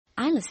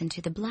I listen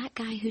to the Black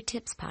Guy Who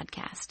Tips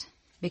podcast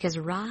because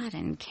Rod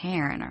and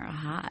Karen are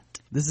hot.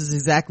 This is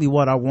exactly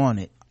what I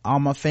wanted. All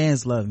my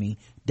fans love me.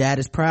 Dad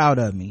is proud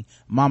of me.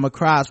 Mama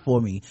cries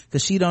for me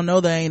cause she don't know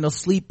there ain't no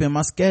sleep in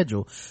my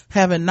schedule.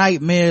 Having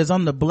nightmares,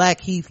 I'm the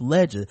Blackheath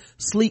Ledger.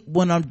 Sleep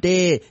when I'm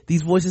dead.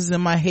 These voices in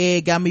my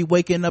head got me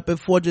waking up at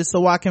 4 just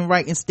so I can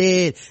write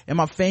instead. And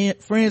my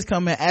friends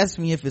come and ask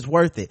me if it's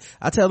worth it.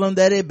 I tell them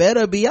that it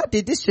better be. I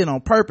did this shit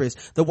on purpose.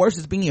 The worst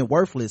is being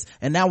worthless.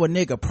 And now a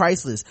nigga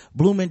priceless.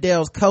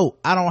 Bloomingdale's coat.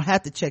 I don't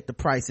have to check the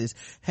prices.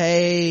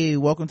 Hey,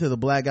 welcome to the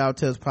Blackout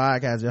Tips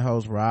podcast. Your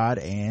host Rod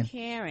and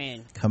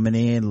Karen. Coming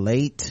in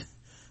late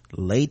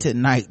at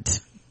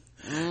night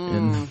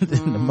in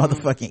the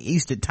motherfucking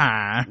Easter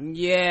time.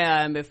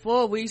 Yeah, and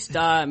before we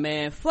start,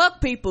 man,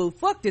 fuck people,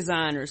 fuck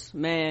designers,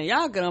 man.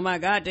 Y'all get on my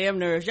goddamn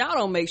nerves. Y'all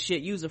don't make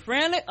shit user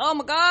friendly. Oh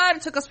my god,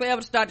 it took us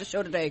forever to start the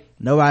show today.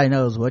 Nobody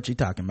knows what you're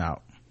talking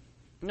about.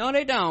 No,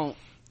 they don't.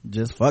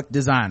 Just fuck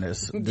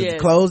designers.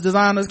 Yes. Clothes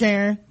designers,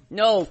 Karen?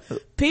 No,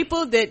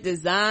 people that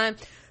design.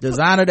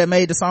 Designer that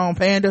made the song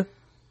Panda?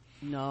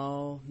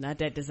 No, not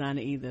that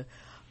designer either.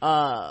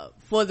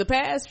 For the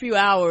past few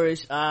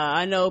hours,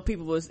 I know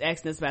people was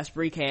asking us about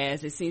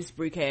Spreecast. It seems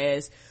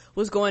Spreecast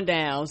was going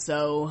down,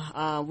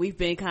 so we've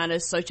been kind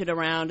of searching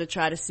around to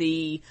try to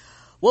see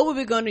what we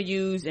were going to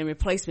use in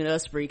replacement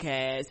of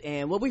Spreecast.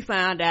 And what we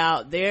found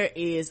out, there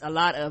is a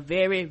lot of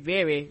very,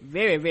 very,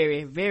 very,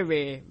 very,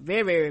 very,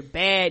 very, very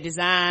bad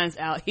designs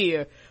out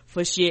here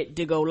for shit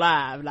to go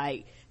live.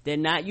 Like, they're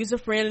not user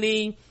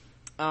friendly.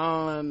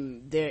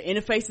 Their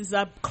interfaces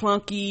are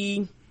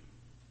clunky.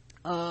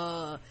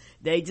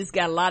 They just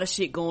got a lot of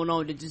shit going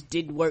on that just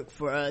didn't work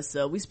for us.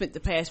 So we spent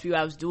the past few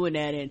hours doing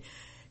that, and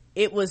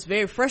it was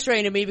very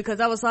frustrating to me because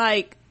I was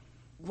like,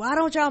 why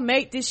don't y'all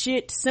make this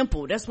shit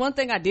simple? That's one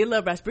thing I did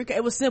love about Spreaker.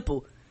 It was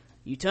simple.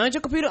 You turned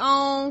your computer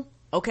on,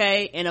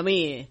 okay, and I'm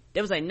in.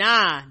 They was like,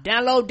 nah,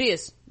 download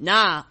this.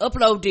 Nah,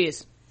 upload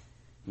this.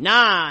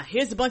 Nah,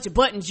 here's a bunch of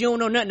buttons you don't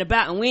know nothing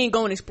about, and we ain't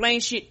gonna explain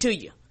shit to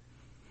you.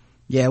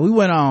 Yeah, we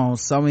went on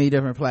so many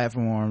different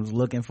platforms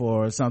looking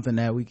for something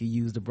that we could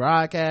use to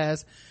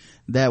broadcast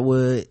that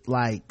would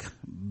like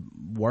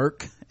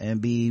work and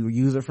be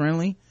user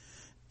friendly,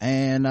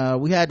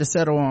 and we had to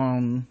settle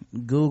on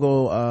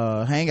Google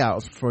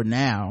Hangouts for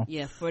now.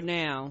 Yeah, for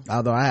now.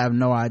 Although I have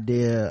no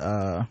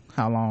idea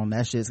how long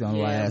that shit's gonna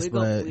last.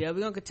 We're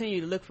gonna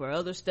continue to look for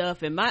other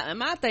stuff. And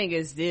my thing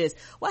is this: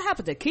 what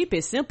happened to keep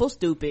it simple,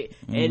 stupid?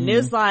 And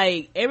it's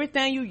like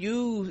everything you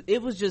use,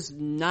 it was just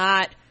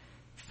not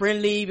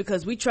friendly,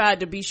 because we tried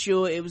to be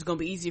sure it was going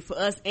to be easier for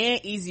us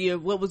and easier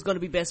what was going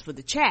to be best for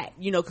the chat,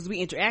 because we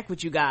interact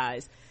with you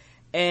guys.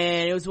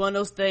 And it was one of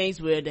those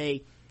things where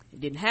they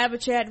didn't have a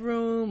chat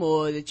room,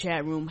 or the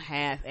chat room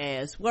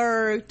half-ass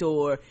worked,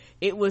 or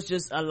it was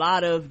just a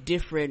lot of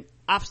different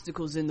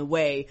obstacles in the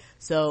way.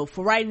 So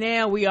for right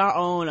now, we are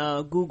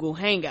on Google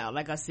Hangout.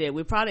 Like I said,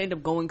 we'll probably end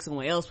up going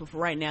somewhere else, but for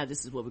right now,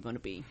 this is what we're going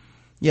to be.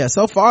 Yeah,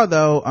 so far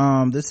though,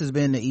 this has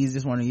been the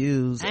easiest one to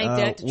use,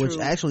 which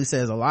actually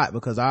says a lot,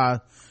 because I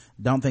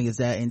don't think it's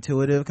that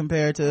intuitive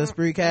compared to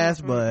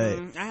Spreecast, but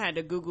I had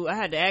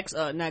to ask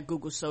not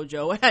Google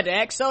Sojo. I had to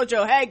ask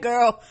Sojo, hey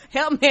girl,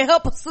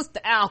 help a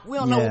sister out. We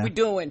don't know what we're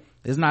doing.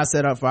 It's not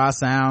set up for our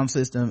sound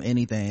system,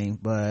 anything,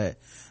 but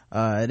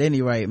at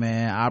any rate,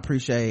 man, I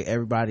appreciate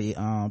everybody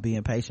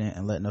being patient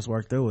and letting us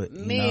work through it.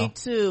 Me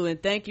too,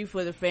 and thank you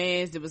for the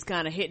fans that was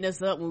kind of hitting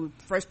us up when we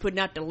first putting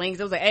out the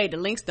links. I was like, hey, the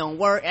links don't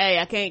work. Hey,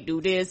 I can't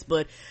do this,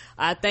 but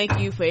I thank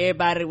you for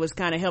everybody that was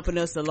kind of helping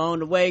us along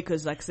the way,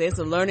 because like I said, it's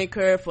a learning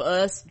curve for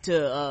us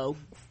to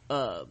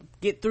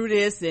get through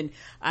this, and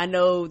I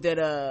know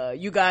that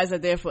you guys are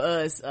there for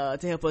us to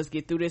help us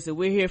get through this, and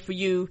we're here for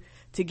you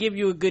to give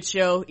you a good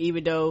show,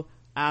 even though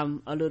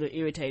I'm a little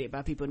irritated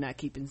by people not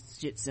keeping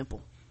shit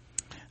simple.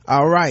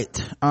 All right,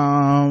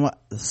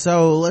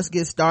 so let's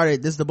get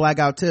started. This is the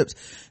Blackout Tips.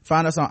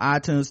 Find us on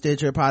iTunes,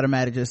 Stitcher,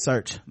 Podomatic. Just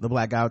search the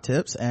Blackout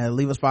Tips and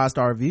leave us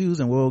 5-star reviews,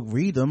 and we'll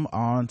read them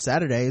on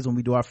Saturdays when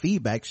we do our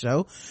feedback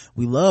show.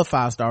 We love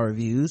 5-star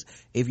reviews.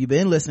 If you've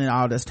been listening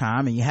all this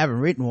time and you haven't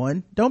written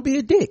one, don't be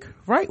a dick,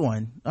 write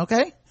one.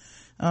 Okay,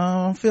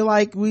 feel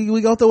like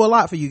we go through a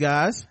lot for you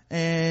guys,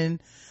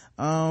 and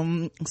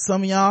some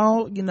of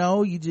y'all,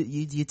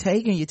 you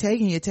take and you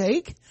take and you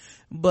take,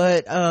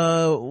 but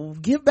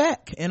give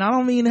back. And I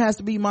don't mean it has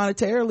to be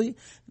monetarily.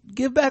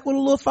 Give back with a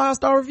little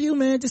 5-star review,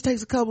 man. It just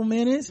takes a couple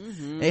minutes.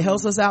 It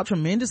helps us out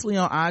tremendously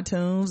on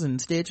iTunes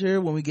and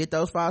Stitcher. When we get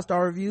those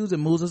 5-star reviews, it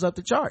moves us up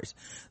the charts,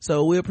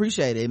 so we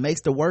appreciate it. It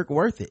makes the work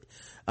worth it.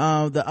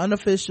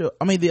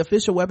 The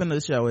official weapon of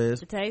the show is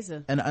the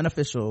taser, and the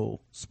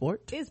unofficial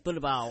sport is bullet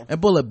ball. And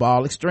bullet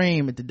ball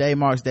extreme. And today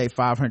marks day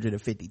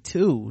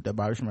 552 that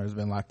Bobby Schmurder has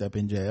been locked up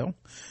in jail.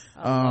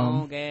 A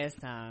long ass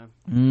time.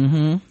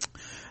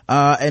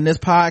 And this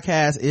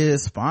podcast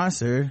is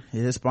sponsored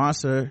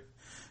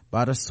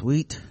by the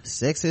sweet,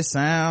 sexy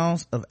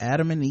sounds of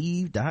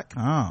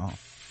AdamandEve.com.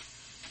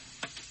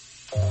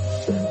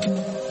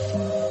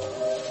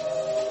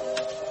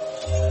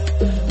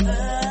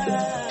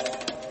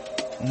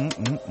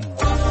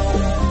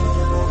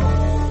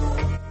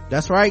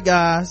 That's right,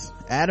 guys.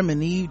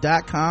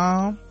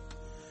 AdamandEve.com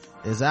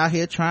is out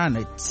here trying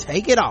to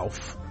take it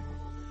off.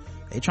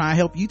 They trying to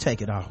help you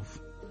take it off.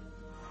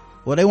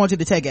 Well, they want you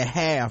to take it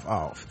half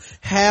off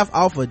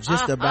of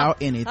just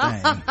about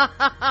anything.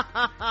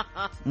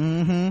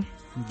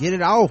 Get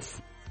it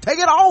off. Take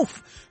it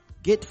off.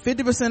 Get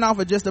 50% off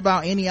of just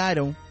about any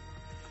item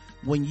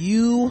when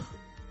you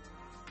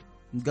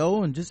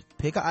go and just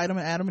pick an item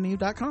at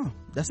AdamandEve.com.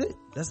 That's it.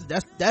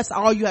 That's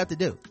all you have to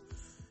do.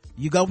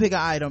 You go pick an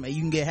item and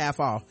you can get half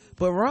off.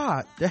 But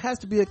Rod, there has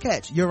to be a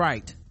catch. You're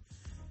right.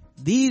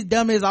 These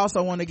dummies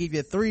also want to give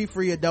you 3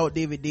 free adult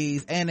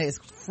DVDs and a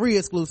free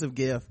exclusive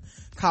gift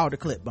called the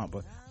Clip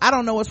Bumper. I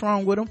don't know what's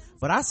wrong with them,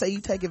 but I say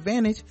you take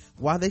advantage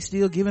while they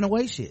still giving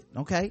away shit.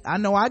 Okay, I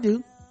know I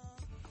do.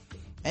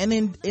 And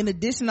in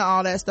addition to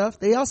all that stuff,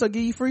 they also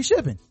give you free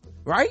shipping,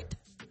 right?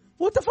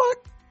 What the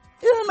fuck?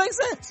 It don't make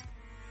sense.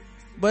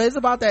 But it's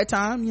about that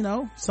time, you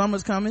know.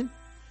 Summer's coming.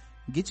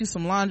 Get you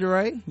some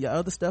lingerie, your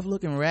other stuff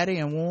looking ratty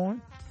and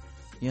worn,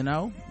 you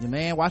know. Your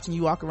man watching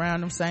you walk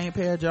around them same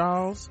pair of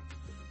jaws.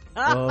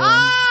 You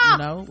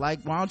know,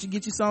 like, why don't you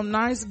get you something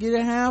nice and get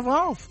it half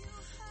off?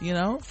 You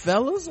know,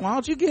 fellas, why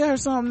don't you get her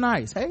something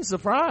nice? Hey,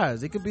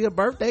 surprise. It could be a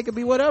birthday, it could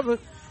be whatever.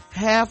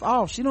 Half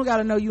off. She don't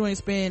gotta know you ain't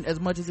spend as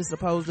much as it's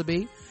supposed to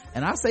be.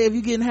 And I say if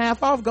you getting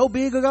half off, go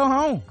big or go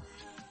home.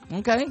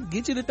 Okay,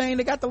 get you the thing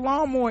that got the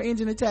lawnmower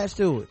engine attached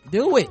to it.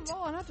 Do it. Oh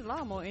Lord, not the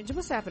lawnmower engine.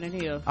 What's happening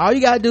here? All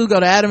you gotta do is go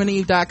to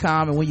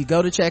AdamandEve.com, and when you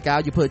go to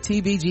checkout, you put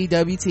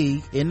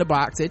TBGWT in the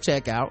box at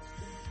checkout,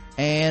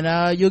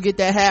 and you'll get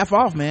that half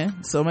off,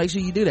 man. So make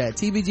sure you do that.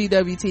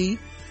 TBGWT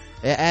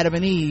at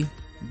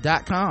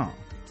AdamandEve.com.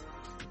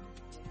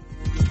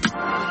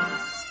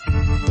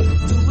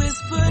 The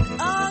whispered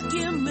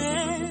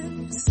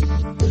arguments, we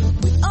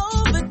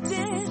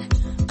overdid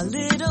a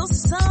little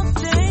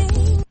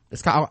something.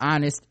 It's called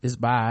Honest. It's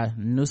by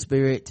New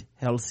Spirit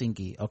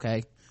Helsinki.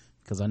 Okay,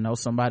 because I know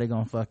somebody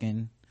gonna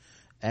fucking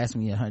ask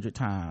me 100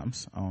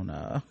 times on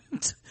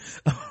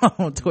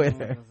on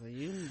Twitter.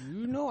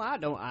 You know I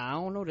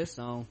don't know this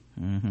song.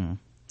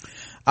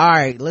 All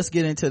right, let's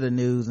get into the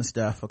news and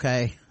stuff.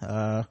 Okay,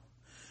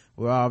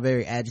 we're all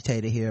very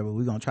agitated here, but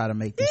we're gonna try to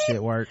make this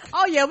shit work.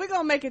 Oh yeah, we're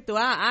gonna make it through.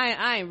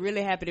 I ain't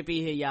really happy to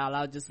be here, y'all.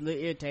 I was just a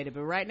little irritated,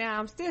 but right now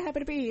I'm still happy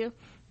to be here.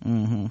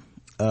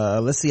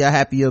 Let's see how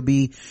happy you'll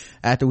be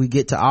after we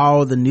get to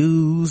all the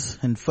news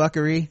and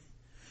fuckery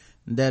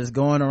that is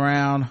going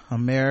around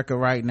America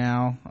right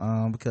now,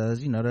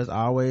 because you know there's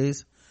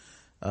always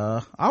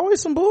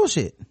some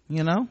bullshit,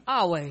 you know.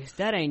 Always.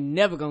 That ain't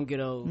never gonna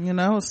get old. You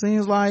know, it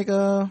seems like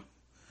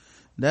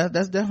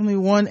that's definitely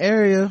one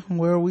area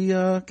where we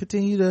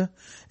continue to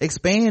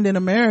expand in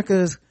America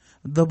is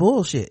the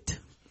bullshit.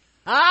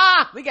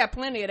 We got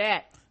plenty of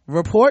that.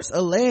 Reports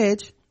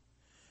allege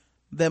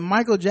that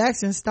Michael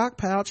Jackson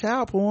stockpiled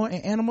child porn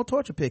and animal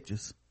torture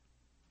pictures.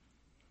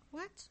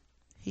 What?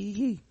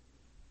 Hee.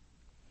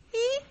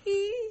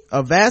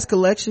 A vast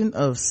collection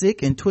of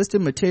sick and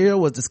twisted material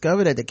was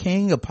discovered at the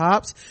King of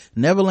Pop's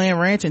Neverland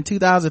Ranch in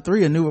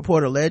 2003, a new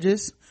report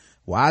alleges.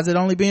 Why is it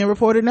only being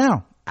reported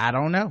now? I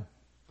don't know.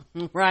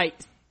 Right.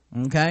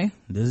 Okay,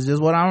 this is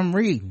just what I'm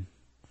reading.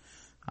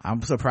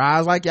 I'm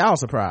surprised like y'all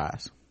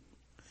surprised.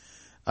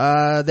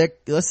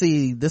 Let's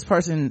see, this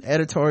person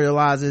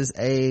editorializes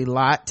a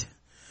lot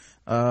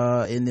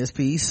in this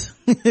piece.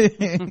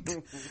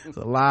 It's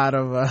a lot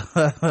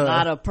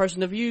of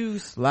personal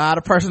views,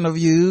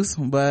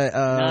 but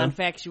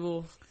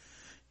non-factual.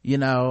 You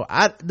know,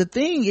 the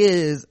thing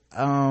is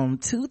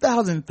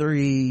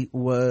 2003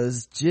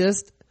 was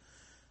just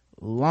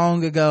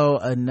long ago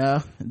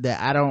enough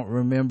that I don't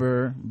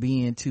remember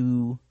being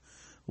too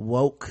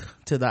woke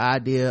to the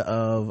idea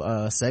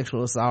of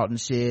sexual assault and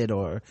shit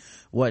or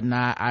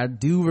whatnot. I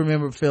do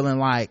remember feeling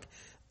like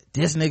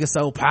this nigga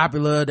so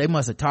popular, they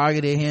must have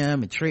targeted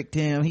him and tricked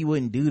him. He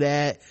wouldn't do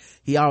that.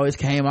 He always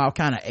came off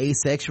kind of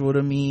asexual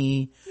to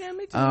me. Yeah,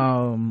 me too.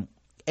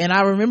 And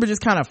I remember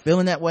just kind of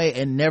feeling that way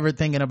and never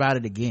thinking about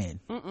it again.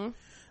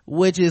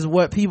 Which is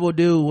what people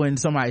do when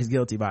somebody's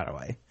guilty, by the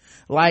way.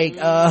 Like,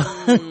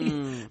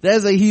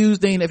 that's a huge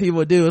thing that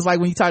people do. It's like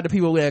when you talk to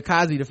people with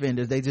Cosby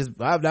defenders, they just,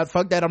 fuck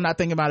that, I'm not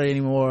thinking about it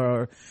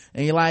anymore.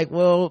 And you're like,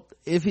 well,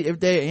 if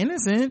they're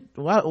innocent,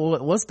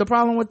 what's the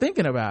problem with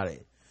thinking about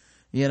it?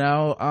 You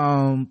know,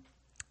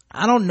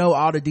 I don't know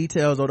all the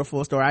details or the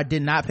full story. I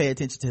did not pay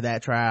attention to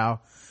that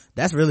trial.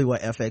 That's really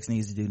what FX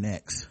needs to do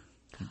next.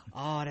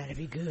 Oh, that'd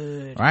be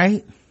good.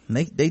 Right?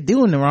 They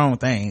doing the wrong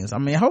things. I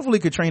mean, hopefully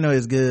Katrina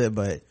is good,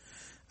 but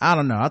I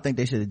don't know. I think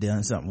they should have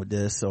done something with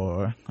this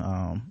or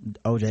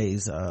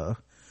OJ's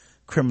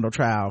criminal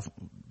trial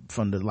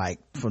from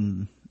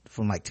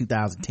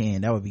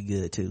 2010. That would be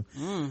good too.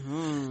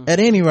 At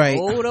any rate,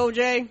 old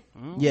OJ.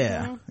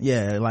 Yeah,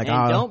 like,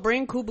 and don't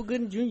bring Cuba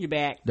Gooding Jr.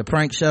 back. The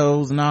prank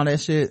shows and all that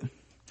shit.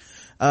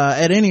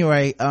 At any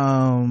rate,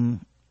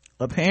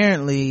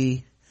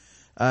 apparently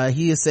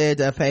He is said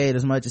to have paid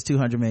as much as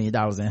 $200 million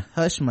in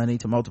hush money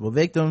to multiple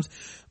victims.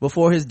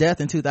 Before his death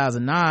in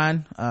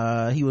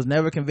 2009, he was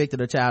never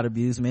convicted of child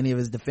abuse. Many of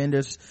his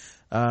defenders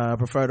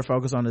prefer to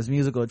focus on his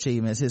musical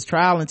achievements. His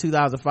trial in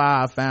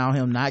 2005 found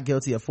him not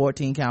guilty of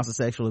 14 counts of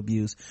sexual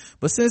abuse.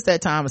 But since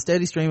that time, a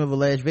steady stream of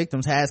alleged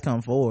victims has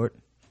come forward.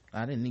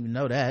 I didn't even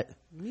know that.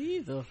 Me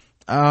either.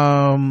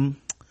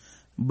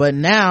 But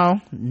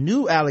now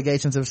new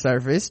allegations have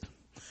surfaced.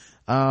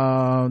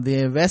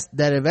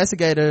 That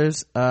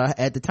investigators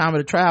at the time of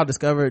the trial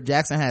discovered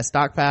Jackson had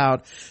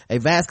stockpiled a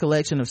vast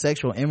collection of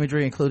sexual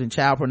imagery, including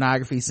child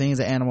pornography, scenes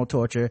of animal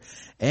torture,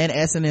 and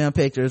S&M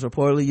pictures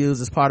reportedly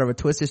used as part of a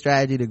twisted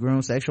strategy to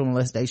groom sexual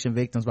molestation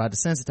victims by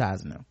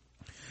desensitizing them.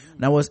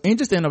 Now, what's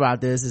interesting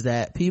about this is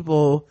that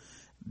people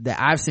that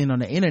I've seen on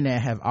the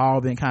internet have all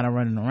been kind of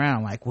running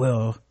around like,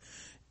 well,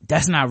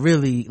 that's not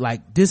really,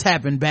 like, this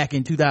happened back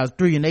in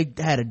 2003 and they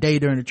had a day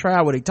during the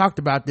trial where they talked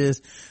about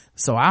this.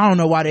 So I don't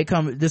know why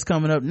this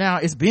coming up now.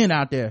 It's been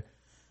out there.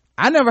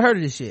 I never heard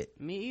of this shit.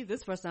 Me either.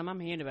 This is the first time I'm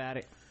hearing about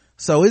it.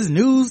 So it's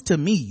news to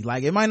me.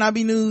 Like, it might not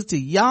be news to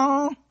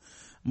y'all,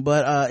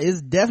 but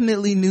it's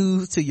definitely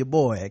news to your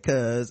boy,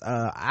 cause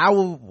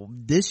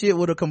this shit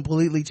would have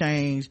completely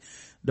changed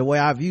the way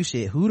I view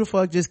shit. Who the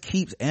fuck just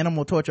keeps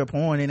animal torture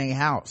porn in a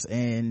house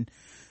and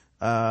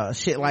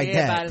shit like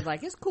that? Everybody's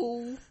like, it's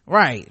cool,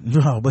 right?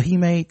 No, but he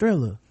made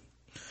Thriller.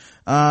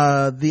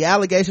 The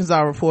allegations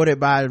are reported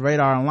by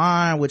Radar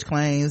Online, which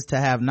claims to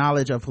have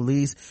knowledge of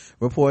police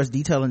reports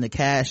detailing the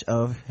cache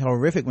of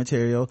horrific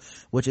material,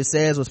 which it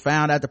says was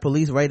found after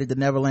police raided the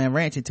Neverland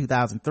Ranch in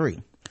 2003.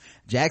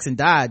 Jackson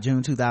died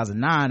June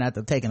 2009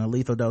 after taking a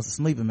lethal dose of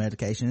sleeping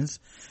medications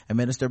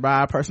administered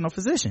by a personal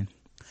physician.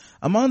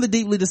 Among the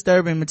deeply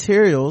disturbing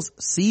materials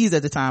seized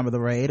at the time of the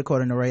raid,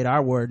 according to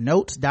Radar, were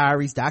notes,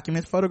 diaries,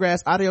 documents,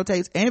 photographs, audio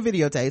tapes, and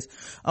videotapes,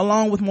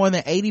 along with more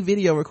than 80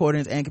 video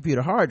recordings and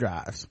computer hard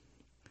drives.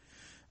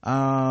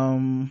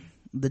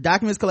 The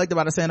documents collected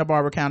by the Santa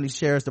Barbara County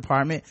Sheriff's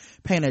Department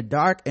paint a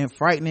dark and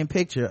frightening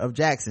picture of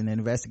Jackson, an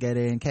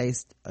investigator in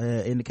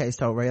the case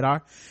told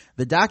Radar.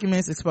 The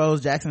documents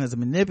expose Jackson as a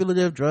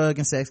manipulative, drug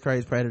and sex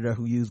crazed predator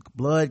who used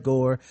blood,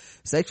 gore,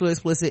 sexually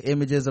explicit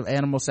images of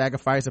animal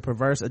sacrifice and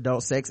perverse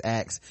adult sex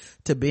acts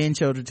to bend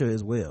children to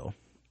his will.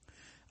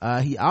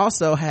 He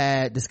also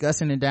had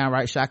disgusting and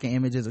downright shocking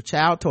images of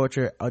child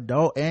torture,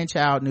 adult and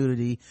child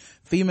nudity,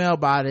 female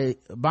bondage,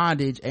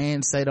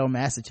 and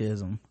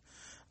sadomasochism.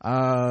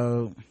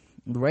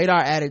 Radar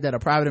added that a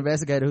private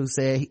investigator who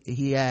said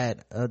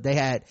they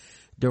had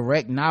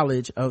direct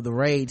knowledge of the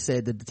raid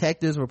said the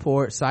detective's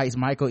report cites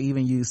Michael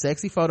even used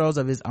sexy photos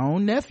of his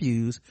own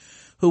nephews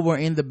who were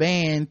in the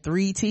band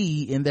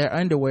 3T in their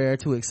underwear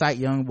to excite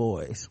young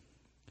boys.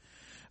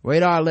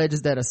 Radar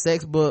alleges that a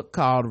sex book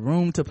called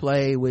Room to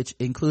Play, which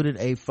included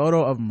a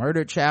photo of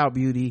murdered child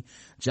beauty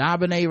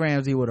JonBenet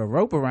Ramsey with a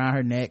rope around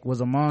her neck,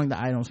 was among the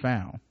items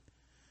found.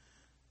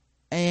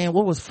 And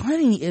what was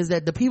funny is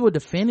that the people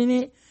defending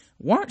it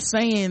weren't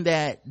saying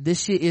that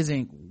this shit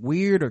isn't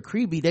weird or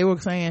creepy. They were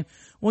saying,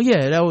 well,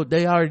 yeah,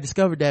 they already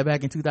discovered that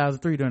back in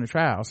 2003 during the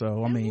trial.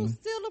 So, I mean, was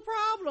still a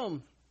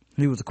problem.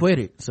 He was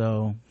acquitted.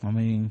 So, I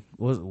mean,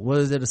 what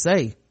is there to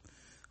say?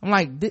 I'm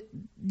like, do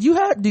you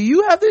have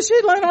this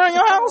shit laying around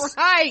your house?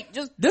 Right.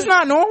 This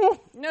not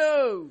normal?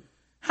 No.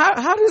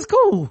 How this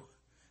cool?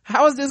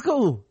 How is this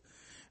cool?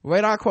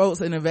 Radar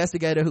quotes an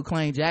investigator who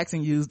claimed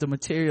Jackson used the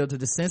material to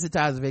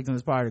desensitize the victim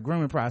as part of the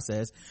grooming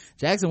process.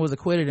 Jackson was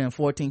acquitted in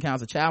 14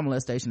 counts of child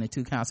molestation and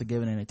 2 counts of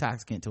giving an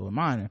intoxicant to a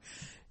minor.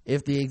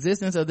 If the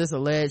existence of this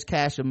alleged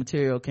cache of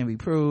material can be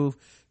proved,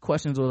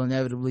 questions will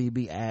inevitably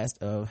be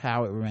asked of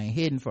how it remained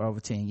hidden for over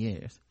 10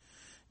 years.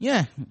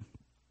 Yeah.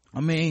 I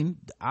mean,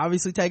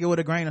 obviously take it with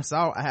a grain of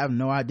salt. I have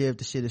no idea if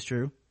the shit is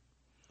true.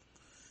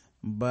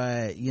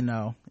 But,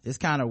 it's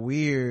kind of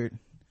weird.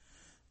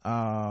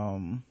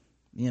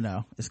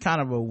 It's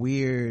kind of a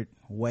weird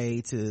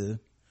way to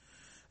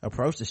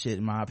approach the shit,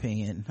 in my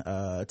opinion,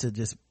 to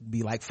just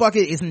be like, fuck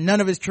it,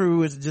 none of it's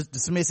true, it's just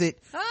dismiss it.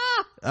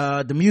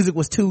 The music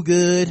was too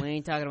good, we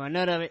ain't talking about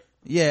none of it.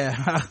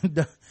 Yeah.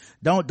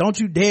 don't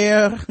you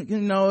dare.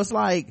 It's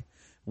like,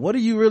 what are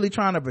you really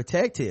trying to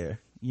protect here?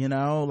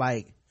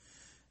 Like,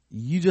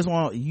 you just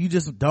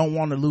don't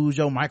want to lose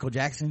your Michael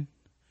Jackson?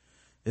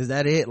 Is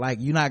that it? Like,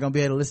 you're not gonna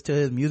be able to listen to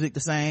his music the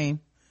same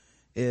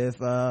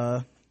if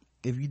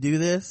you do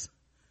this?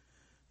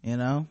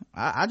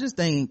 I just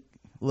think,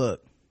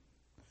 look,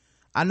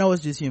 I know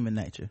it's just human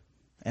nature,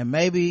 and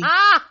maybe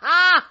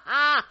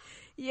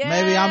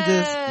maybe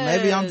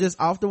I'm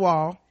just off the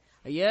wall.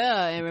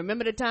 Yeah. And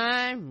remember the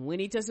time when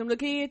he took some little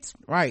kids?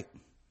 Right.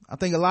 I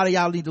think a lot of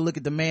y'all need to look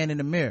at the man in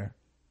the mirror.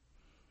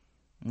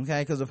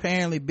 Okay, because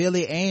apparently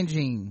Billy and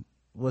Jean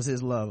was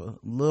his lover.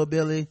 Lil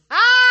Billy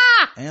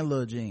and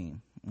Lil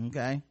Jean.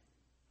 Okay.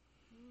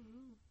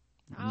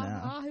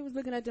 Oh, he was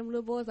looking at them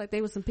little boys like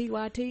they were some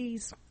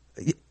PYTs.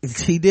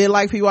 He did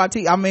like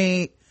PYT. I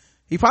mean,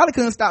 he probably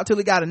couldn't stop till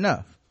he got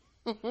enough.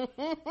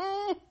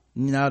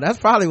 That's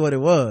probably what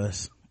it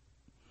was.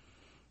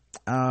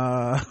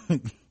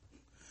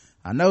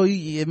 I know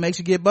it makes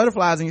you get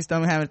butterflies in your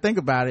stomach having to think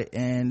about it,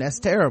 and that's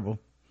terrible.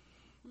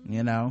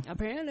 You know.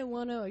 Apparently,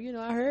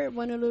 I heard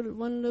one of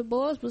the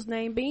boys was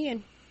named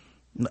Ben.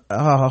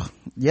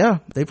 Yeah,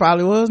 they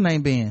probably was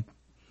named Ben.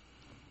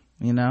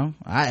 You know,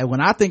 when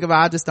I think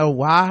about it, I just thought,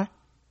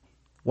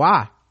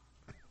 why?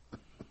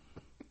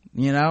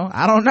 You know,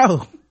 I don't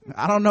know.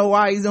 I don't know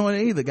why he's doing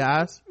it either,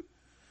 guys.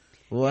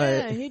 What?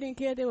 Yeah, he didn't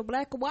care if they were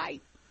black or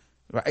white.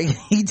 Right?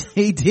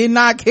 He did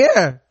not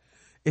care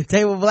if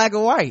they were black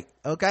or white.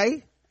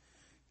 Okay,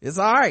 it's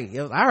all right.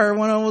 I heard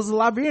one of them was a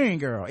Liberian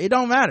girl. It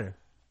don't matter.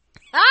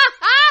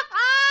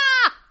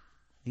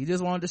 He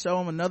just wanted to show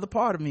him another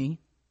part of me,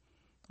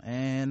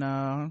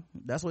 and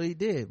that's what he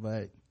did.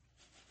 But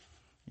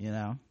you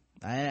know,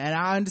 and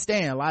I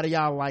understand a lot of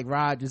y'all like,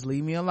 Rod, just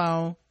leave me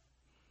alone.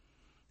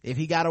 If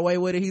he got away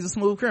with it, he's a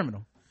smooth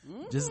criminal.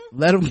 Just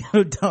let him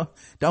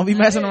don't be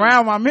messing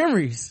around with my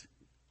memories.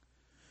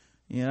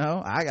 You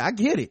know, I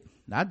get it.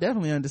 I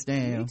definitely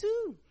understand. Me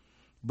too.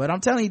 But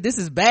I'm telling you, this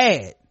is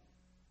bad.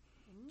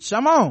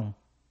 Shamon,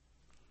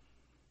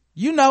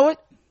 you know it.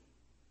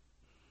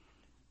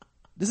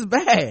 This is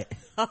bad.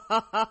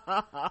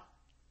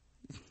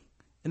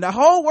 And the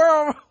whole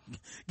world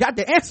got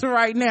the answer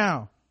right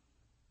now.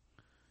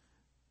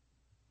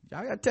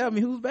 Y'all gotta tell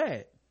me who's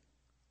bad.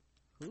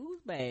 Who's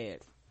bad?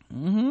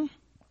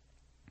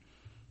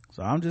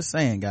 So I'm just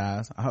saying,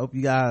 guys, I hope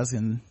you guys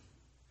can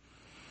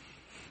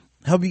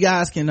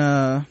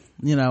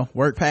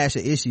work past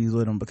your issues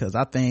with them, because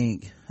I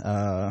think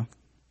while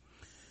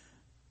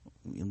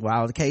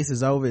the case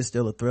is over, it's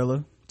still a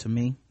thriller to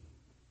me.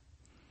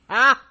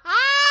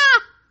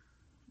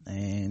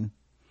 And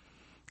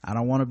I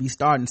don't want to be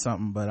starting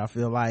something, but I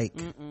feel like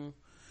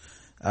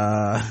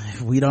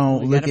if we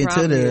don't look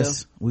into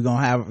this, we're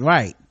gonna have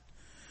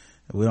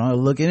if we don't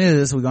look into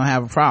this, we're gonna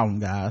have a problem,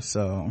 guys.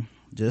 So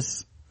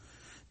just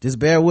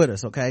bear with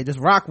us, okay? Just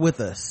rock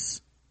with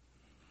us.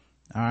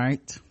 All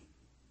right,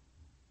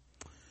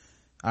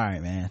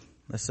 man.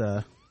 Let's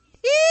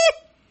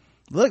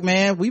look,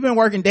 man, we've been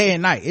working day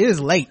and night. It is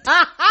late.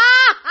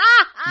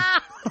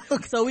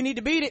 So we need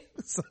to beat it.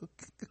 So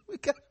we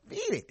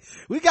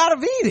gotta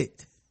beat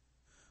it.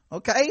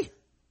 Okay?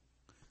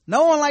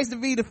 No one likes to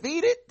be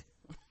defeated.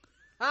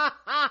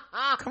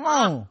 Come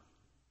on.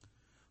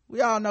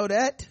 We all know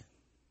that.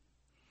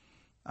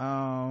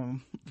 All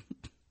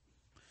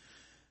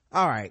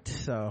right.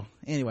 So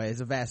anyway, it's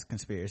a vast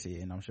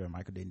conspiracy, and I'm sure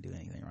Michael didn't do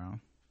anything wrong.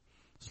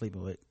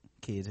 Sleeping with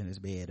kids in his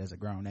bed as a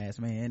grown ass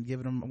man,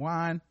 giving them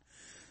wine.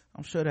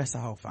 I'm sure that's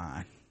all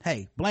fine.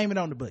 Hey, blame it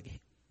on the boogie.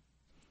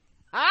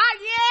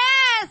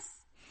 Yes.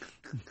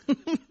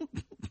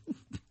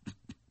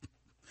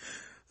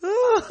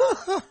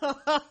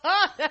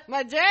 That's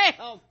my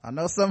jam. I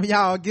know some of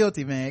y'all are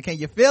guilty, man. Can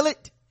you feel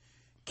it?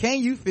 Can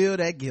you feel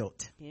that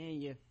guilt?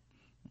 Can you?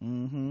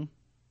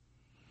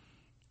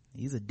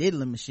 He's a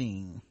diddling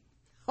machine.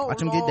 Oh,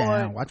 watch him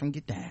Lord.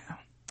 Get down.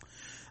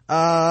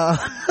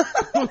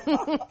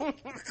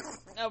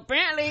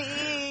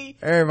 Apparently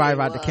everybody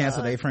about to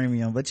cancel their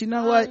premium, but you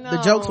know what?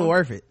 The jokes were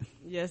worth it.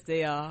 Yes,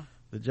 they are.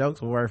 The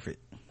jokes were worth it.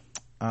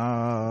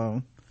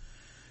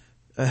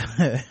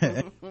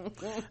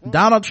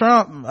 Donald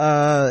Trump,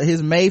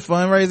 his May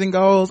fundraising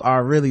goals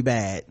are really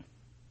bad.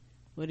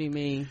 What do you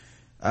mean?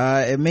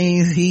 It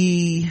means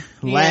he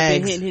lags.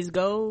 Been hitting his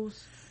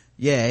goals.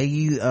 Yeah,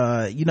 you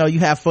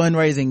have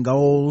fundraising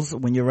goals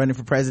when you're running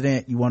for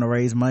president. You want to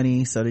raise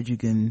money so that you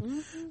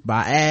can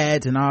buy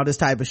ads and all this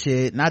type of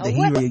shit. Not that he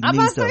really needs to. I'm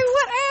about to say,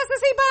 what ads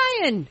is he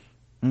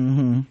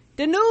buying?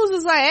 The news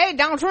is like, hey,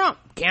 Donald Trump,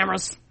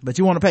 cameras. But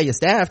you want to pay your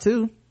staff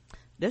too.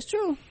 That's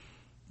true.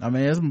 I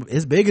mean,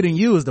 it's bigger than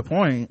you is the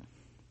point.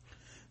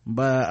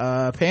 But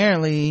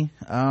apparently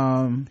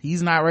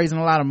he's not raising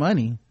a lot of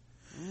money.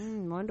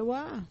 Wonder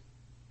why.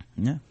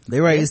 Yeah, they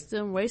raise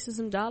them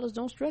racism dollars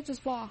don't stretch as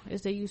far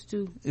as they used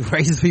to. It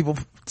raises people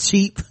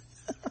cheap.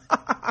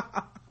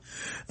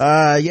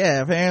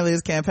 Apparently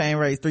his campaign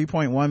raised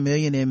 3.1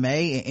 million in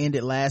May and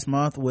ended last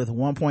month with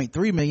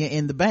 1.3 million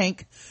in the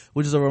bank,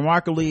 which is a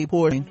remarkably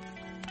poor.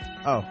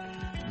 Oh,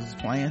 this is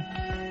playing.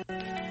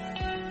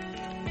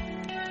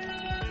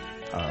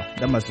 Oh,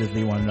 that must just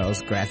be one of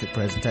those graphic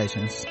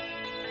presentations.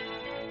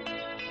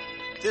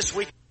 This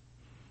week.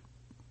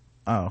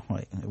 Oh,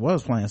 wait, it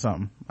was playing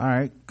something. All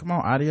right, come on,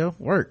 audio,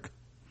 work.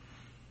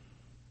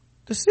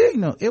 The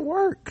signal, it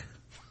work.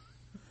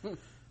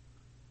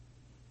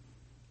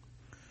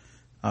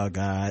 Oh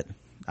God,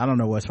 I don't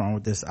know what's wrong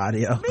with this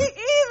audio. Me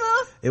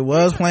either. It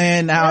was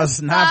playing, now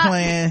it's not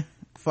playing.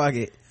 Fuck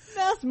it.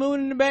 That's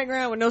moving in the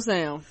background with no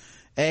sound.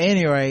 At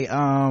any rate,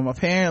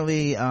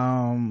 apparently,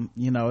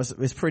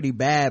 it's pretty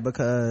bad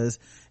because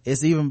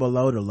it's even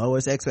below the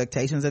lowest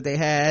expectations that they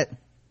had.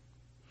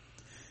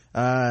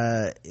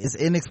 It's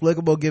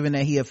inexplicable given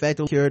that he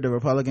effectively secured the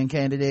Republican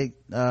candidate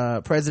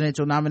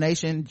presidential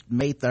nomination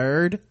May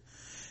 3rd,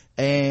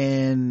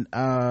 and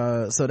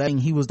so that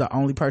he was the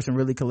only person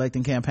really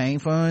collecting campaign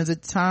funds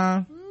at the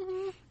time,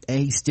 and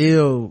he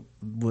still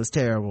was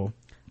terrible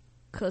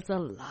because a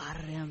lot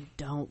of them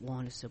don't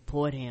want to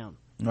support him.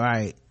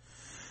 Right.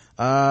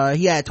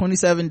 He had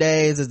 27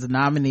 days as the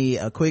nominee.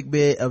 A quick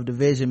bit of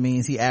division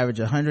means he averaged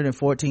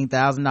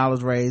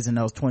 $114,000 raised in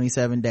those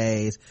 27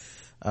 days.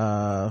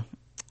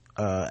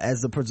 As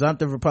the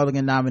presumptive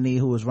Republican nominee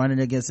who was running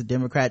against the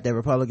Democrat that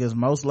Republicans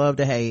most love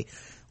to hate,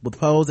 with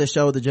polls that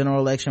showed the general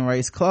election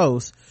race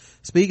close.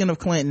 Speaking of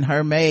Clinton,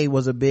 her May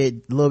was a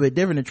little bit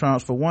different than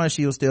Trump's. For one,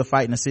 she was still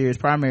fighting a serious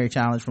primary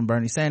challenge from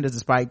Bernie Sanders.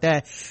 Despite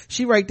that,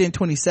 she raked in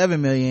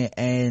 $27 million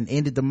and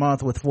ended the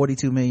month with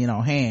 $42 million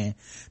on hand.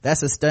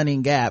 That's a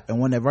stunning gap, and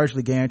one that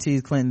virtually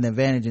guarantees Clinton an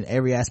advantage in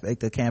every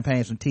aspect of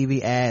campaigns, from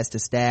TV ads to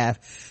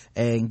staff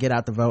and get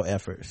out the vote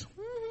efforts.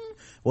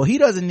 Well, he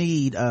doesn't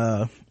need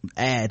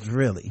ads,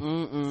 really.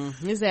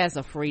 His ass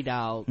a free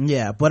dog.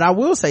 Yeah, but I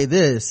will say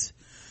this.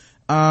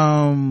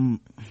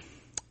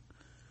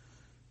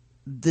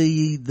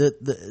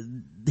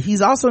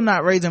 He's also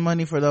not raising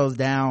money for those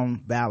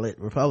down ballot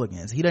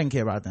Republicans. He doesn't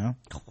care about them.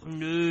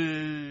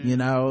 You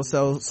know,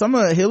 so some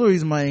of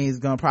Hillary's money is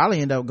gonna probably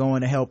end up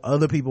going to help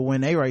other people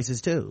win their races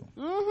too.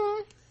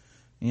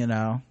 You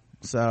know,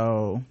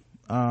 so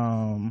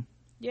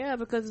yeah,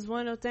 because it's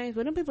one of those things,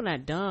 but them people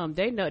not dumb.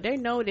 They know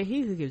that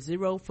he could give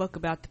zero fuck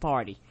about the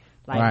party.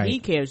 Like, right. He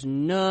cares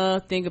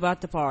nothing about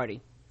the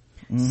party.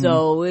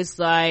 So it's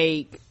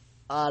like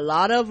a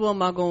lot of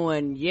them are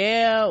going,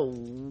 yeah,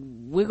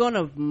 we're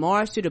gonna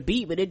march to the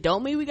beat, but it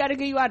don't mean we gotta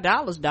give you our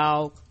dollars,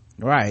 dog.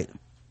 Right.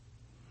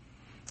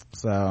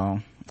 So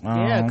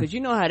yeah, because you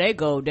know how they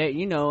go. That,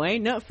 you know,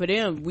 ain't nothing for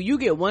them. When you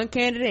get one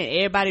candidate,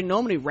 everybody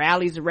normally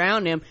rallies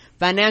around them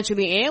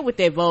financially and with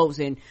their votes.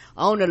 And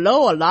on the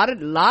low, a lot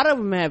of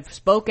them have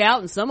spoke out,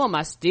 and some of them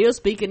are still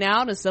speaking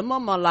out, and some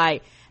of them are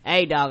like,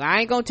 hey dog,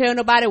 I ain't gonna tell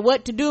nobody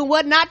what to do and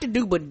what not to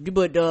do, but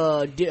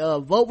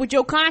vote with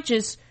your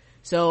conscience.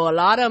 So a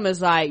lot of them is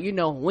like, you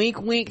know,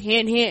 wink wink,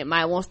 hint hint,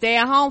 might want to stay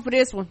at home for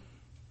this one.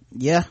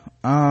 Yeah.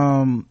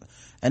 And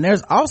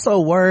there's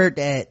also word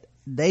that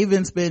they've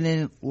been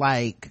spending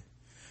like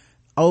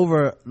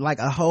over like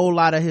a whole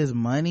lot of his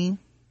money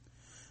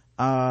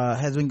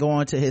has been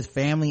going to his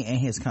family and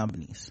his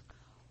companies.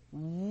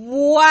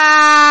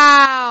 Wow,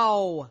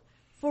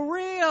 for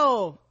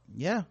real?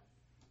 Yeah,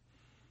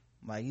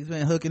 like he's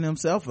been hooking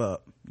himself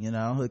up, you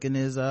know, hooking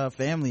his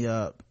family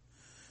up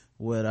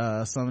with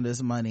some of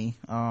this money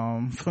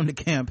from the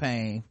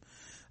campaign.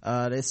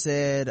 They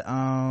said,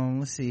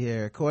 let's see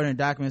here, according to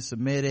documents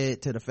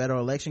submitted to the Federal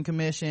Election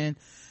Commission,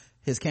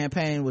 his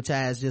campaign, which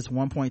has just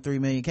 1.3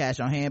 million cash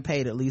on hand,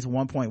 paid at least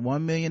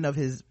 1.1 million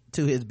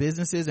to his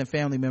businesses and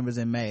family members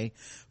in May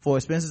for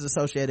expenses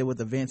associated with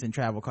events and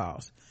travel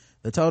costs.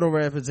 The total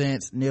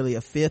represents nearly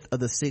a fifth of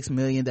the $6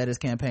 million that his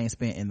campaign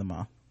spent in the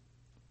month.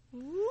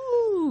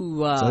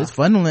 Ooh, so he's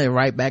funneling it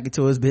right back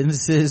into his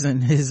businesses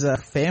and his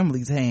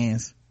family's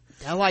hands.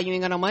 That's why you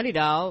ain't got no money,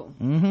 dog.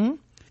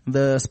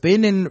 The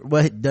spending,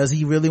 but does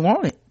he really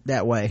want it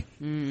that way?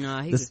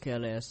 Nah, he could care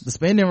less. The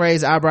spending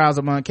raised eyebrows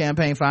among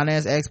campaign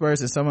finance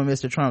experts and some of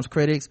Mr. Trump's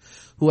critics,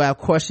 who have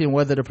questioned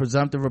whether the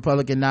presumptive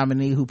Republican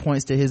nominee who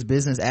points to his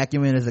business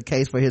acumen as a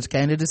case for his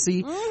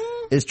candidacy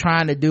is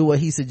trying to do what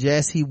he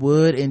suggests he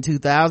would in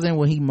 2000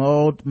 when he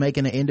mulled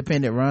making an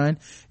independent run.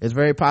 It's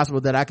very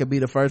possible that I could be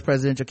the first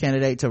presidential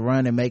candidate to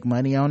run and make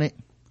money on it.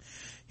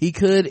 He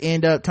could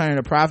end up turning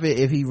a profit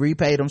if he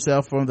repaid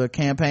himself from the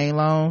campaign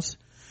loans,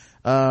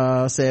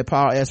 said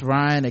Paul S.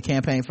 Ryan, a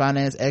campaign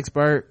finance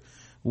expert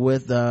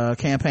with the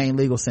Campaign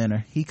Legal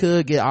Center. He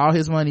could get all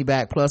his money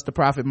back plus the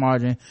profit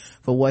margin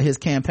for what his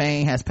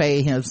campaign has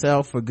paid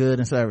himself for goods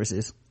and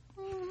services.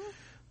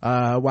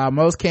 While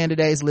most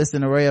candidates list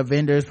an array of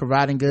vendors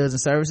providing goods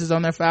and services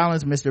on their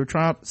filings, Mr.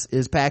 Trump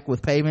is packed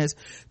with payments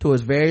to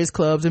his various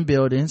clubs and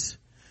buildings,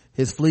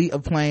 his fleet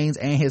of planes,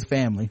 and his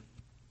family.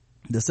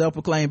 The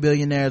self-proclaimed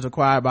billionaire is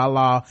required by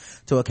law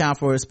to account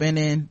for his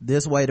spending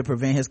this way to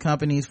prevent his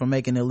companies from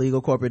making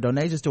illegal corporate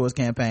donations to his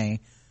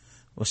campaign.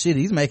 Well shit,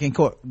 he's making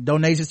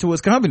donations to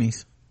his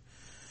companies.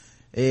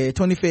 In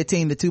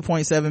 2015, the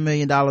 $2.7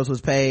 million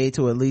was paid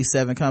to at least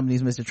 7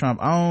 companies Mr.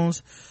 Trump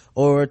owns,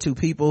 or to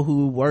people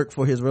who work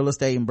for his real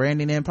estate and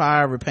branding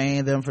empire,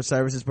 repaying them for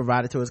services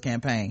provided to his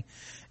campaign.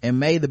 In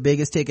May, the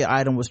biggest ticket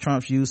item was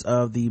Trump's use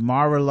of the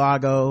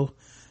Mar-a-Lago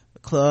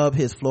club,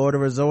 his Florida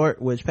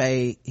resort, which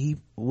he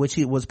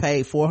was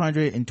paid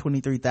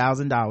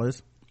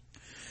 $423,000.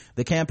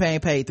 The campaign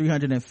paid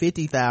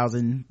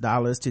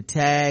 $350,000 to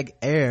TAG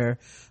Air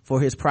for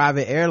his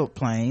private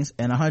airplanes,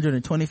 and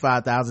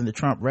 $125,000 to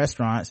Trump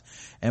restaurants,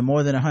 and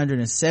more than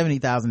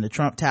 $170,000 to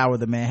Trump Tower,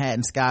 the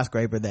Manhattan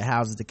skyscraper that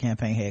houses the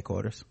campaign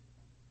headquarters.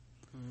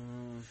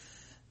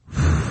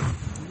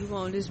 You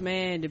want this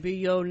man to be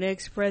your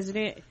next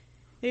president?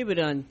 He would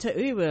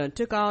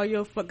took all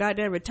your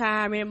goddamn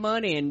retirement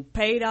money and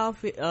paid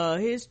off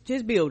his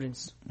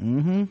buildings.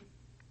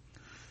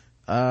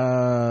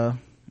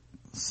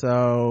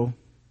 So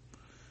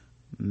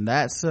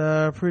that's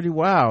pretty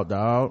wild,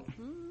 dog.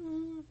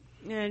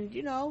 And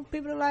you know,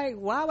 people are like,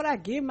 why would I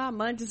give my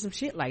money to some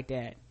shit like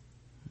that?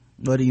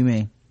 What do you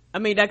mean? I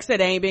mean, like I said,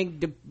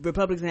 the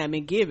Republicans haven't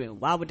been giving.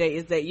 Why would they?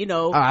 Is that, you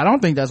know? I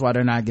don't think that's why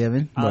they're not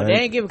giving. Oh, they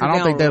ain't giving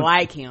because they don't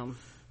like him.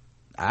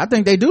 I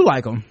think they do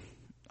like him.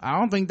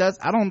 I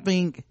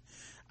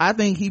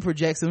think he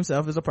projects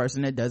himself as a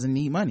person that doesn't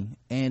need money,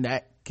 and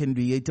that can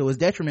be to his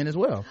detriment as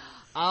well.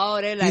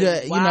 Oh, they're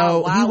like, he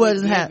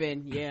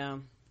wasn't yeah,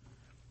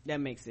 that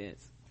makes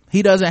sense.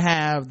 He doesn't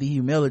have the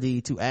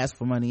humility to ask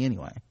for money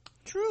anyway.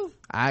 True.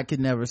 I could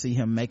never see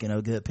him making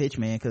a good pitch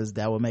man, because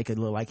that would make it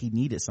look like he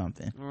needed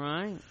something.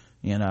 Right.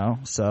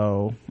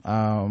 So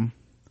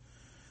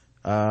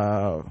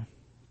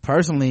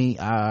personally,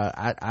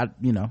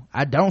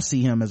 I don't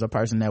see him as a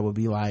person that would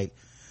be like,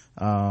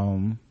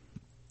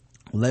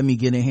 let me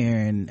get in here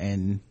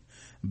and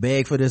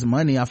beg for this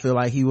money. I feel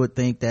like he would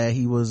think that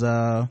he was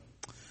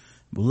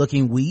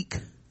looking weak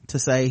to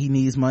say he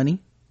needs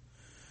money,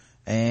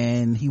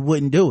 and he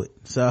wouldn't do it.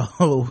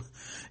 So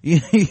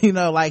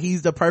like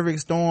he's the perfect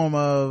storm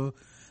of,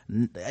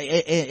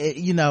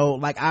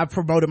 like, I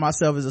promoted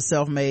myself as a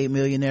self-made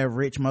millionaire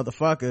rich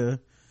motherfucker.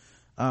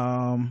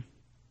 How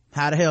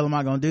the hell am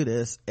I gonna do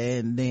this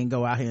and then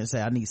go out here and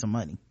say I need some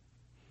money?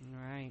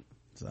 Right.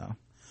 So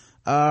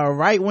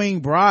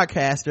right-wing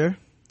broadcaster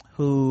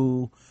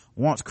who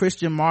wants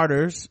Christian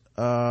martyrs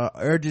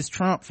urges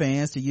Trump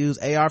fans to use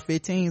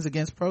AR-15s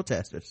against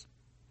protesters.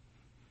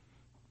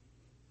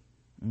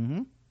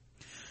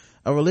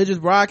 A religious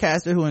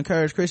broadcaster who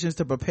encouraged Christians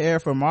to prepare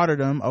for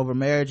martyrdom over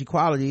marriage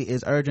equality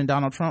is urging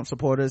Donald Trump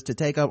supporters to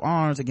take up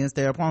arms against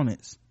their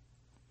opponents.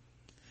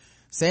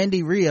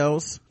 Sandy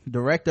Rios,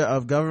 director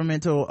of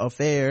governmental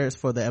affairs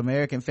for the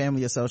American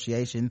Family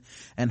Association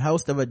and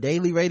host of a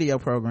daily radio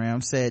program,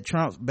 said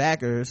Trump's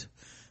backers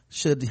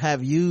should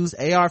have used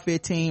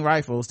AR-15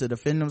 rifles to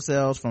defend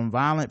themselves from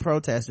violent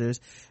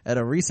protesters at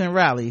a recent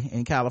rally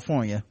in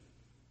California.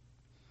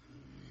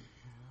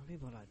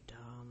 People are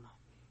dumb.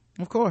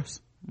 Of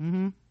course.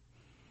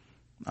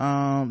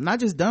 Not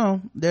just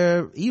dumb,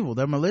 they're evil,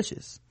 they're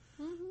malicious.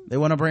 They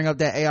want to bring up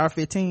that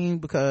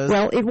AR-15 because,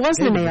 well, it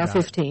wasn't an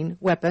AR-15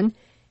 weapon.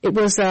 It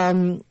was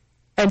a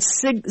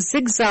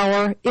Sig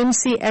Sauer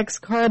MCX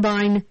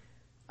carbine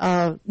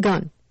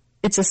gun.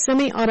 It's a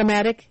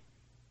semi-automatic.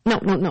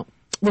 No.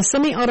 The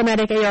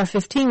semi-automatic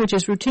AR-15, which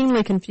is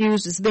routinely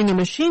confused as being a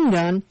machine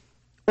gun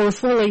or a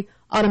fully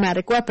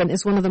automatic weapon,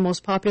 is one of the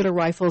most popular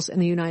rifles in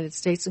the United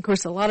States. Of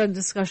course, a lot of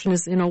discussion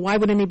is, why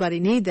would anybody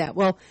need that?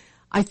 Well,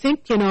 I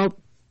think,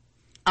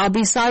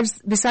 besides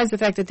the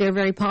fact that they're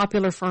very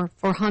popular for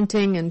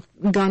hunting and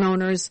gun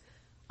owners,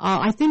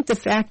 I think the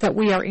fact that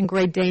we are in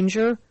great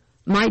danger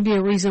might be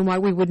a reason why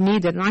we would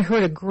need it. And I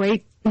heard a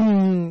great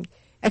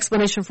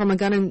explanation from a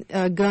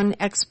gun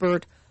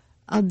expert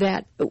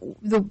that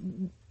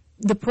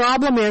the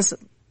problem is,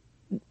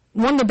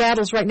 one of the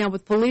battles right now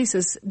with police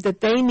is that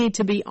they need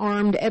to be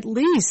armed at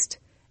least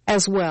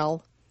as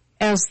well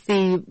as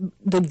the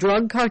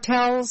drug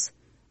cartels,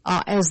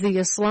 as the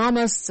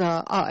Islamists,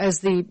 as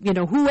the,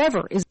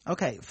 whoever is.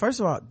 Okay, first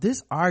of all,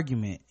 this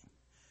argument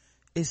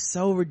is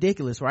so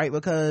ridiculous, right?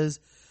 Because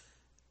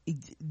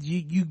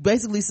you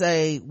basically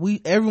say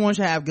everyone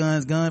should have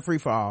guns, gun free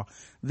for all.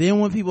 Then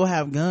when people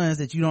have guns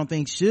that you don't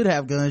think should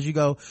have guns, you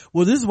go,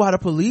 well, this is why the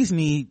police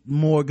need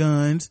more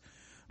guns,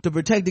 to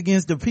protect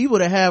against the people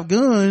that have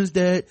guns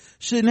that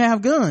shouldn't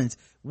have guns.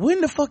 When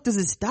the fuck does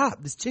it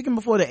stop? This chicken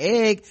before the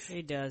egg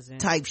it doesn't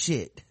type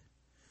shit.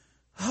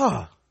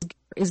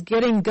 Is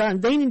getting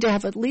guns. They need to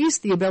have at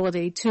least the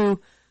ability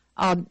to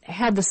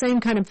have the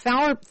same kind of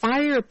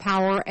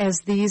firepower as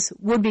these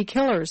would-be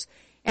killers.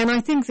 And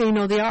I think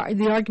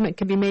the argument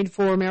can be made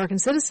for American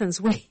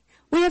citizens. We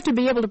have to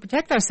be able to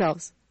protect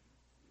ourselves.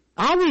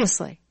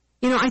 Obviously,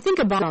 I think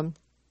about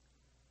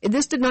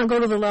this did not go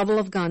to the level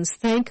of guns,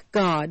 thank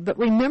God. But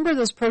remember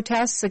those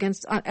protests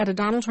at a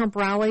Donald Trump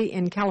rally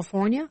in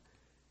California,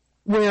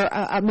 where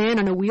a man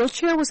in a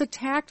wheelchair was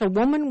attacked, a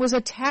woman was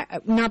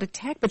not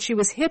attacked, but she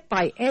was hit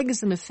by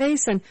eggs in the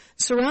face and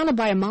surrounded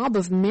by a mob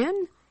of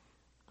men.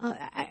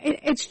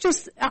 It's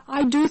just,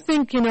 I do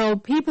think,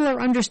 people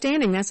are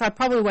understanding. That's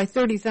probably why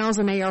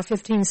 30,000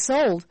 AR-15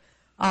 sold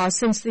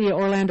since the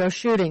Orlando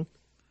shooting.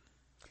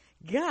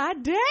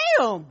 God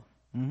damn!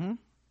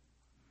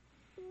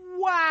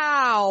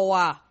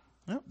 Wow.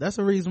 Yep, that's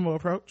a reasonable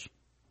approach,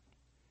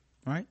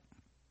 right?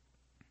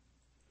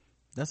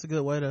 That's a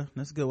good way to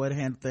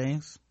handle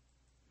things.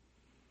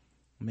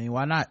 I mean,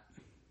 why not?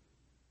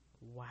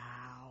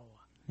 Wow.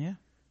 Yeah.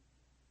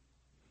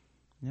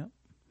 Yep.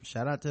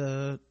 Shout out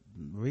to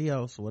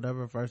Rios, whatever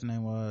her first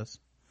name was.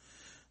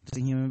 Just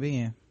a human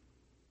being.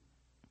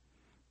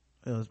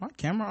 Is my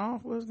camera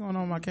off? What's going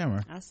on with my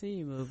camera? I see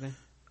you moving.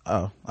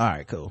 Oh, all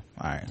right, cool.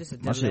 All right.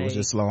 My shit was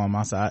just slow on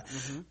my side.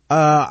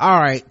 All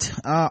right.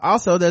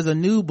 Also, there's a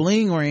new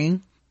bling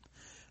ring.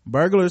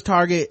 Burglars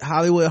target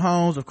Hollywood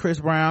homes of Chris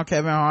Brown,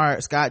 Kevin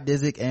Hart, Scott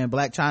Disick, and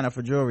Blac Chyna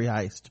for jewelry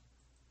heist.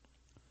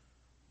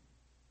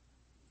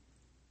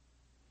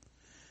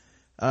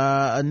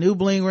 A new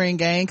bling ring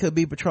gang could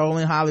be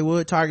patrolling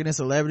Hollywood, targeting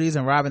celebrities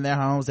and robbing their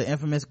homes. The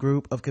infamous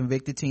group of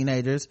convicted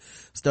teenagers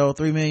stole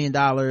 $3 million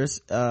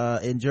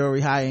in jewelry,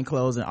 high-end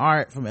clothes, and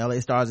art from LA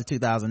stars in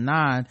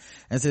 2009.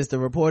 And since the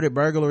reported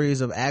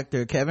burglaries of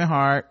actor Kevin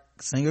Hart,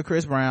 singer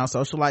Chris Brown,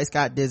 socialite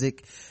Scott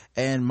Disick,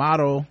 and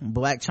model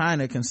Blac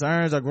Chyna,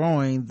 concerns are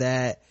growing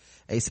that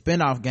a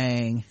spinoff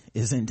gang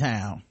is in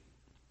town.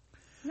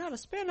 Not a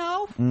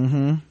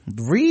spinoff.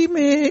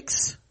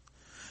 Remix.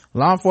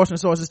 Law enforcement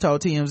sources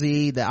told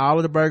TMZ that all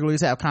of the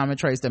burglaries have common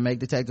traits that make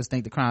detectives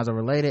think the crimes are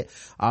related.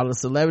 All of the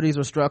celebrities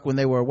were struck when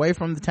they were away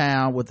from the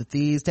town, with the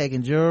thieves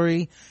taking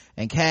jewelry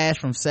and cash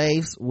from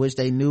safes, which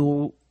they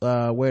knew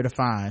where to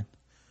find.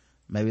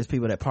 Maybe it's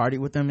people that partied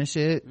with them and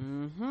shit.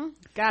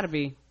 Gotta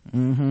be.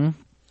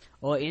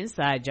 Or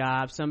inside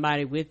job,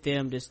 somebody with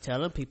them just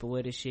telling people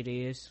where this shit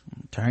is.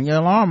 Turn your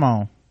alarm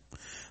on.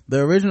 The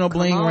original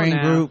Bling on Ring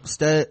now. group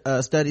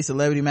studied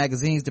celebrity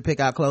magazines to pick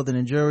out clothing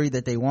and jewelry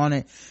that they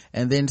wanted,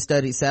 and then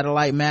studied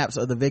satellite maps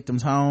of the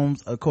victims'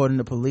 homes, according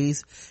to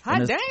police.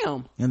 Hot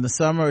damn. In the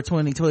summer of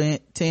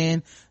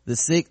 2010, the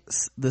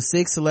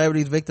six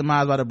celebrities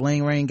victimized by the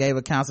Bling Ring gave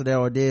accounts of their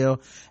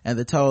ordeal and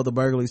the toll the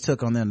burglaries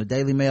took on them. The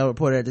Daily Mail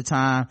reported at the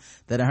time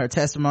that in her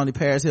testimony,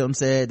 Paris Hilton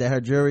said that her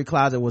jewelry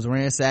closet was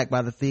ransacked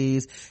by the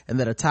thieves and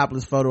that a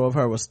topless photo of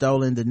her was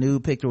stolen. The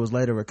nude picture was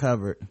later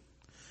recovered.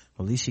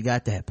 Well, at least she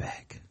got that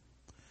back.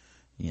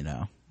 You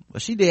know,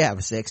 but she did have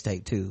a sex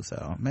tape too,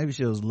 so maybe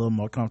she was a little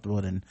more comfortable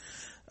than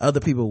other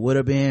people would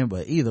have been.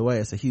 But either way,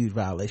 it's a huge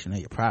violation of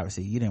your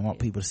privacy. You didn't want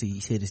people to see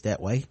you titties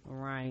that way,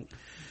 right?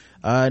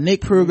 Nick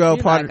Prugo,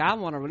 I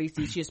want to release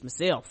these shits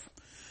myself.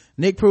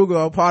 Nick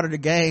Prugo, part of the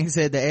gang,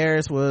 said the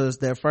heiress was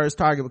their first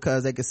target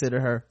because they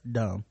considered her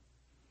dumb.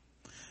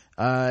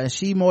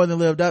 She more than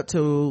lived up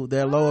to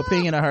their low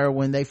opinion of her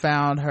when they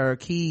found her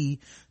key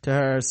to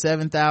her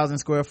 7,000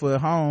 square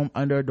foot home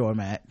under a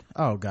doormat.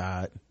 Oh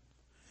God.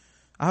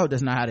 I hope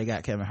that's not how they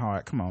got Kevin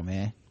Hart. Come on,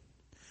 man.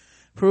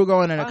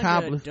 Prugo and an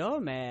accomplice.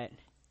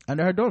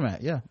 Under her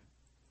doormat, yeah.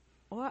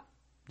 What?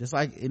 Just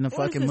like in the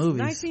What fucking is this, movies.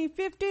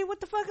 1950? What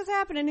the fuck is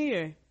happening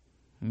here?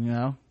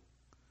 You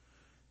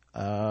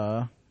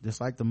know?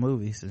 Just like the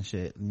movies and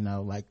shit, you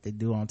know, like they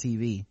do on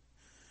TV.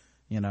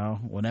 You know,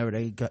 whenever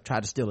they try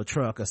to steal a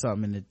truck or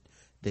something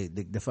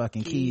and the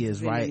fucking key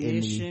is right in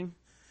the...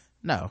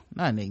 No,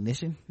 not in the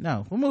ignition.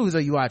 No. What movies are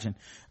you watching?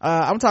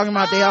 I'm talking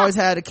about they always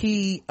had a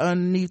key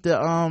underneath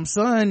the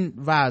sun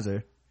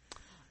visor.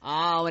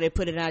 Oh, when they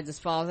put it out, it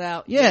just falls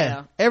out?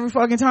 Yeah. Every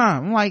fucking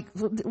time. I'm like,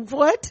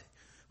 what?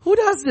 Who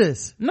does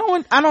this? No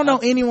one. I don't know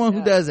anyone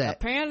who does that.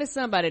 Apparently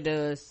somebody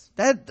does.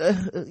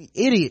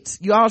 Idiots.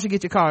 You all should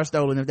get your car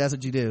stolen if that's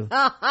what you do.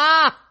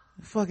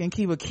 Fucking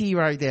keep a key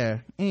right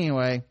there.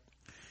 Anyway,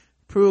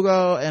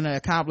 Prugo and an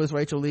accomplice,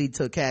 Rachel Lee,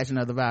 took cash and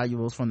other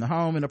valuables from the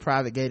home in a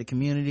private gated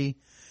community.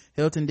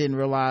 Hilton didn't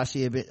realize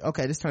she had been...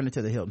 Okay, this turned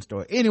into the Hilton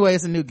story. Anyway,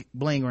 it's a new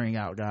Bling Ring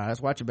out, guys.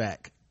 Watch your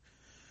back.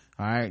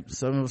 All right,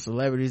 some of the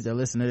celebrities that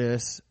listen to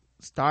this,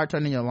 start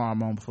turning your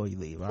alarm on before you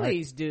leave. All right?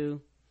 Please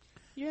do.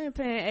 You ain't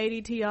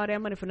paying ADT all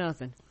that money for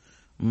nothing.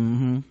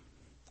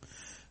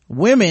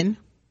 Women.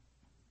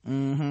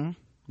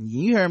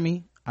 You heard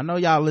me. I know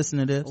y'all listen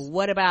to this.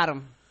 What about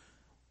them?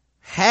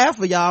 Half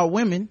of y'all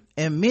women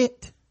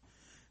admit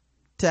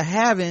to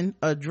having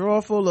a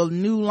drawer full of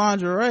new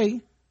lingerie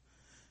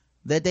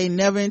that they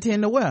never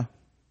intend to wear.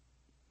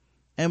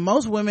 And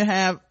most women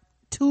have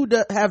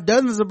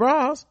dozens of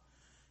bras,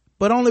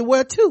 but only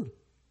wear two.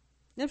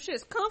 Them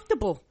shit's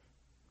comfortable.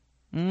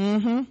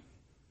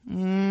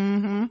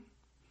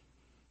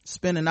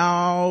 Spending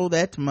all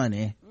that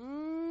money.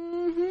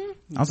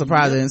 I'm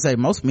surprised they didn't say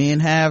most men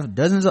have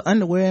dozens of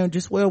underwear and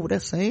just wear with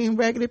that same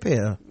raggedy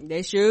pair.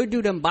 They sure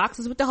do. Them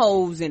boxes with the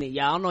holes in it.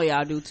 Y'all know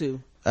y'all do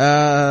too.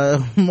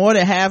 More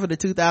than half of the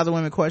 2,000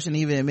 women questioned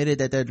even admitted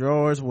that their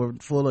drawers were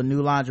full of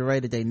new lingerie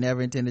that they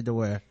never intended to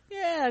wear.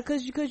 Yeah,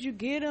 cause you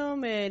get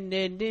them and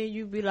then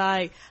you be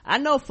like, I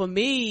know for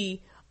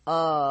me,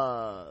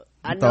 I'm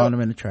throwing them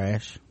in the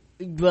trash.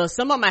 Well,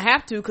 some of them I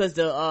have to, cause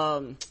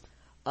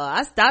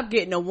I stopped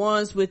getting the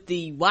ones with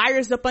the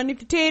wires up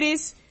underneath the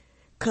titties,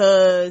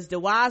 cause the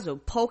wires will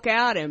poke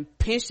out and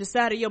pinch the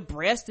side of your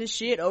breast and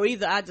shit, or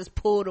either I just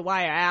pull the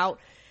wire out,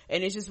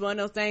 and it's just one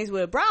of those things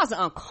where bras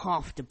are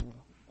uncomfortable.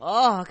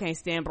 Oh, I can't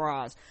stand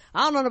bras.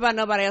 I don't know about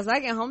nobody else.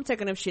 I get home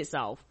taking them shits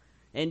off.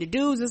 And the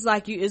dudes, it's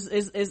like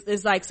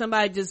it's like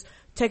somebody just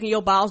taking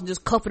your balls and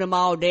just cuffing them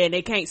all day and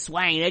they can't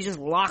swing. They just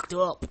locked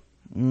up.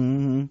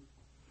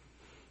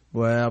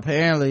 Well,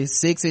 apparently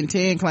 6 in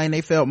 10 claim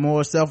they felt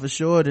more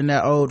self-assured than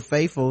their old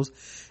faithfuls,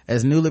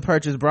 as newly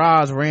purchased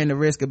bras ran the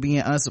risk of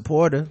being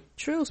unsupportive.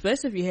 True,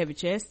 especially if you're heavy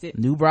chested.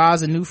 New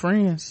bras and new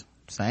friends.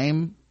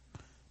 Same.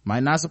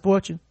 Might not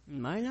support you.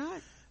 Might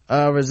not.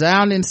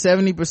 Resounding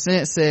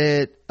 70%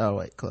 said,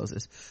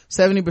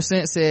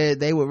 70% said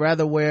they would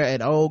rather wear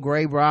an old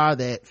gray bra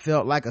that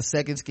felt like a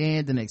second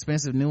skin than an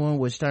expensive new one,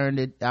 which turned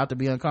it out to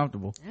be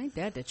uncomfortable. Ain't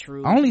that the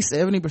truth? Only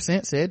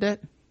 70% said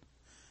that?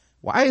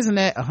 Why isn't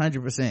that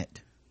 100%?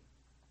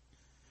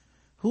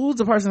 Who's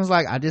the person who's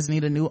like, I just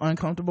need a new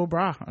uncomfortable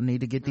bra. I need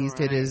to get these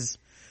titties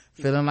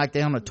feeling like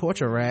they're on a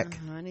torture rack.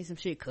 I need some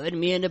shit cutting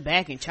me in the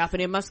back and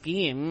chopping in my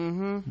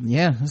skin.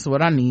 Yeah, that's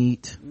what I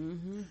need.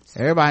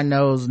 Everybody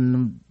knows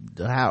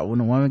how when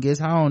a woman gets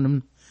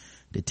home,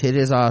 the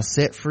titties are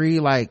set free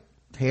like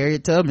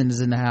Harriet Tubman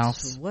is in the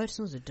house. So what? As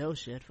soon as the door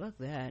shut, fuck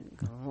that.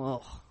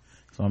 Oh.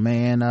 So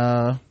man,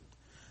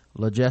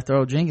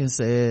 LaJethro Jenkins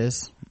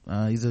says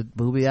he's a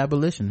booby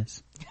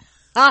abolitionist.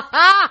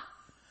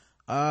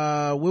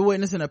 We're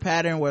witnessing a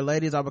pattern where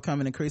ladies are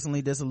becoming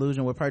increasingly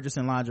disillusioned with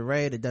purchasing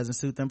lingerie that doesn't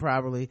suit them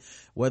properly,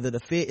 whether the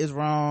fit is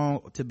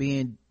wrong, to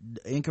being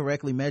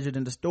incorrectly measured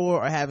in the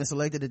store, or having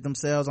selected it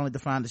themselves only to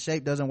find the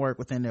shape doesn't work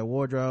within their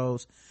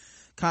wardrobes.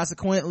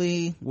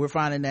 Consequently, we're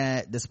finding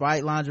that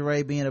despite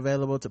lingerie being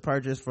available to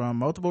purchase from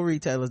multiple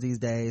retailers these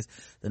days,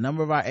 the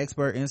number of our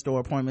expert in-store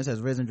appointments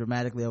has risen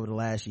dramatically over the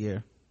last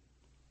year.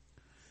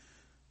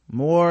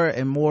 More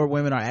and more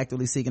women are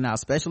actively seeking out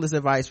specialist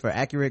advice for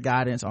accurate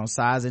guidance on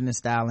sizing and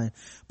styling,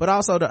 but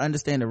also to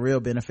understand the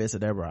real benefits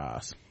of their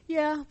bras.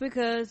 Yeah,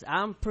 because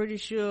I'm pretty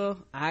sure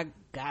I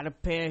got a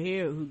pair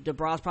here who the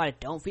bras probably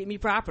don't fit me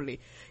properly.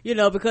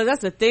 Because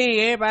that's the thing.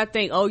 Everybody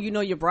think, oh,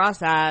 your bra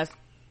size.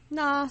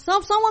 Nah,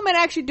 some women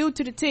actually do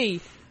to the T,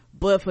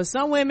 but for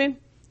some women,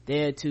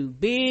 they're too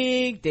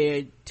big,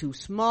 they're too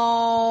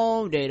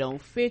small, they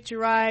don't fit you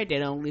right, they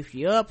don't lift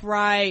you up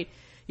right.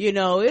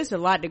 It's a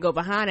lot to go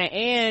behind it.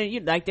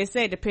 And like they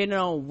say, depending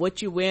on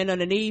what you're wearing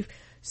underneath,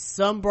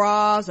 some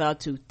bras are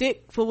too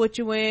thick for what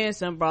you're wearing,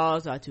 some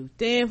bras are too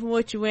thin for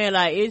what you're wearing.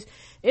 Like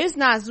it's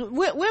not,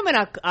 women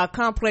are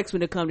complex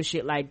when it comes to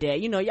shit like that.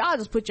 Y'all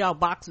just put y'all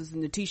boxes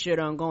and the t-shirt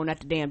on going out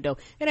the damn door.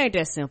 It ain't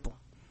that simple.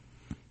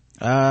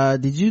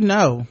 Did you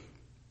know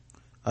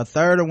a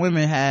third of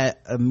women had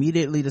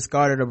immediately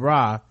discarded a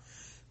bra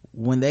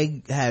when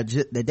they that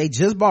they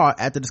just bought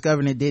after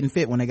discovering it didn't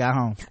fit when they got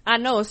home? I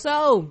know,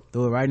 so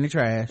threw it right in the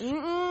trash.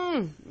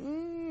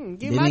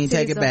 Didn't even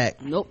take it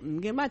back. Nope,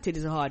 give my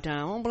titties a hard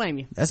time. I don't blame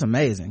you. That's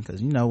amazing,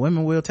 because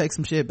women will take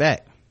some shit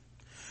back.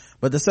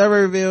 But the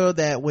survey revealed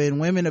that when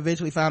women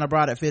eventually found a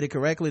bra that fitted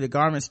correctly, the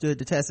garment stood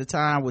the test of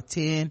time, with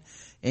 3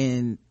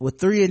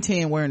 and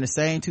 10 wearing the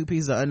same 2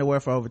 pieces of underwear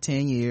for over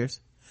 10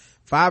 years.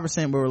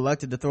 5% were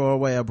reluctant to throw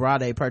away a bra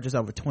they purchased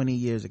over 20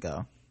 years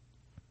ago.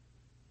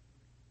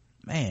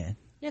 Man.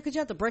 Yeah, because you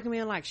have to break them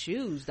in like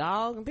shoes,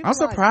 dog. And I'm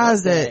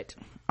surprised that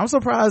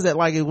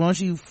like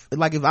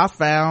if I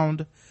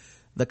found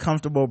the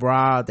comfortable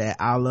bra that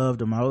I love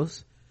the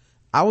most,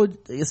 I would,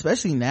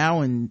 especially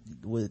now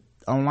with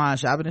online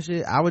shopping and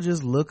shit, I would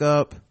just look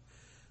up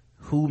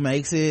who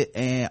makes it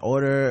and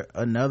order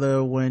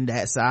another one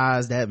that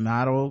size, that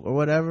model or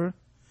whatever,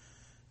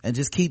 and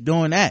just keep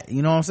doing that.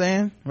 You know what I'm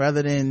saying?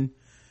 Rather than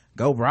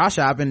go bra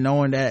shopping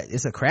knowing that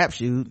it's a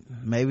crapshoot.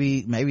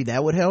 Maybe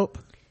that would help.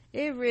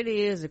 It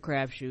really is a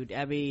crapshoot.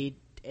 I mean,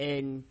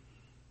 and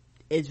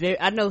it's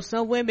I know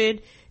some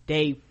women,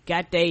 they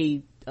got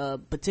they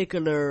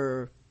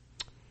particular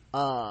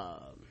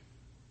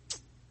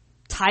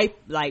type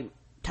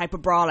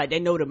of bra, like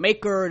they know the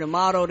maker, the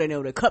model, they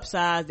know the cup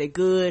size, they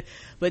good.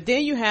 But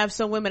then you have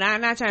some women,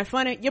 I'm not trying to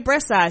funny, your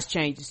breast size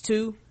changes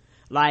too.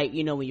 Like,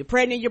 when you're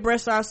pregnant, your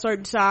breasts are a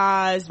certain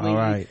size. When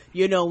when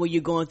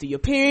you're going through your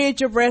period,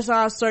 your breasts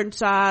are a certain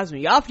size.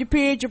 When you're off your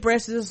period, your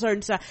breasts is a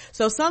certain size.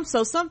 So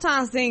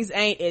sometimes things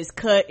ain't as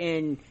cut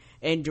and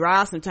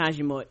dry. Sometimes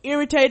you're more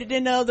irritated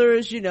than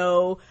others,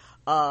 your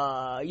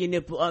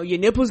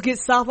nipples get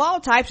soft. All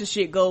types of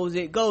shit goes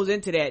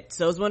into that.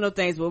 So it's one of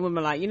those things where women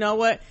are like, you know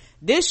what?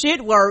 This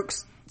shit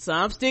works, so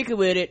I'm sticking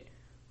with it.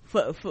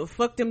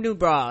 Fuck them new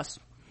bras.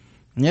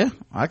 Yeah,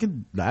 I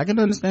can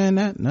understand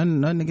that.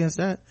 Nothing against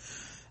that.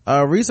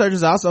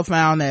 Researchers also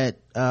found that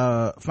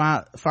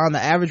found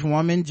the average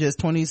woman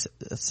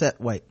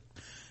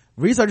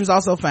Researchers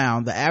also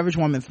found the average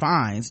woman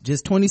finds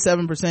just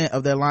 27%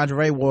 of their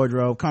lingerie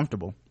wardrobe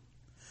comfortable,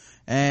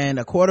 and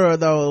a quarter of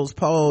those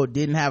polled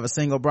didn't have a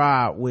single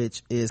bra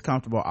which is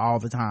comfortable all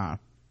the time.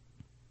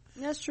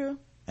 That's true.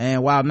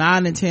 And while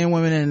 9 in 10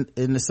 women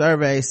in the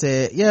survey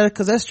said, yeah,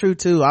 because that's true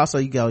too. Also,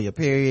 you go your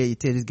period, your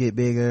titties get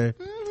bigger.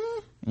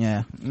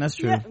 Yeah, that's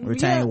true.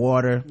 Retain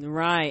water.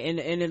 Right. And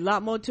a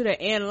lot more to that.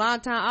 And a lot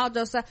of time,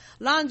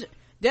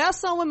 there are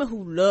some women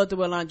who love to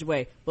wear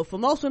lingerie, but for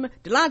most women,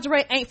 the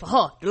lingerie ain't for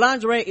her. The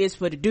lingerie is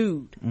for the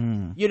dude.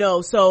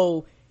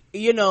 So,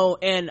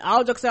 and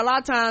I'll just say a lot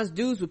of times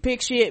dudes would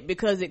pick shit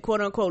because it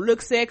quote unquote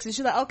looks sexy.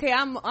 She's like, okay,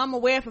 I'm gonna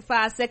wear it for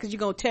 5 seconds.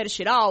 You're gonna tear the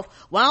shit off.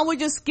 Why don't we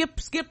just skip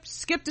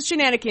the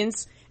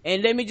shenanigans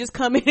and let me just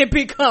come in and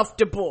be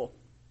comfortable?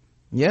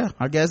 Yeah,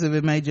 I guess if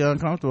it made you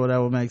uncomfortable, that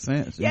would make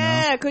sense.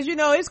 Yeah, because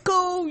it's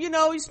cool,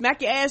 you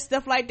smack your ass,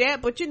 stuff like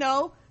that, but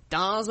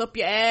thongs up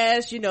your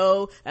ass,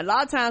 a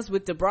lot of times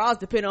with the bras,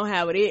 depending on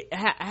how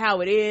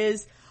it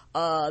is,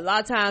 a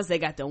lot of times they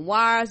got them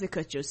wires that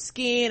cut your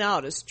skin,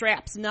 all the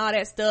straps and all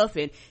that stuff,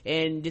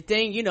 and the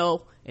thing,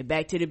 and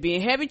back to the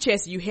being heavy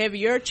chested, you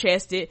heavier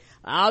chested,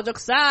 all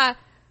jokes aside,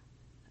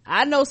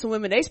 I know some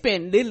women, they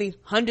spend literally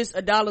hundreds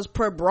of dollars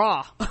per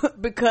bra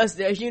because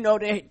their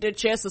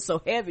chests are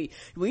so heavy.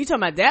 When you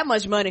talking about that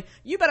much money,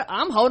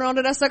 I'm holding on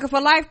to that sucker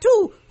for life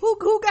too.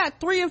 Who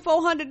got $300 and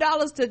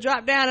 $400 to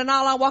drop down and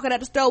all I'm walking at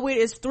the store with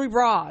is 3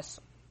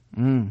 bras?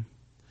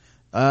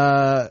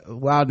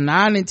 While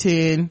 9 in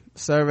 10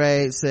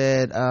 surveyed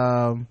said,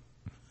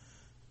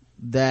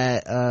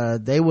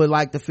 that, they would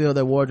like to fill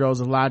their wardrobes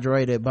with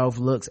lingerie that both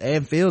looks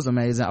and feels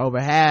amazing.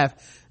 Over half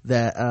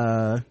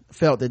that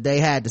felt that they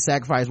had to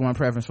sacrifice one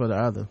preference for the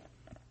other.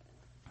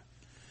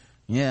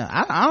 Yeah,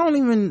 I don't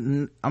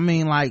even, I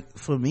mean, like,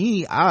 for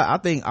me, I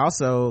think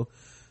also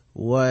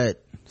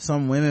what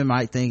some women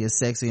might think is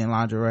sexy in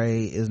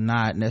lingerie is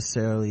not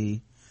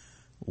necessarily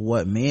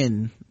what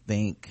men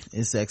think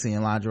is sexy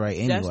in lingerie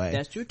anyway.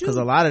 That's true too. Because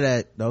a lot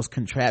of those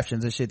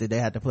contraptions and shit that they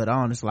have to put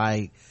on, it's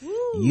like,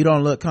 you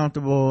don't look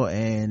comfortable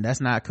and that's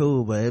not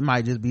cool, but it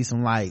might just be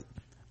some like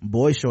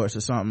boy shorts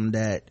or something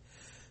that,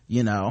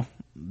 you know,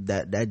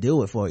 that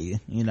do it for you,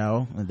 you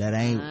know, that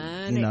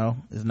ain't, you know,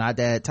 it's not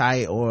that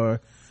tight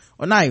or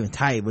not even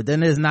tight, but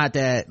then it's not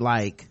that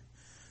like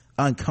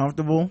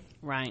uncomfortable.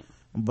 Right.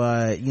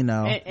 But, you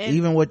know, and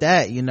even with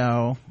that, you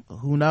know,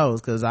 who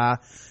knows? Cause I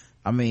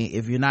mean,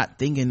 if you're not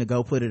thinking to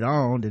go put it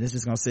on, then it's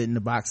just gonna sit in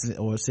the box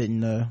or sit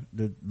in the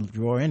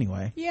drawer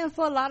anyway. Yeah,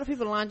 for a lot of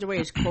people, lingerie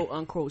is quote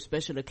unquote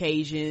special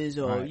occasions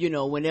or, Right. you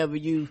know, whenever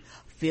you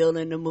feel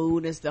in the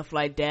mood and stuff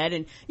like that.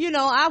 And, you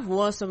know, I've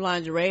worn some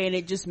lingerie and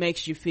it just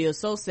makes you feel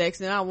so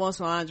sexy. And I wore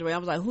some lingerie. I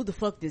was like, who the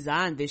fuck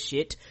designed this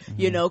shit?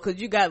 You know,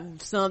 cause you got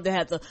some that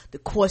have the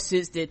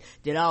corsets that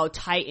all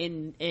tight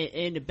in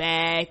the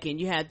back, and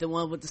you have the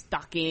one with the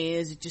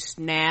stockings that just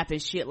snap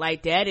and shit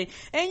like that. And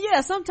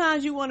yeah,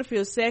 sometimes you want to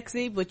feel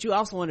sexy, but you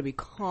also want to be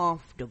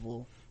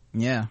comfortable.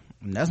 Yeah.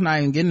 And that's not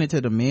even getting into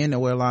the men that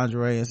wear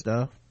lingerie and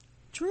stuff.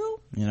 True.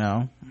 You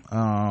know,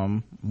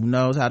 who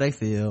knows how they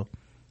feel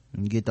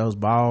and get those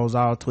balls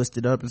all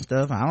twisted up and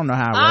stuff. I don't know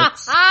how it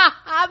works.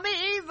 Me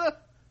either.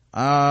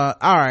 All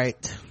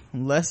right,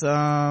 let's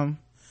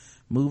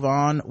move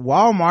on.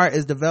 Walmart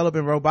is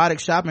developing robotic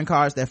shopping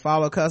carts that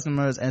follow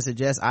customers and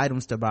suggest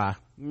items to buy.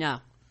 No.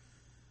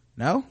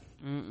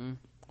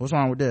 What's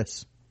wrong with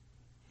this?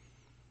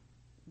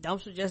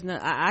 Don't suggest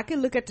nothing. I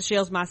can look at the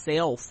shelves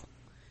myself,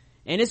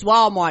 and it's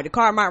Walmart. The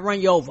car might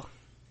run you over.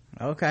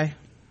 Okay,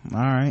 all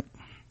right.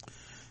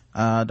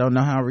 Don't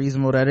know how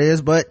reasonable that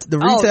is, but the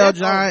retail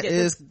giant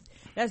is.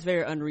 That's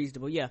very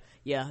unreasonable. Yeah.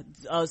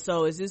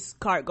 So is this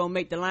cart gonna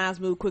make the lines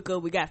move quicker?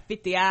 We got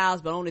 50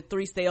 aisles, but only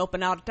 3 stay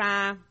open all the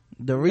time.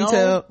 The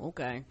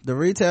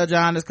retail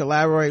giant is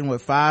collaborating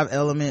with 5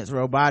 Elements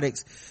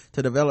Robotics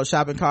to develop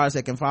shopping carts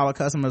that can follow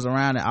customers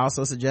around and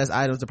also suggest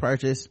items to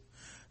purchase.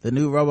 The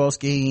new robo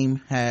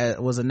scheme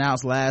was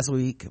announced last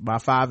week by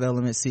 5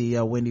 Elements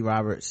CEO Wendy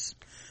Roberts.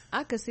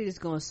 I could see this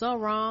going so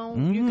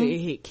wrong. You could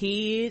hit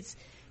kids.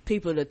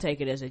 People to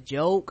take it as a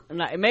joke.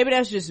 Like, maybe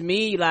that's just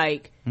me,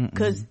 like,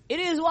 cause it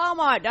is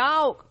Walmart,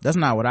 dog. That's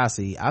not what I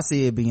see. I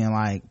see it being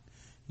like,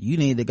 you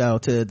need to go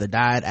to the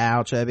diet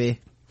aisle, chubby.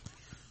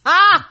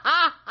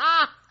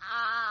 I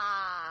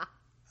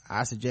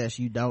suggest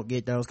you don't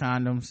get those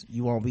condoms.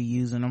 You won't be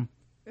using them.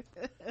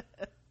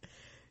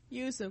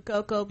 Use some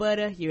cocoa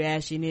butter, you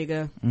ashy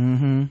nigga.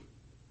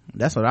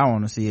 That's what I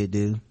want to see it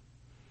do.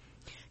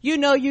 You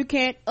know you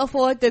can't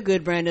afford the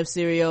good brand of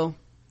cereal.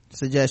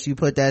 Suggest you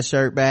put that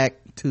shirt back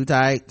too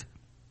tight.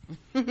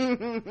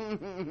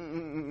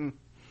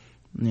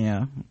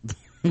 Yeah.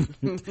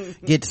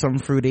 Get some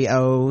Fruity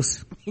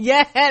O's.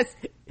 Yes.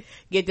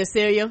 Get the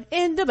cereal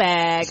in the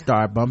bag.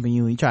 Start bumping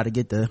you. You try to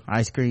get the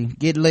ice cream.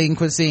 Get Lean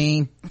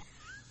Cuisine.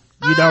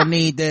 You don't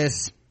need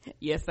this.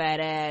 You fat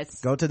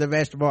ass. Go to the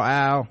vegetable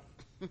aisle.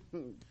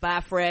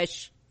 Buy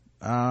fresh.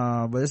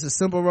 But it's a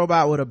simple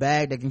robot with a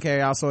bag that can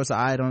carry all sorts of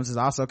items. It's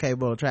also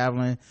capable of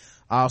traveling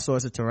all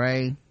sorts of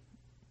terrain.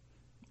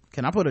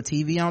 Can I put a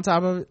TV on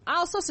top of it?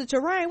 All sorts of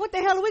terrain. What the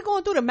hell are we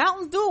going through the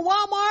mountains doing,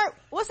 Walmart?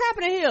 What's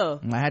happening here?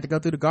 I had to go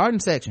through the garden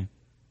section.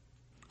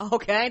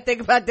 Okay, I didn't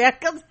think about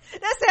that, because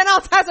they're saying all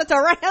types of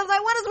terrain. I was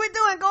like, what is we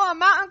doing? Going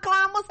mountain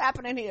climb? What's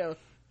happening here?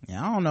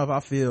 Yeah, I don't know if I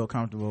feel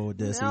comfortable with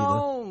this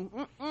either.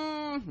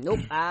 Nope,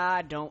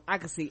 I don't. I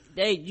can see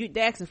they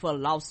asking for a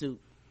lawsuit.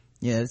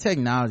 Yeah, the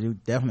technology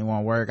definitely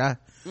won't work.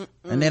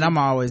 And then I'm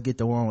always get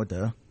the one with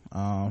the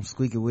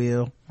squeaky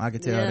wheel. I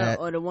can tell that.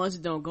 Or the ones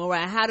that don't go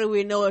right. How do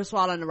we know it's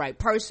swallowing the right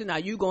person?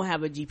 Are you gonna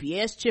have a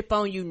GPS chip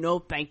on you? No,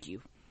 thank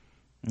you.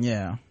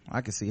 Yeah,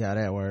 I can see how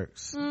that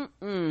works.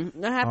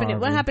 What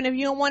happened if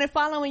you don't want it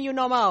following you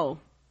no more?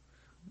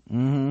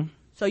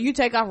 So you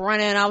take off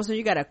running and all of a sudden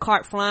you got a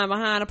cart flying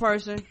behind a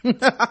person?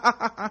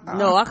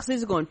 No, I can see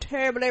it's going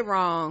terribly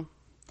wrong.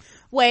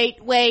 Wait.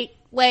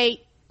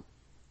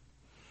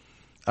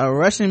 A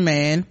Russian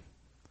man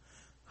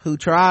who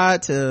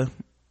tried to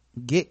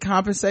get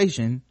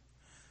compensation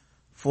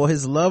for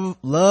his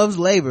love's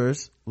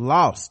labors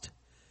lost,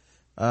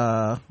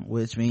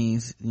 which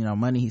means,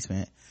 money he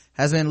spent,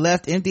 has been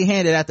left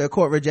empty-handed after a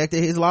court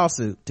rejected his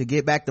lawsuit to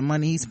get back the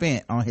money he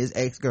spent on his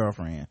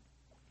ex-girlfriend.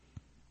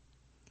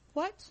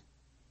 What?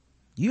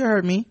 You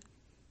heard me.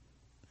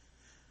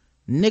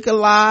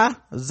 Nikolai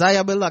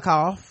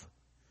Zayabulakov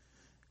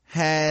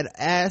had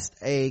asked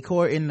a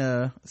court in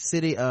the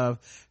city of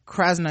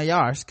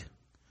Krasnoyarsk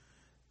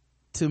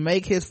to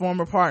make his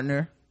former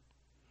partner,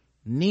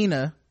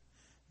 Nina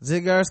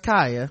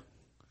Zigurskaya,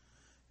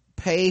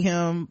 pay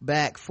him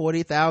back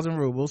 40,000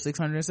 rubles,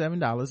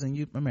 $607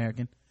 in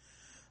American.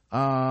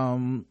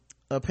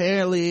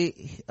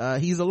 Apparently,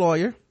 he's a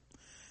lawyer.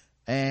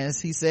 And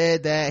he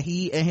said that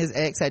he and his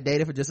ex had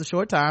dated for just a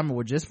short time and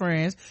were just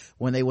friends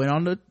when they went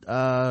on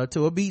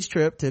to a beach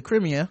trip to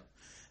Crimea.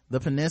 the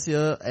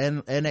peninsula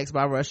and annexed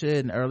by Russia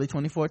in early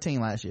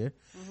 2014 last year.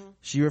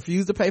 She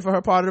refused to pay for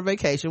her part of the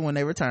vacation when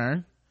they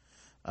returned.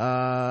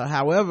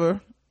 However,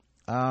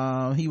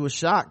 he was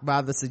shocked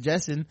by the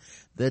suggestion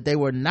that they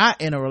were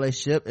not in a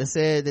relationship and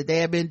said that they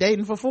had been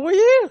dating for 4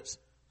 years.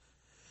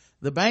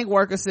 The bank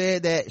worker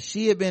said that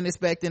she had been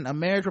expecting a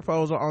marriage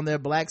proposal on their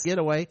black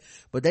getaway,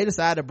 but they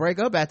decided to break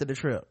up after the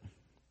trip.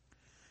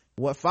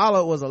 What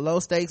followed was a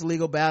low-stakes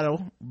legal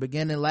battle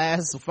beginning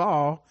last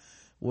fall,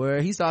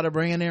 where he started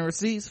bringing in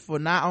receipts for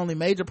not only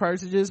major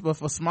purchases, but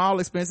for small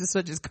expenses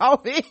such as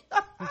coffee.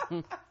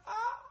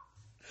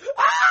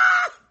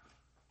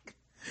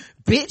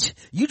 Bitch,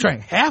 you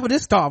drank half of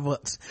this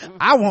Starbucks.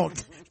 I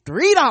want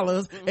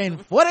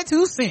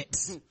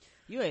 $3.42.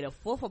 You ate a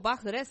fourth a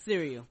box of that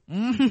cereal.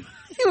 He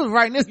was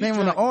writing his name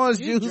on the orange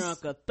juice. You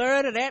drunk a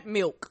third of that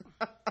milk.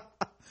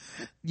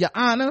 Your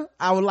Honor,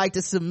 I would like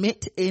to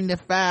submit in the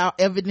file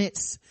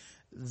evidence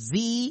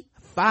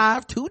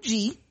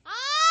Z52G.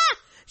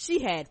 She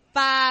had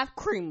 5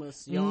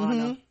 creamers, Your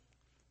Honor.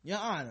 Your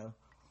Honor,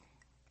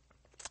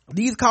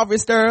 these coffee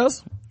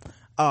stirrers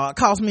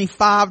cost me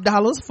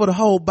 $5 for the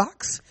whole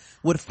box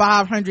with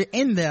 500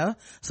 in there,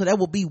 so that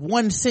will be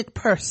 1 cent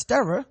per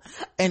stirrer.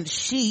 And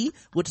she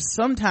would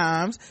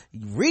sometimes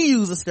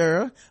reuse a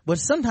stirrer, but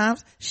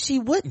sometimes she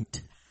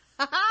wouldn't.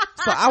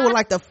 So I would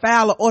like to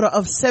file an order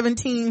of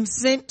 17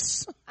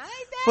 cents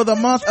for the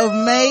month of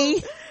May.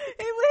 He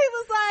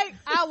was like,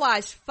 I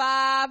wash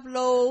 5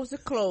 loads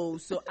of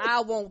clothes, so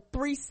I want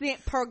 3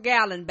 cents per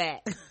gallon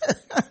back.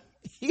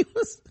 He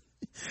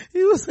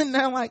was sitting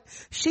there like,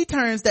 she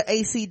turns the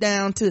AC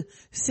down to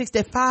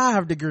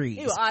 65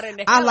 degrees.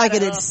 I like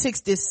it at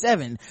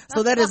 67.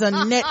 So that is a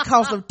net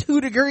cost of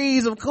 2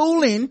 degrees of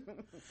cooling.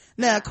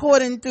 Now,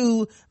 according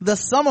to the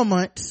summer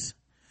months,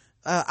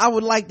 I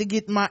would like to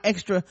get my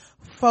extra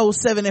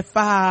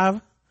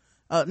 $4.75.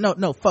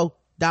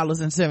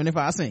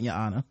 $4.75, Your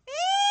Honor.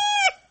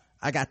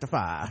 I got the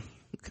 5.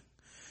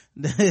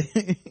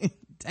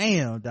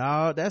 Damn,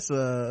 dog. That's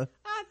I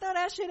throw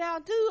that shit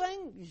out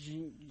too.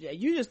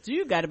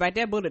 You got it back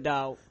that bullet,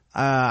 dog.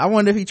 I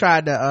wonder if he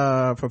tried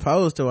to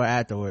propose to her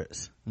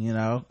afterwards.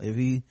 If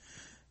he,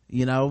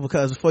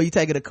 because before you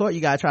take it to court,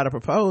 you gotta try to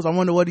propose. I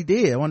wonder what he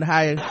did. I wonder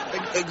how he...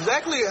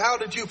 Exactly how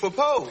did you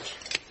propose,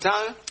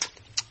 Tanya?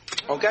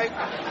 Okay?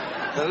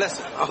 Now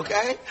listen,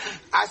 okay?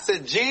 I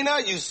said,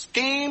 Gina, you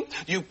schemed,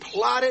 you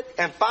plotted,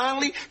 and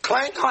finally,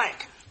 clank,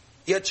 clank,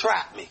 you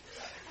trapped me.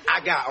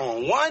 I got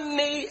on one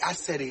knee. I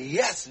said,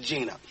 yes,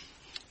 Gina,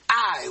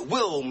 I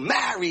will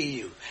marry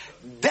you.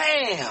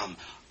 Damn,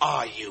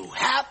 are you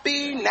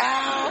happy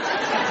now?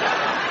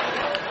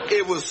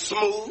 It was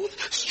smooth,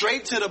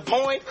 straight to the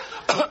point.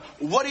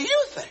 What do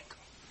you think?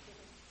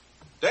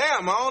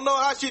 Damn, I don't know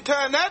how she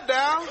turned that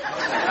down.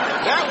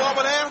 That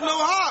woman has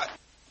no heart.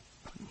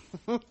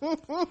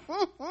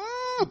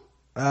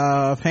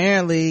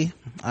 Apparently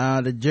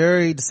the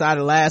jury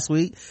decided last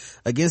week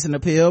against an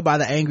appeal by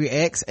the angry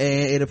ex,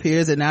 and it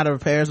appears that now the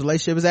pair's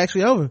relationship is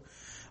actually over.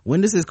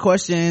 Witnesses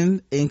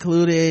the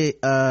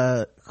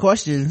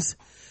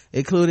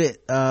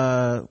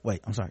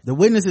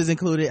witnesses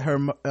included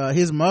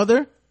his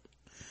mother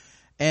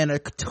and a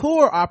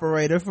tour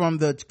operator from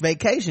the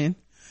vacation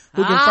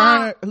who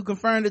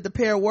confirmed that the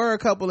pair were a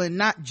couple and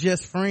not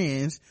just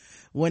friends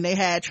when they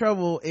had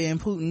trouble in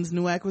Putin's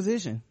new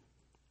acquisition.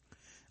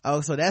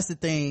 Oh, so that's the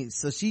thing.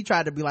 So she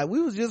tried to be like, we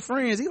was just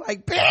friends. He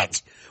like,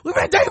 bitch, we've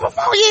been dating for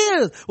 4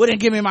 years. Well, then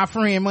give me my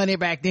friend money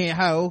back then,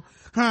 ho.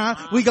 Huh?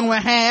 We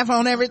going half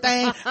on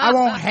everything. I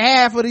want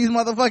half of these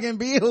motherfucking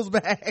bills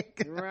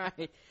back.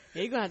 Right.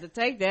 He gonna have to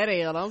take that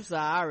L. I'm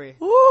sorry.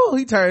 Ooh,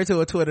 he turned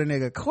to a Twitter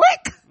nigga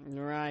quick.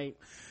 Right.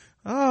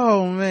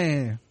 Oh,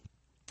 man.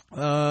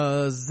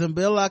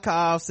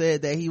 Zambilakov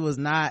said that he was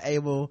not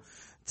able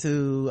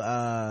to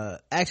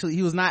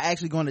he was not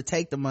actually going to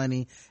take the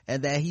money,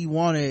 and that he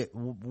wanted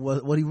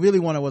what he really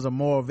wanted was a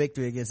moral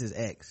victory against his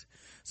ex.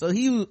 So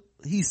he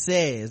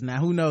says, now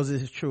who knows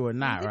if this is true or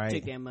not, right?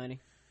 Take that money,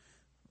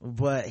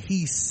 but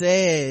he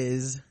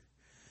says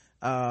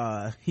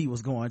he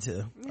was going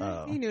to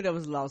he knew that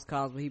was a lost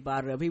cause when he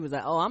bought it up. He was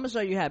like, oh, I'm gonna show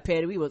you how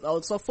petty we was.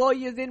 Oh, so 4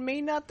 years didn't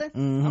mean nothing.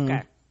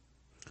 Okay.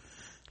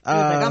 He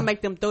was like, I'll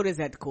make them throw this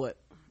at the court.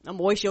 I'm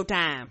gonna waste your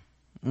time.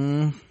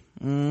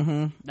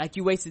 Like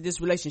you wasted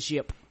this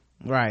relationship.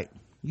 Right.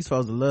 You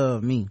supposed to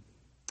love me.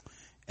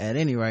 At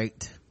any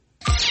rate.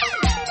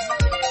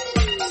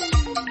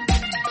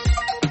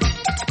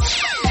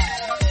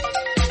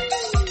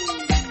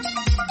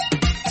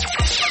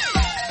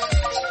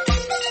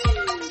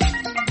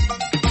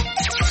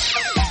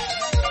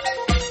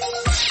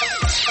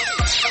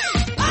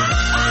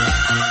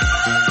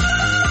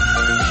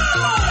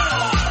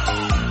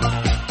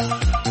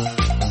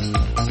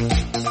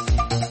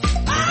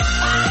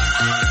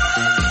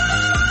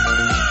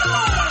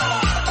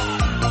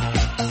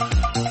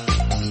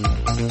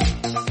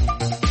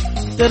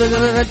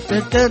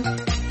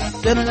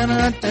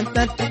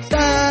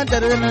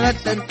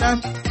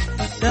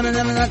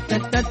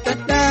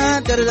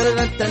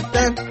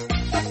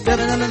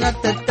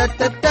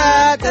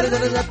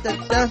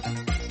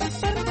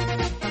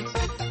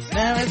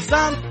 There is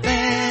something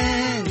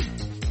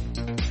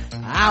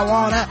I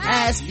wanna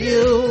ask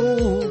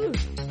you.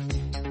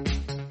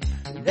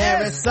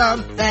 There is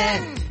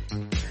something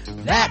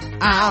that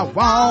I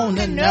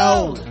wanna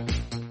know.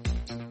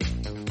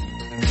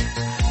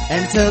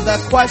 And to the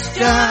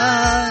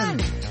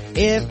question,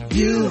 if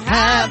you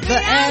have the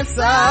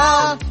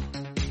answer,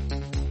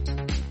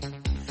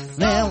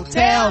 then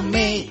tell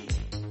me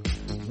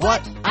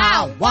what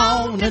I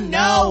wanna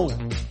know.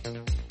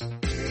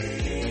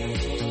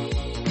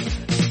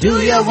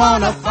 Do you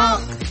wanna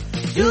funk?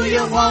 Do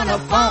you wanna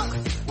funk?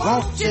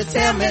 Won't you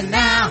tell me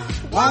now?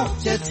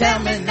 Won't you tell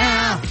me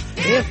now?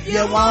 If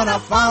you wanna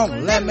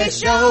funk, let me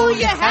show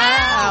you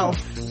how.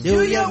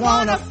 Do you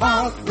wanna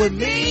funk with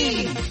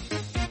me?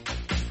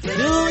 Do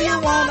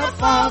you wanna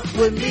funk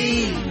with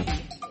me?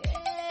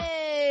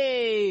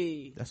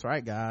 Hey. That's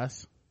right,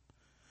 guys.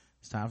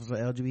 It's time for some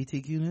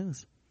LGBTQ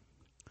news.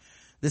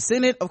 The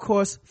Senate, of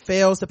course,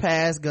 fails to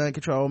pass gun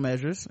control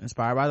measures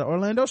inspired by the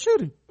Orlando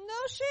shooting. No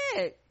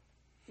shit.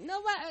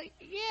 Nobody,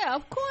 yeah,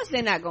 of course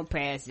they're not gonna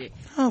pass it.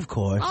 Of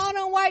course. All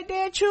them white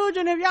dead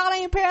children, if y'all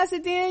ain't pass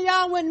it, then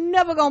y'all would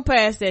never gonna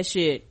pass that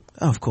shit.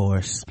 Of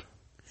course.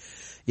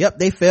 Yep,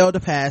 they failed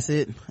to pass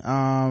it.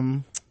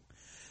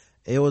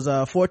 It was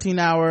a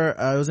 14-hour,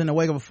 it was in the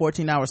wake of a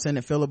 14-hour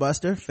Senate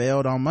filibuster,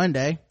 failed on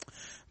Monday.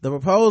 The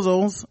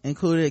proposals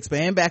included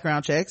expand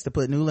background checks to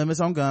put new limits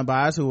on gun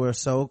buyers who were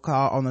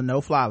so-called on the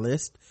no-fly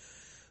list.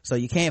 So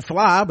you can't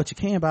fly, but you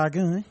can buy a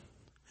gun.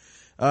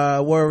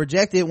 Were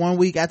rejected 1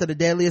 week after the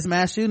deadliest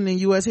mass shooting in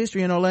U.S.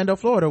 history in Orlando,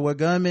 Florida, where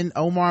gunman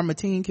Omar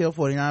Mateen killed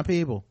 49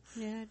 people.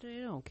 Yeah, they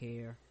don't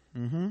care.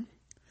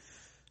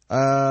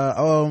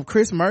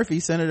 Chris Murphy,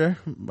 Senator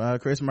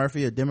Chris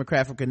Murphy, a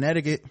Democrat from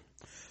Connecticut,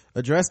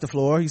 addressed the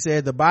floor. He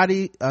said the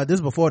body, this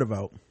is before the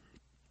vote,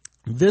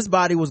 this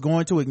body was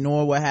going to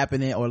ignore what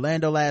happened in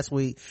Orlando last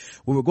week.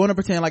 We were going to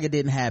pretend like it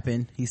didn't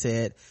happen, he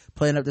said,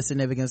 playing up the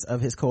significance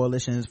of his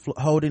coalition's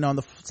holding on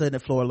the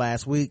Senate floor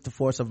last week to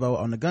force a vote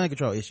on the gun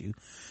control issue.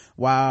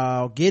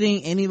 While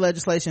getting any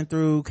legislation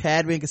through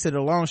had been considered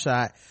a long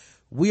shot,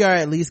 we are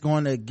at least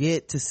going to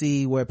get to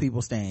see where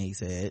people stand, he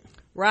said.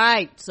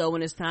 Right. So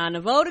when it's time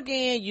to vote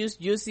again,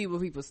 you'll see where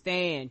people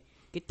stand.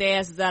 Get their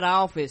asses out of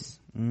office.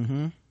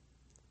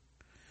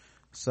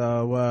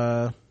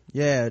 So,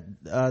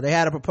 they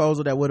had a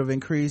proposal that would have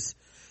increased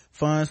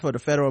funds for the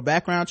federal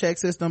background check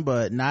system,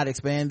 but not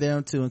expand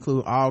them to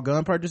include all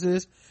gun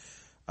purchases.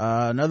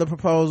 Another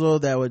proposal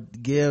that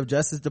would give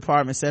Justice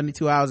Department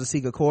 72 hours to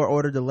seek a court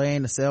order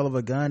delaying the sale of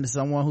a gun to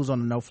someone who's on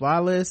the no-fly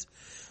list.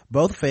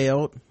 Both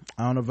failed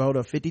on a vote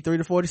of 53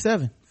 to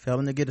 47,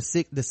 failing to get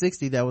the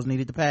 60 that was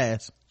needed to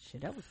pass.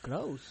 Shit, that was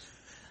close.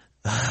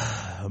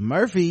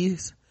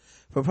 Murphy's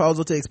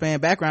proposal to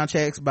expand background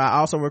checks by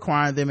also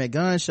requiring them at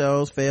gun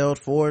shows failed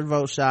 4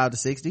 votes shy of the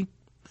 60.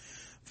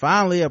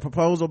 Finally, a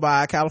proposal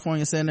by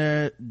California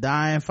Senator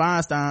Dianne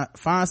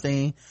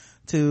Feinstein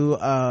to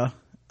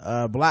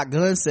block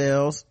gun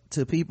sales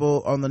to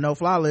people on the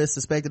no-fly list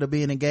suspected of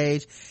being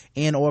engaged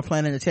in or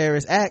planning a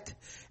terrorist act,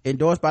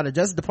 endorsed by the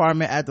Justice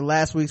Department after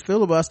last week's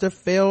filibuster,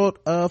 failed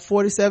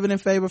 47 in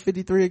favor,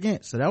 53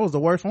 against. So that was the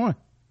worst one.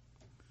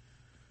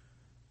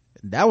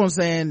 That one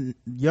saying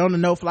you're on the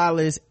no-fly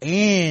list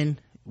and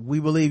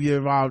we believe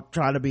you're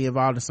trying to be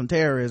involved in some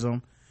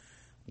terrorism.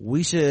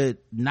 We should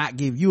not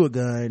give you a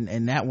gun,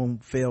 and that one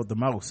failed the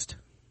most.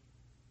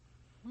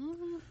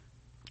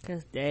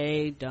 Cause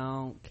they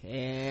don't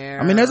care.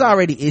 I mean, there's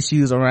already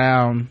issues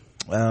around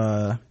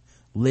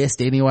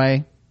list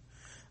anyway.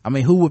 I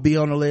mean, who would be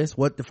on the list?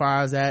 What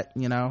defines that,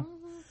 you know?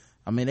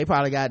 I mean, they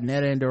probably got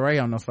Netta and DeRay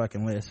on the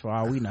fucking list for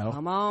all we know.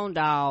 Come on,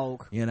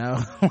 dog. You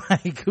know,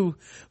 like who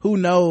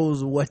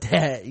knows what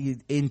that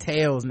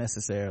entails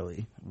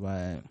necessarily.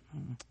 But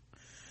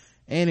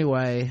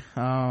anyway,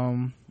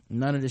 none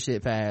of the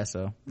shit passed,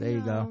 so there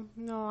you go.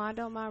 No, I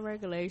don't mind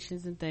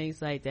regulations and things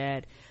like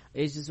that.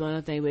 It's just one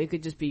of the things where it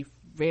could just be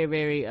very,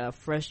 very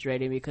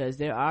frustrating, because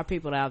there are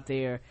people out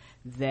there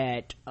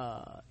that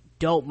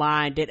don't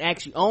mind, that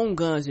actually own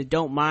guns, that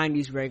don't mind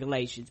these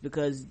regulations,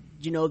 because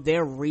you know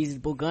they're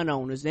reasonable gun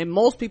owners, and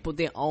most people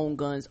that own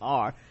guns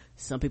are.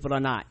 Some people are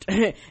not.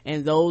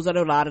 And those are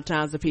a lot of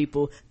times the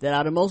people that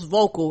are the most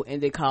vocal,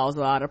 and they cause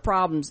a lot of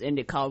problems, and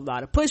they cause a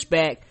lot of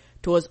pushback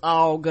towards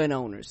all gun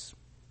owners.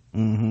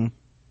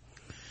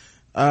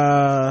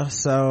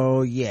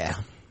 So yeah,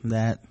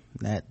 that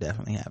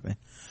definitely happened.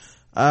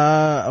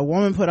 A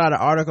woman put out an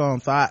article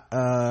on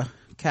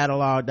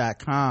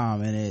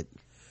thoughtcatalog.com, and it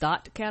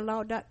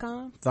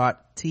Thoughtcatalog.com?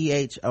 Thought,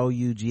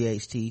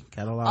 THOUGHT,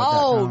 catalog.com.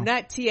 Oh,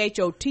 not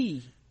THOT.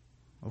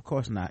 Of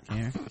course not,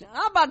 Karen.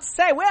 I'm about to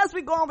say, where else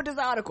we going with this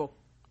article?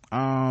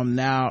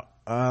 Now,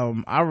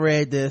 I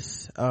read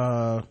this,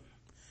 and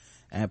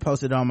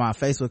posted on my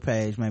Facebook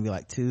page maybe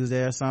like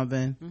Tuesday or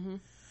something.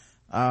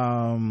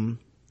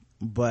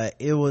 But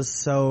it was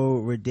so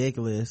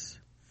ridiculous.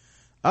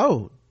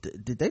 Oh,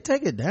 did they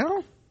take it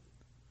down?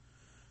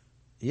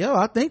 Yo,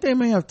 I think they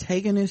may have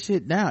taken this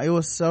shit down. It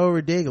was so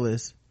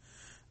ridiculous.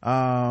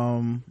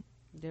 There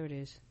it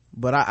is.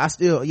 but I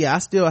still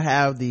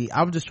have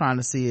I'm just trying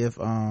to see if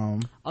oh,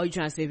 you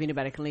trying to see if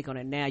anybody can link on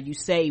it now. You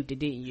saved it,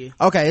 didn't you?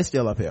 Okay, it's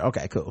still up here.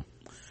 Okay, cool.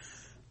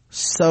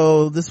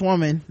 So this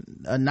woman,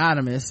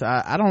 anonymous,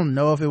 I don't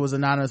know if it was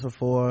anonymous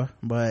before,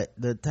 but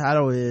the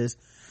title is,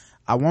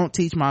 I won't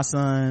teach my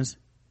sons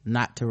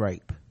not to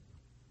rape.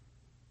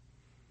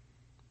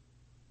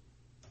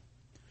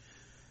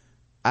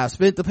 I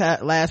spent the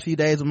last few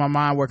days with my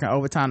mind working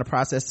overtime to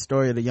process the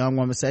story of the young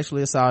woman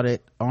sexually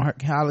assaulted on her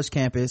college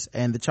campus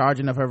and the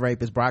charging of her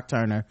rapist, Brock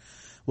Turner,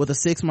 with a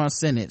 6-month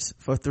sentence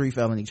for 3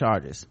 felony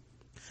charges.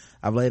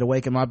 I've laid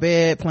awake in my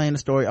bed, playing the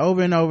story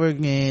over and over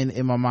again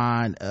in my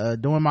mind,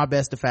 doing my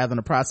best to fathom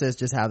the process,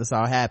 just how this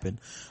all happened.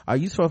 Are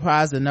you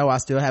surprised to know I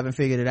still haven't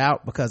figured it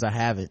out? Because I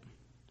haven't.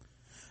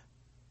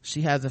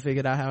 She hasn't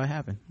figured out how it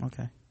happened.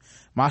 Okay.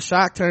 My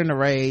shock turned to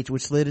rage,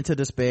 which slid into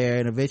despair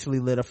and eventually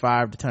lit a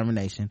fire of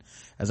determination.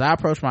 As I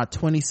approached my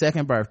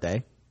 22nd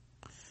birthday,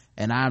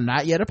 and I am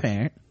not yet a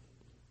parent,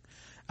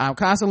 I'm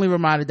constantly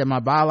reminded that my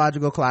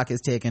biological clock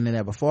is ticking and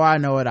that before I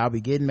know it, I'll be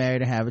getting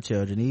married and having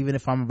children, even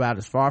if I'm about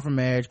as far from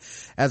marriage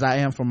as I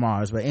am from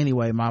Mars. But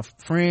anyway, my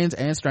friends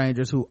and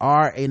strangers who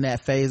are in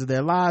that phase of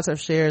their lives have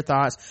shared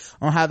thoughts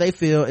on how they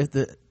feel if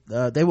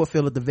they would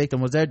feel if the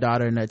victim was their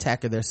daughter and the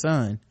attacker their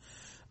son.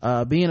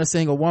 Being a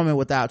single woman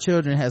without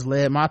children has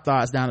led my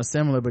thoughts down a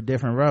similar but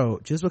different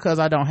road. Just because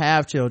I don't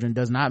have children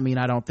does not mean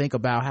I don't think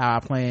about how I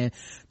plan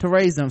to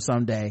raise them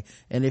someday.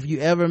 And if you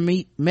ever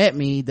met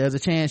me, there's a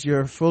chance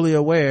you're fully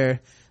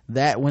aware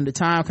that when the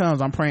time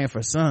comes, I'm praying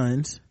for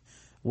sons.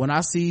 When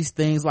I see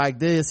things like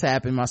this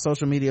happen, my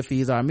social media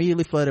feeds are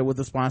immediately flooded with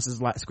responses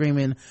like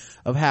screaming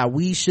of how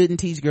we shouldn't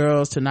teach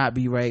girls to not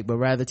be raped, but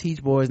rather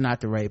teach boys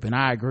not to rape. And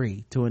I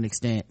agree to an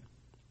extent.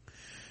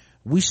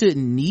 We shouldn't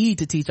need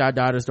to teach our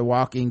daughters to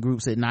walk in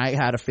groups at night,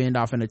 how to fend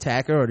off an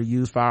attacker, or to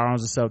use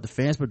firearms in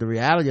self-defense, but the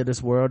reality of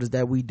this world is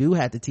that we do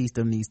have to teach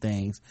them these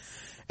things.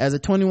 As a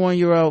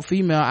 21-year-old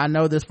female, I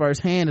know this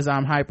firsthand as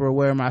I'm hyper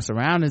aware of my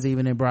surroundings,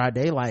 even in broad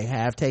daylight.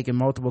 Have taken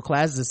multiple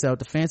classes of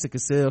self-defense and can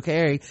still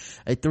carry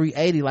a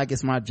 380 like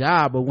it's my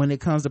job, but when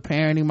it comes to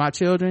parenting my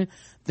children,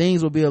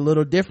 things will be a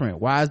little different.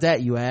 Why is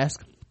that, you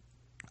ask?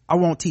 I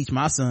won't teach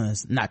my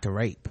sons not to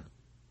rape.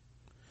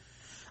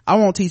 I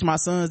won't teach my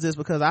sons this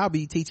because I'll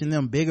be teaching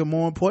them bigger,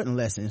 more important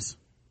lessons.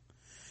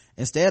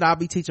 Instead, I'll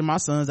be teaching my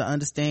sons to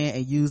understand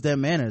and use their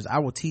manners. I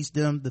will teach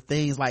them the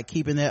things like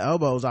keeping their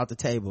elbows off the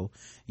table,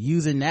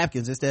 using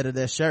napkins instead of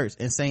their shirts,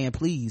 and saying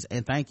please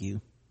and thank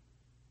you.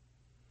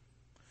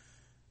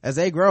 As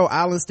they grow,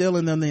 I'll instill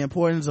in them the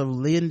importance of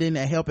lending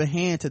a helping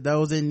hand to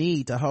those in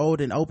need, to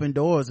hold and open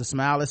doors, to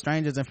smile at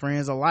strangers and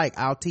friends alike.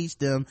 I'll teach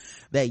them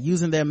that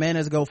using their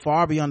manners go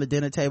far beyond the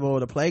dinner table or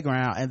the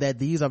playground, and that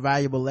these are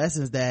valuable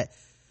lessons that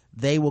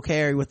they will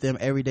carry with them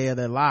every day of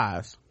their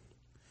lives.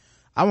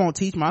 I won't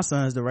teach my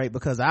sons to rape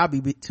because I'll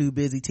be too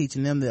busy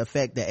teaching them the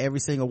effect that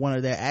every single one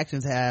of their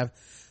actions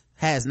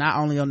has not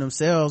only on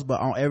themselves but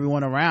on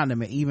everyone around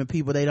them and even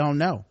people they don't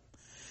know.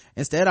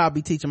 Instead, I'll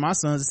be teaching my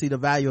sons to see the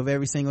value of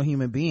every single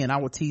human being. I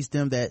will teach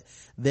them that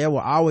there will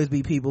always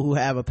be people who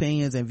have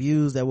opinions and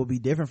views that will be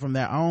different from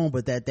their own,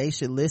 but that they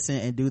should listen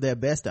and do their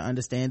best to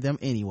understand them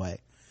anyway.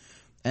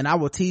 And I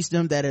will teach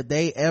them that if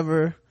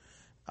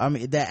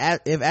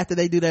after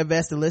they do their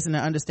best to listen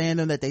and understand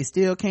them that they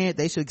still can't,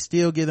 they should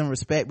still give them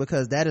respect,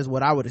 because that is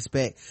what I would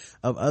expect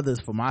of others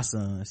for my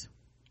sons.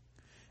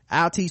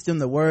 I'll teach them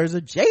the words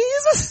of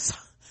Jesus,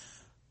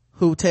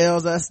 who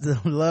tells us to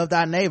love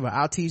thy neighbor.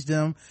 I'll teach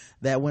them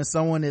that when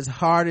someone is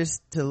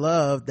hardest to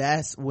love,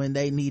 that's when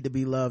they need to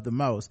be loved the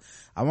most.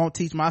 I won't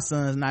teach my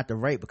sons not to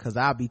rape because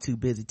I'll be too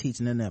busy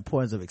teaching them the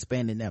importance of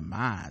expanding their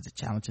minds and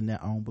challenging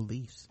their own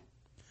beliefs.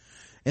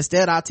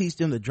 Instead, I'll teach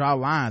them to draw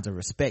lines and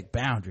respect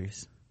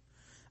boundaries.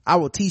 I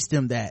will teach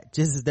them that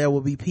just as there will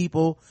be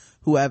people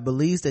who have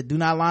beliefs that do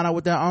not line up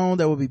with their own,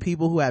 there will be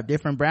people who have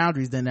different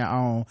boundaries than their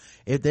own.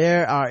 If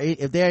they're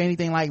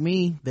anything like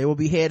me, they will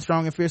be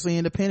headstrong and fiercely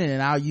independent,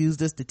 and I'll use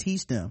this to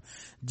teach them.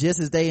 Just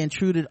as they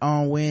intruded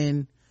on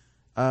when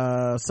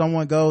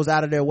someone goes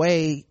out of their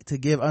way to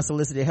give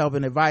unsolicited help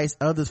and advice,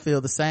 others feel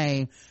the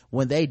same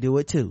when they do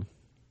it too.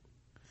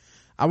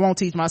 I won't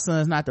teach my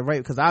sons not to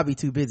rape because I'll be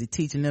too busy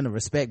teaching them to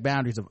respect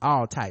boundaries of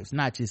all types,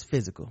 not just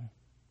physical.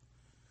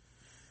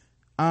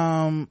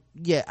 I'm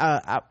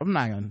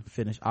not gonna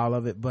finish all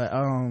of it, but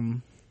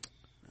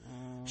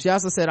she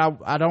also said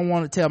I don't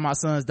want to tell my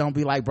sons don't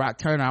be like Brock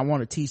Turner. I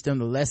want to teach them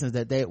the lessons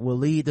that they will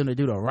lead them to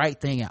do the right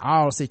thing in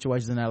all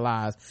situations in their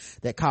lives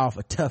that call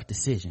for tough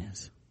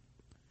decisions.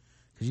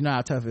 Because you know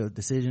how tough a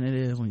decision it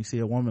is when you see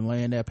a woman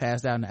laying there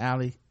passed out in the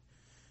alley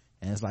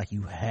and it's like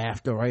you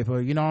have to rape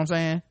her. You know what I'm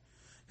saying?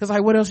 Because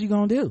like, what else you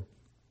gonna do?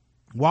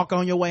 Walk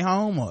on your way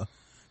home, or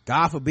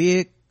God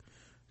forbid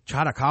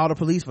try to call the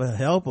police for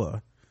help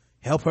or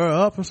help her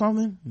up or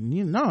something?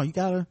 You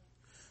gotta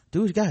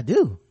do what you gotta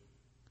do.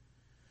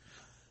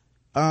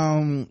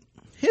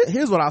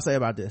 Here's what I'll say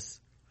about this.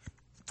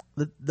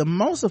 The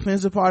most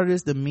offensive part of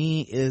this to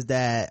me is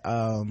that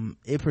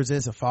it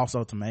presents a false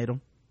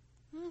ultimatum.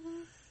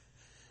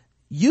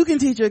 You can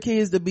teach your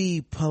kids to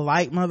be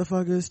polite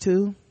motherfuckers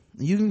too.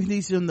 You can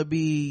teach them to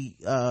be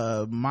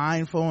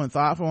mindful and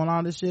thoughtful and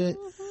all this shit.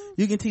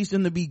 You can teach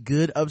them to be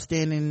good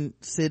upstanding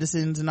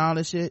citizens and all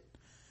this shit.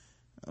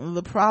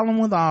 The problem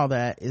with all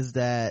that is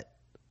that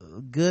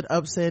good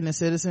upstanding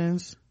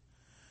citizens,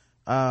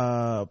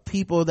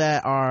 people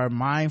that are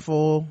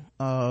mindful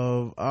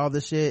of all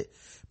the shit,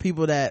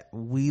 people that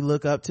we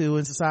look up to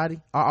in society,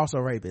 are also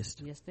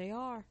rapists. Yes, they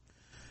are.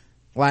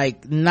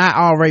 Like, not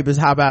all rapists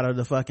hop out of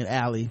the fucking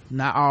alley.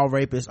 Not all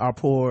rapists are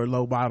poor,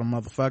 low bottom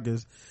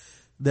motherfuckers.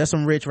 There's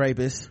some rich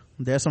rapists.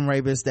 There's some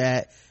rapists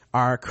that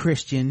are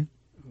Christian.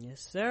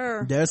 Yes,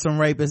 sir. There's some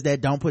rapists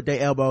that don't put their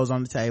elbows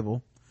on the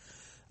table.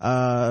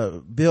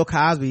 Bill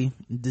Cosby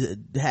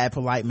had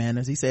polite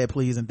manners. He said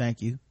please and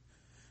thank you,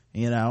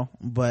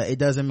 but it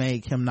doesn't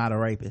make him not a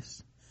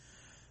rapist.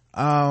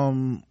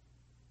 And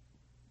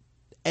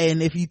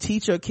if you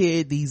teach your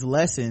kid these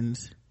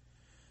lessons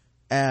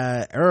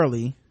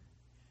early,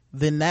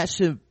 then that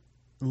should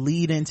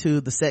lead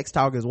into the sex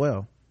talk as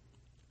well.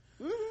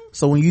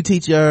 So when you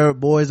teach your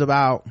boys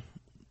about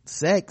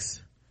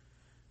sex,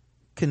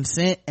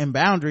 consent and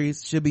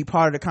boundaries should be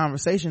part of the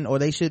conversation, or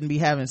they shouldn't be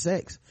having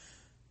sex.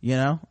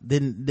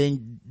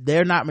 Then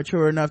they're not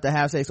mature enough to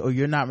have sex, or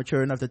you're not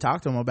mature enough to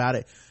talk to them about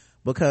it,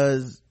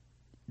 because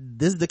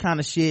this is the kind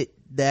of shit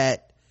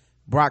that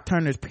Brock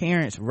Turner's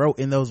parents wrote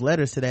in those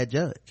letters to that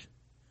judge,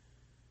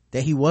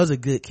 that he was a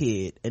good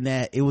kid and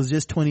that it was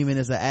just 20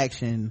 minutes of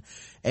action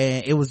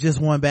and it was just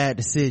one bad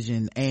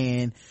decision,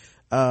 and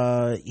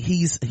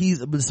he's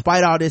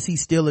despite all this,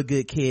 he's still a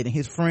good kid, and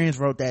his friends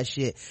wrote that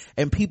shit.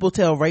 And people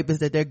tell rapists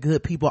that they're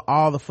good people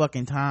all the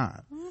fucking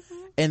time.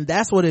 And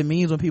that's what it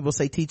means when people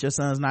say teach your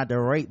sons not to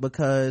rape,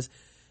 because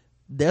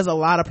there's a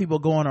lot of people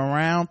going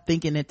around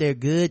thinking that they're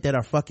good that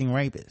are fucking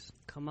rapists.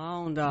 Come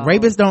on, dog.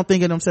 Rapists don't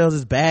think of themselves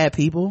as bad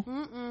people.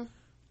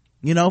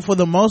 For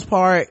the most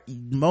part,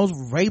 most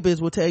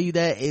rapists will tell you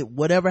that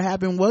whatever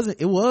happened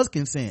it was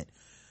consent.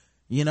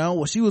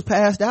 Well, she was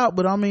passed out,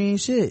 but I mean,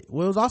 shit,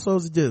 what was I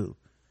supposed to do?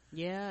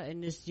 Yeah,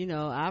 and it's,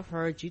 I've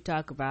heard you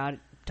talk about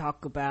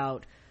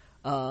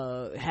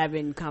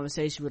having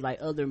conversation with like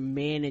other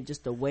men and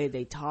just the way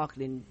they talk,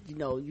 and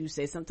you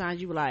say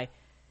sometimes you were like,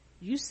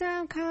 you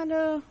sound kind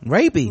of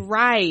rapey,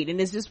 right? And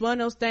it's just one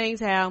of those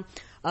things how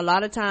a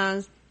lot of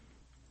times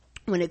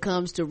when it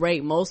comes to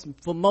rape,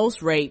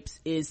 most rapes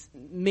is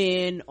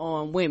men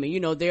on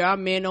women. There are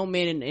men on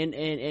men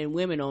and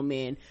women on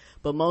men,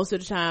 but most of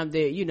the time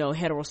they're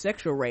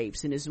heterosexual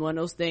rapes. And it's one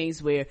of those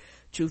things where,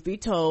 truth be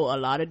told, a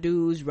lot of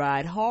dudes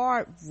ride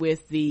hard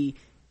with the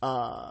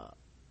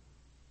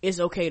it's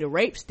okay to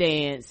rape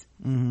stance,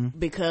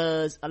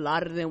 because a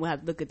lot of them will have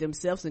to look at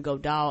themselves and go,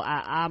 dawg,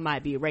 I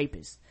might be a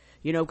rapist.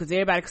 Because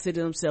everybody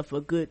considers themselves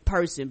a good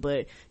person,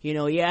 but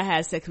I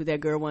had sex with that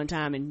girl one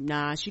time and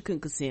nah, she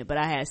couldn't consent, but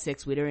I had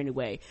sex with her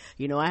anyway.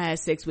 I had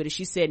sex with her,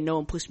 she said no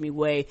and pushed me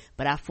away,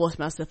 but I forced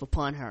myself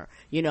upon her.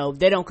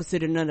 They don't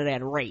consider none of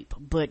that rape,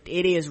 but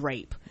it is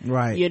rape,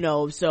 right?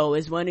 So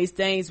it's one of these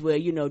things where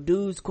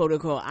dudes, quote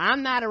unquote,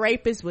 I'm not a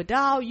rapist, but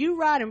dawg, you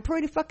riding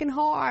pretty fucking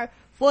hard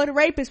for the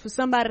rapist for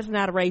somebody that's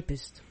not a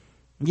rapist.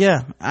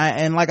 Yeah,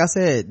 and like I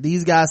said,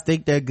 these guys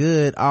think they're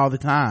good all the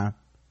time.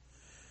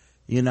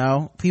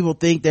 People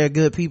think they're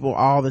good people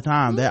all the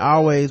time. They're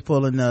always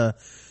pulling I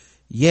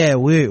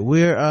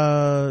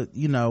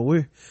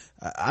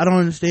don't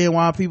understand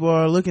why people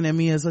are looking at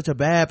me as such a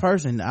bad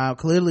person. I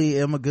clearly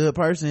am a good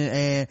person,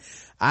 and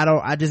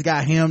I just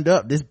got hemmed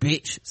up. This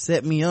bitch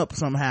set me up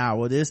somehow,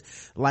 or this,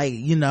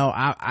 this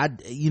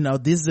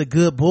is a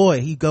good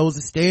boy. He goes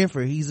to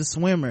Stanford. He's a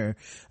swimmer.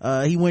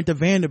 He went to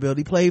Vanderbilt.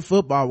 He played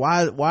football.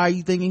 Why are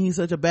you thinking he's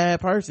such a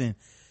bad person?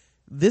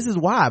 This is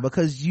why,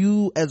 because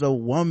you as a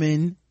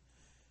woman,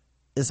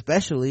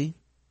 especially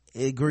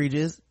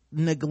egregious,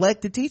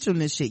 neglect to teach them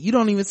this shit. You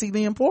don't even see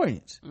the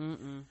importance.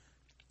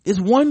 It's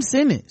one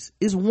sentence.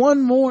 It's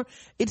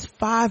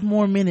 5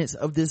 more minutes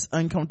of this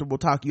uncomfortable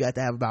talk you have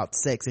to have about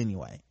sex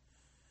anyway.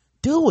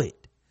 Do it.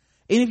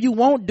 And if you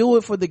won't do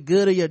it for the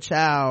good of your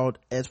child,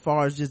 as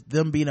far as just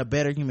them being a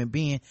better human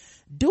being,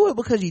 do it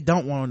because you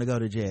don't want them to go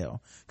to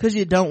jail, because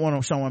you don't want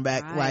them showing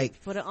back, right, like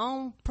for their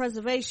own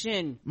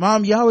preservation.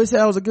 Mom, you always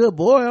said I was a good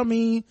boy. I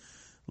mean,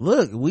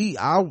 look,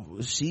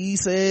 she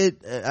said,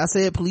 I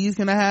said, please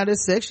can I have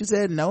this sex? She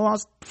said no. I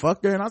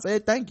fucked her and I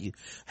said thank you.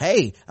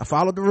 Hey, I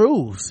followed the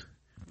rules.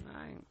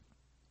 Right.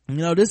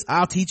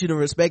 I'll teach you to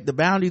respect the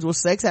boundaries. Well,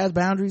 sex has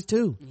boundaries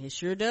too. It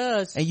sure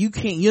does. And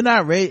you're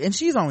not ready. And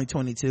she's only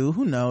 22.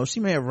 Who knows?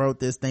 She may have wrote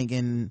this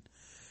thinking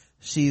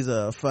she's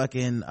a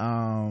fucking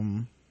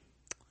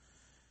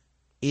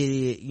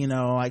idiot,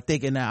 like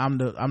thinking that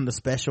I'm the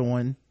special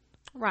one.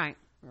 Right.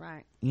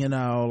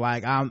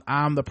 Like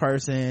I'm the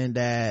person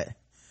that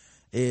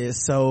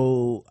is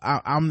so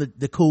I'm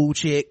the cool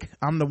chick.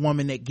 I'm the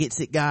woman that gets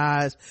it,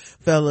 guys,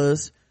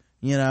 fellas.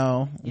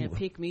 Yeah,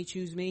 pick me,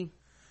 choose me.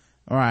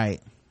 Right.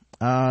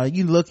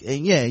 You look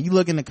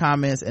in the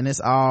comments and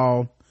it's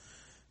all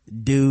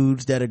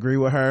dudes that agree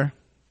with her.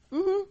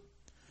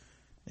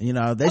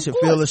 They should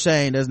feel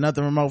ashamed. There's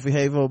nothing remotely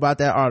hateful about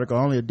that article,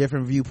 only a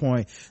different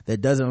viewpoint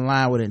that doesn't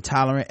align with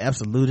intolerant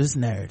absolutist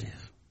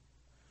narrative.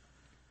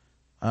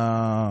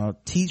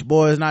 Teach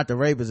boys not to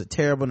rape is a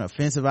terrible and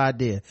offensive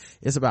idea.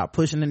 It's about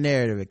pushing the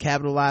narrative and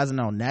capitalizing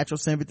on natural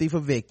sympathy for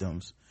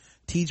victims.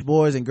 Teach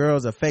boys and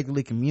girls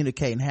effectively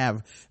communicate and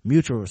have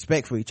mutual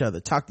respect for each other.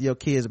 Talk to your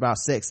kids about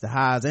sex, the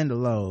highs and the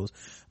lows.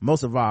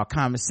 Most of all,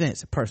 common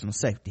sense and personal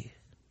safety.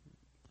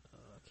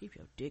 Keep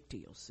your dick to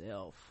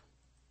yourself.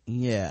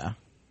 Yeah.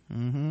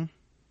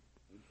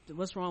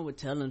 What's wrong with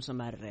telling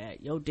somebody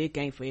that your dick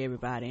ain't for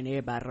everybody and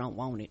everybody don't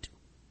want it?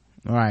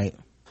 Right.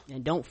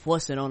 And don't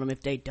force it on them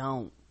if they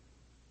don't.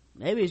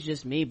 Maybe it's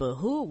just me, but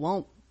who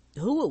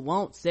would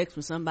want sex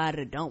with somebody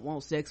that don't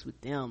want sex with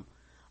them?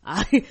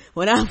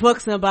 When I fuck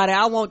somebody,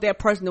 I want that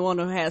person to want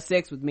to have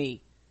sex with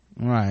me.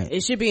 Right.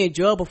 It should be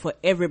enjoyable for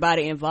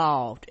everybody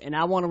involved, and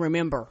I want to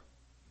remember.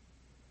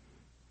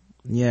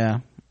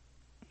 Yeah.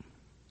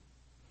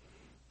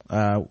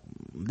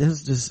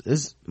 This just,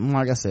 it's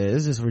like I said,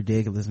 it's just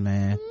ridiculous,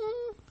 man.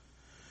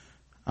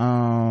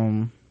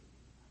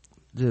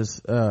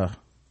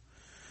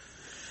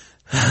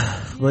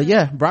 But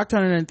yeah, Brock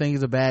Turner didn't think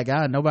he's a bad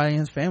guy. Nobody in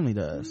his family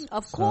does.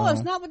 Of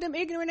course, not with them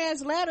ignorant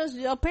ass letters.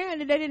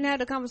 Apparently they didn't have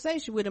the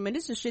conversation with him, and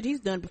this is shit he's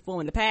done before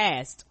in the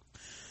past.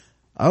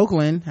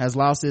 Oakland has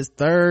lost its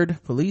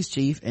third police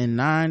chief in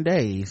 9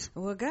 days.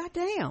 Well,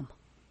 goddamn.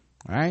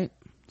 Right?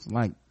 It's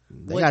like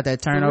they got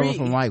that turnover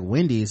from like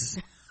Wendy's.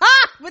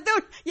 But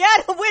dude,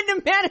 the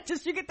window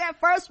managers, you get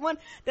that first one,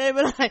 they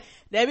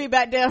be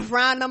back there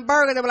frying them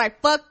burgers, they be like,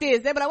 fuck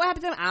this. They be like, what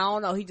happened to him? I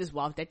don't know, he just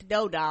walked at the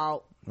door,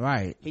 dog.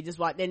 Right. He just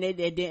walked in, and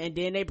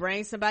then they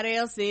bring somebody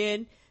else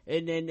in,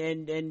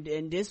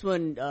 and this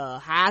one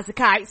high as a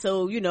kite,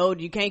 so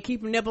you can't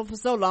keep them there for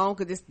so long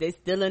because they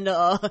still in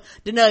the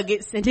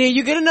nuggets, and then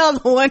you get another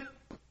one.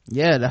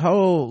 Yeah, the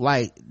whole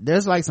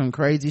there's some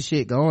crazy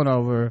shit going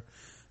on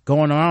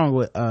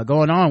with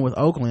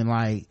Oakland.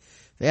 Like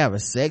they have a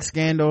sex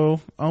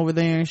scandal over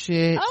there and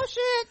shit. Oh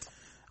shit.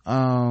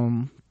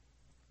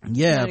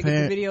 Yeah. Get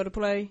the video to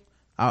play.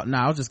 No,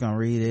 I was just gonna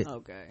read it.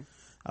 Okay.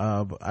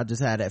 But I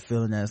just had that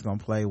feeling that it's gonna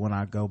play when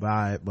I go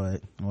by it,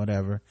 but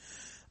whatever.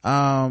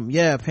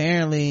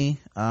 Apparently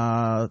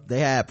they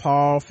had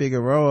Paul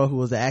Figueroa, who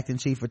was the acting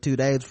chief for 2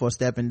 days before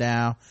stepping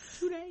down.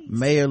 2 days.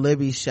 Mayor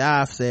Libby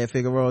Schaaf said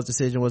Figueroa's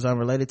decision was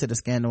unrelated to the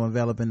scandal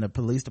enveloping the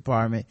police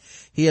department.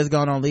 He has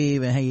gone on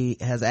leave and he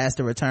has asked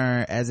to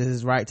return, as is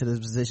his right, to the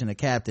position of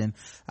captain.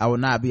 I will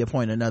not be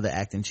appointing another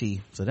acting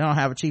chief. So they don't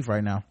have a chief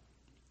right now.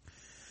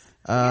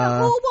 Who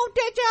want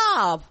that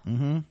job?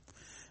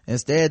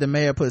 Instead, the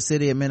mayor put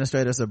city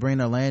administrator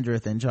Sabrina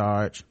Landreth in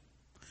charge.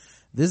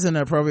 This is an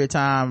appropriate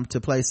time to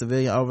place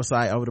civilian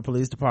oversight over the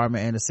police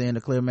department and to send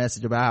a clear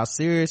message about how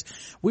serious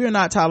we are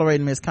not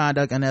tolerating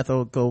misconduct,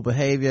 unethical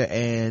behavior,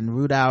 and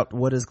root out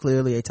what is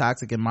clearly a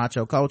toxic and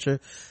macho culture.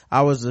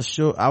 I want to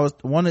assure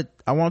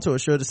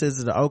the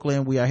citizens of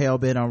Oakland we are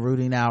hell-bent on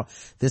rooting out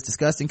this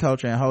disgusting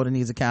culture and holding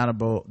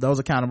those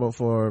accountable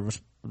for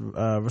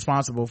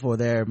responsible for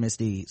their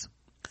misdeeds.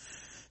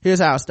 Here's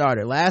how it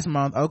started. Last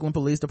month, Oakland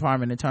Police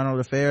Department Internal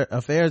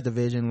Affairs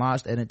Division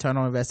launched an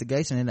internal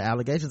investigation into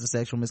allegations of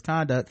sexual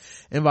misconduct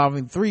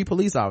involving 3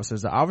 police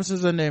officers. The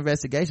officers under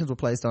investigations were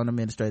placed on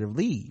administrative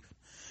leave.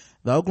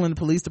 The Oakland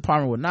Police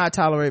Department will not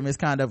tolerate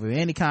misconduct of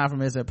any kind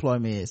from its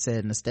employment, it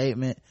said in a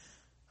statement.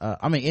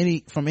 From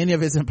any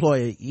of its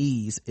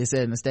employees, it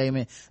said in a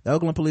statement. The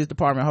Oakland Police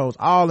Department holds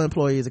all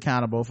employees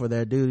accountable for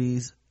their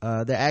duties,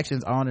 their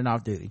actions on and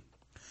off duty.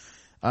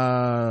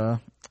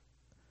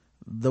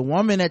 The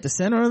woman at the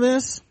center of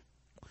this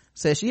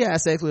says she had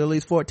sex with at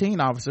least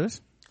 14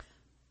 officers.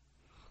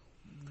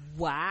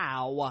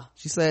 Wow.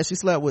 She said she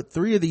slept with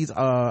 3 of these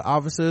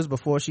officers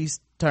before she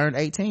turned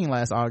 18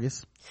 last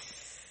August.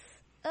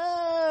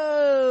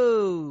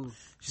 Oh.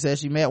 She said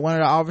she met one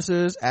of the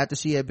officers after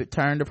she had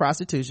turned to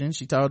prostitution.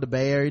 She told the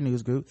Bay Area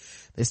News Group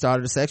they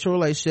started a sexual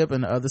relationship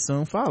and the others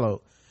soon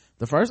followed.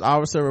 The first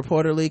officer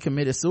reportedly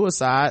committed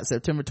suicide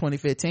September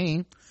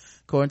 2015.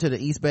 According to the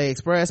East Bay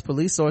Express,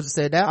 police sources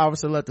said that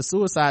officer left a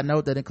suicide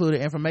note that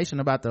included information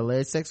about the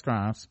alleged sex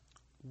crimes.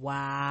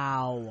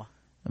 Wow.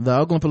 The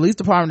Oakland Police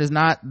Department is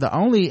not the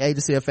only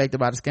agency affected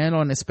by the scandal.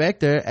 An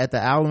inspector at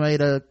the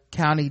Alameda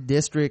County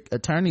District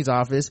Attorney's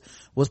Office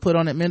was put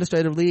on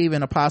administrative leave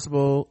in a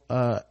possible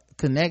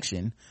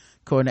connection,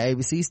 according to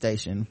ABC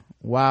station.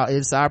 While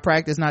it's our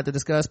practice not to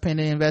discuss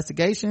pending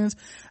investigations,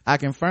 I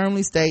can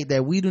firmly state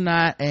that we do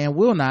not and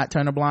will not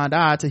turn a blind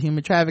eye to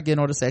human trafficking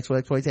or the sexual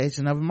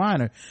exploitation of a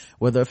minor,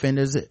 whether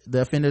the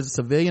offender is a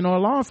civilian or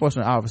a law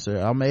enforcement officer.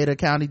 Alameda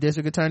County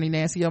District Attorney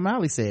Nancy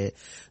O'Malley said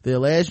the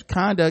alleged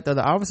conduct of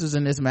the officers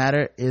in this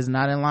matter is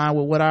not in line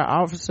with what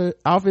our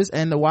office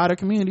and the wider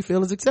community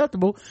feel is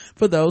acceptable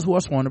for those who are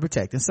sworn to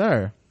protect and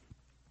serve.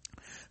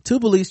 2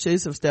 police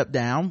chiefs have stepped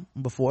down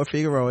before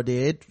Figueroa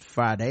did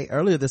Friday.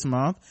 Earlier this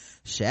month,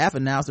 Schaaf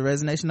announced the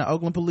resignation of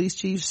Oakland Police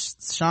Chief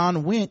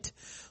Sean Went,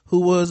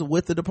 who was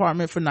with the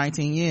department for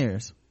 19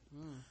 years.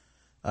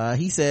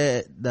 He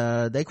said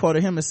they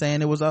quoted him as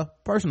saying it was a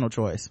personal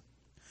choice.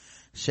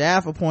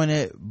 Schaaf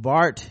appointed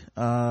BART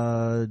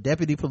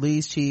Deputy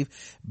Police Chief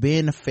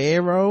Ben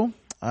Farrow,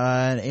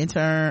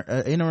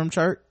 interim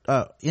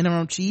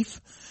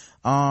chief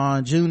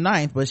on June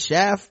 9th, but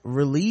Schaff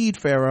relieved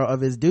Farrow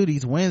of his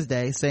duties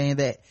Wednesday, saying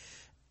that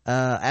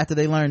after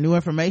they learned new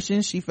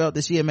information, she felt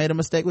that she had made a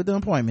mistake with the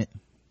appointment.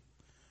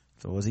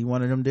 So was he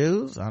one of them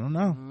dudes? I don't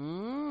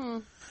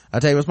know. I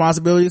take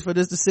responsibilities for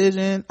this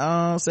decision,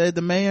 said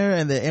the mayor,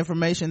 and the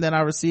information that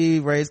I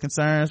received raised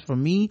concerns for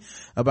me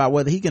about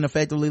whether he can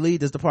effectively lead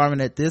this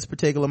department at this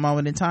particular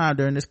moment in time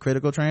during this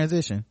critical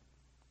transition.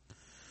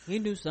 He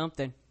knew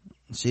something.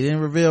 She didn't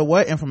reveal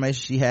what information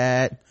she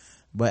had,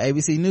 but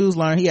ABC News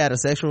learned he had a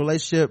sexual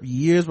relationship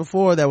years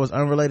before that was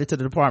unrelated to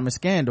the department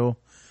scandal.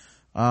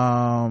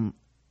 And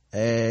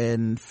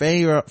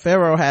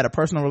Farrow had a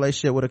personal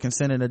relationship with a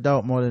consenting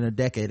adult more than a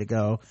decade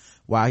ago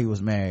while he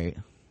was married.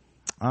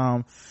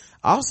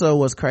 Also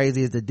what's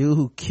crazy is the dude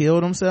who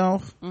killed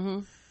himself.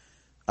 In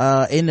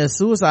the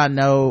suicide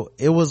note,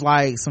 it was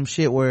like some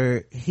shit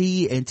where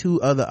he and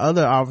two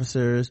other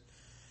officers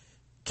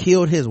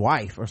killed his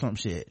wife or some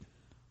shit.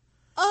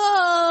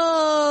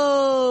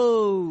 Oh,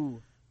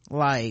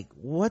 like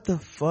what the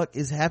fuck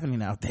is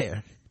happening out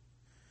there?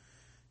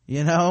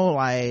 You know,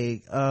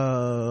 like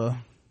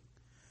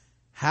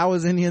how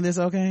is any of this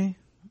okay?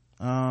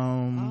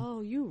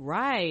 Oh, you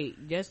right.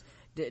 Just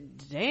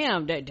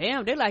damn,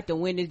 they like the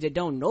Wendy's that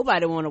don't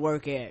nobody want to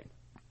work at.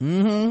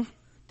 They're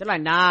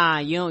like, nah,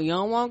 you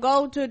don't want to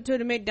go to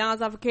the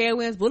McDonald's off of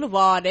Carowinds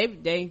Boulevard. They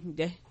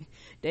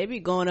be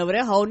going over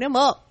there holding them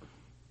up.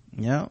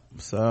 Yep.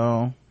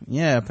 So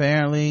yeah,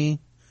 apparently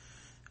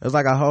there's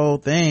like a whole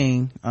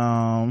thing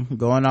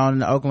going on in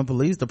the Oakland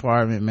Police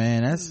Department,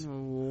 man. That's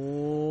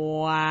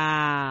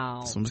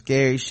wow, some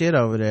scary shit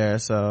over there.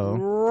 So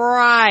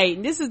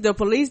right, this is the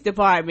police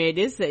department.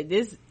 This and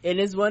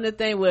it's one of the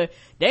things where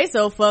they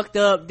so fucked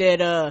up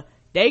that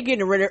they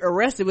getting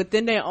arrested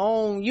within their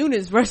own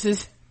units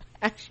versus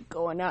actually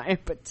going out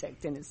and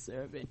protecting and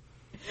serving.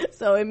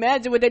 So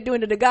imagine what they're doing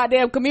to the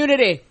goddamn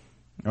community.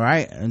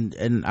 Right.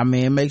 And I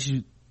mean, it makes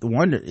you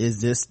wonder,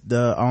 is this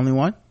the only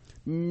one?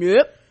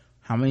 Nope.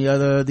 How many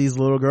other of these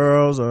little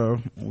girls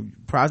or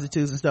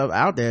prostitutes and stuff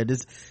out there?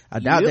 I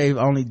doubt they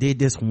only did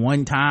this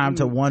one time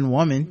to one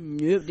woman.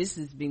 Yep, this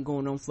has been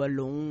going on for a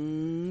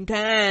long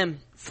time.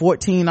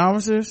 14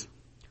 officers?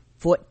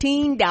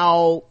 14,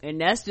 dog,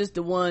 and that's just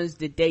the ones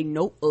that they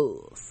know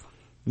of.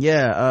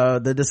 Yeah,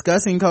 the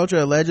discussing culture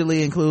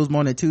allegedly includes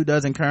more than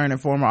 24 current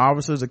and former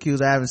officers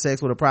accused of having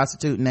sex with a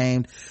prostitute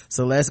named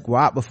Celeste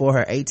Guap before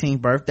her 18th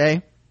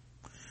birthday.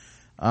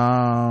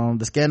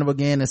 The scandal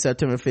began in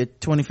September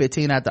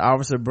 2015 after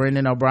Officer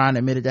Brendan O'Brien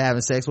admitted to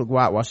having sex with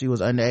Guap while she was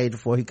underage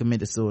before he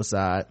committed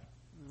suicide.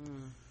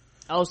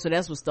 Oh, so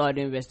that's what started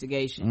the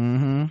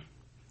investigation.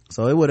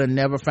 So it would have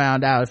never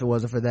found out if it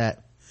wasn't for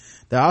that.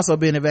 They're also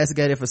being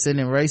investigated for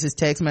sending racist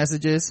text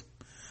messages,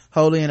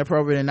 wholly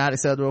inappropriate and not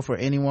acceptable for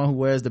anyone who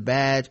wears the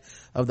badge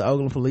of the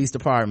Oakland Police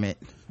Department,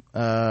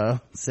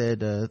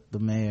 said the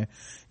mayor.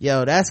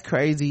 Yo, that's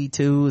crazy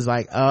too. It's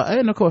like,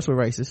 and of course we're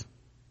racist.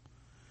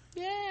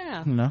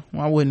 Yeah. You know,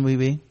 why wouldn't we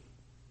be?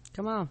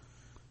 Come on.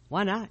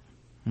 Why not?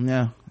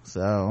 Yeah.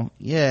 So,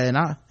 yeah, and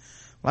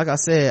like I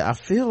said, I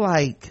feel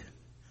like,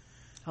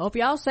 hope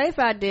y'all safe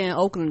out there in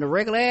Oakland, the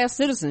regular ass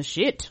citizen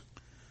shit.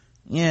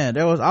 Yeah,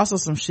 there was also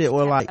some shit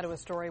where like, to a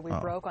story we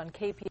broke on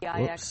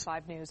KPIX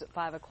 5 News at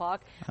 5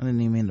 o'clock. I didn't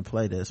even mean to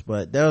play this,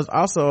 but there was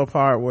also a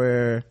part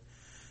where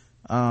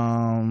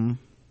it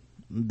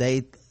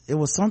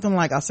was something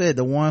like I said,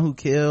 the one who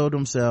killed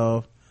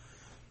himself,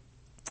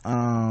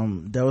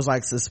 there was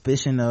like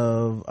suspicion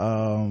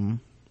of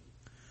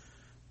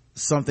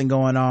something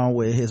going on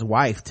with his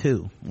wife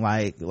too.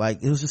 Like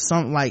it was just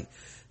something like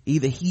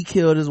either he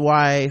killed his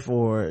wife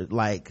or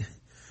like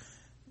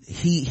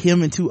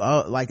him and two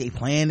like they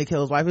planned to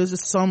kill his wife. It was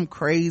just some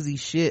crazy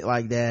shit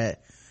like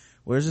that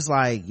where it's just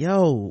like,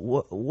 yo,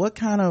 what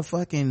kind of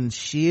fucking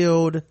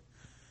shield,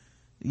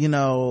 you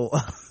know,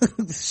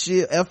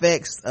 shield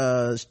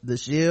FX the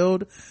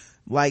shield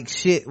like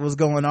shit was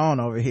going on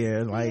over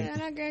here. Like, yeah,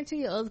 and I guarantee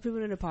you other people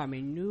in the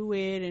department knew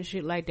it and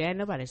shit like that.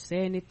 Nobody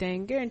said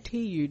anything.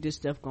 Guarantee you this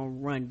stuff gonna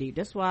run deep.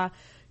 That's why,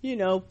 you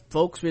know,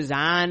 folks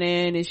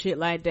resigning and shit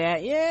like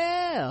that.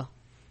 Yeah,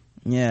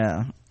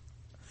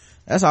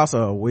 that's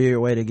also a weird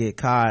way to get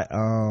caught.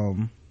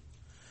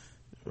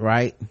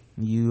 Right,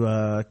 you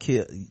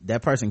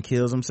that person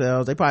kills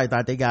themselves. They probably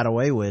thought they got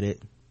away with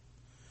it.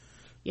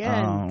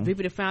 Yeah, and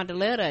people that found the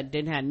letter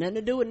didn't have nothing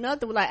to do with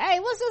nothing. Were like, hey,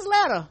 what's this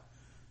letter?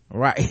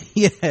 Right.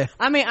 Yeah,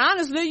 I mean,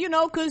 honestly, you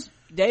know, because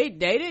they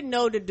didn't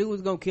know the dude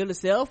was gonna kill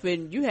himself,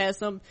 and you had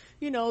some,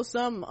 you know,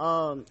 some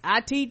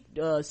IT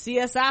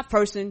CSI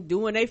person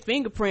doing a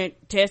fingerprint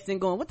testing,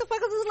 going, what the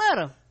fuck is this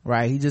letter?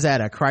 Right, he just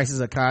had a crisis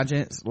of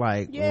conscience.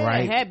 Like, yeah,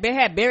 right,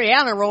 had Barry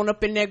Allen rolling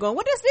up in there going,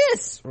 what is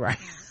this? Right.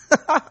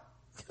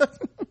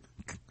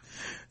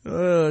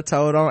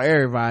 Told on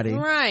everybody.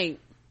 Right.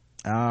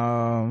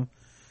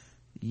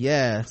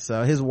 Yeah,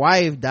 so his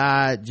wife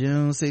died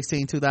June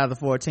 16,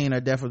 2014. Her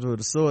death was due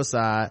to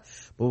suicide,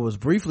 but was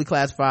briefly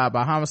classified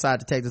by homicide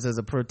detectives as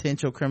a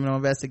potential criminal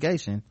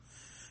investigation.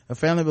 Her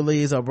family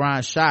believes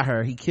O'Brien shot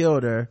her. He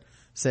killed her,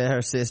 said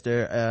her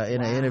sister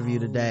in an interview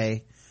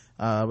today.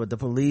 But the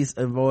police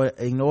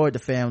ignored the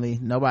family.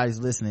 Nobody's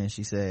listening,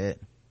 she said.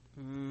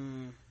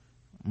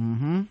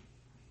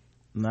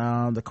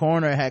 Now, the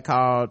coroner had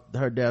called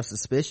her death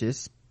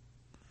suspicious.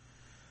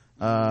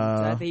 So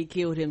after he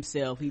killed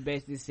himself, he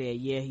basically said,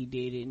 yeah, he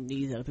did it, and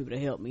these are the people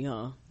that helped me,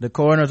 huh? The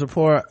coroner's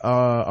report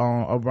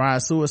on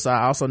O'Brien's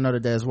suicide also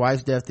noted that his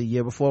wife's death the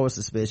year before was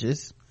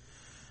suspicious.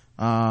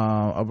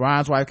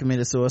 O'Brien's wife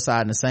committed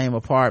suicide in the same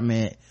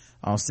apartment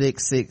on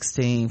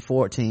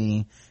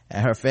 6/16/14,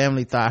 and her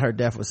family thought her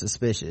death was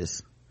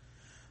suspicious.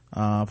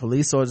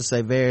 Police sources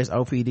say various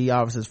OPD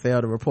officers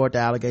failed to report the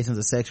allegations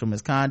of sexual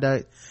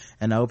misconduct,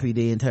 and the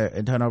OPD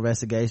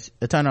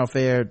internal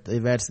affair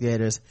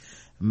investigators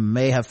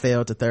may have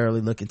failed to thoroughly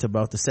look into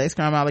both the sex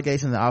crime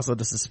allegations and also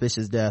the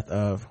suspicious death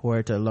of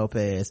Huerta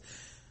Lopez.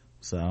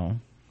 So,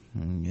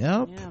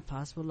 yep. Yeah,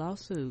 possible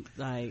lawsuit.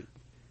 Like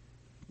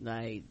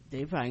they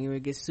probably gonna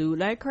get sued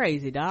like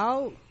crazy,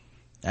 dog.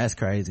 That's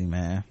crazy,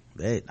 man.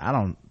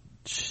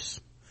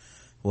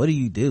 What do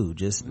you do?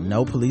 Just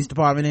no police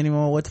department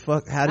anymore? What the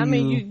fuck? How do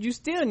you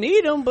still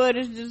need them, but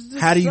it's just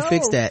how do you so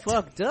fix that?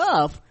 Fucked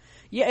up.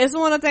 Yeah, it's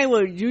one of the things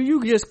where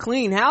you just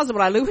clean houses, but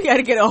like, look, we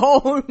gotta get a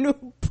whole new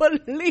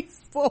police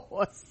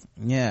force.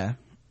 Yeah.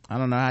 I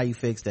don't know how you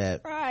fix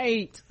that.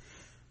 Right.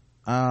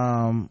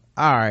 All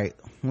right.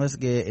 Let's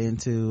get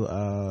into,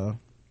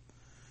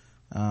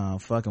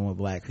 fucking with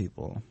black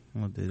people.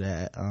 We'll do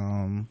that.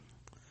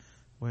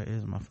 Where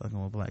is my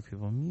fucking with black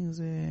people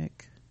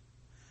music?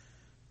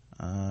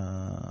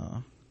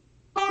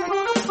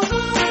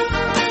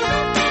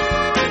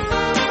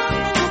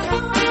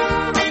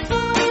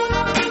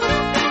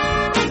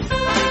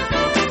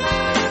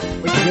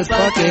 Just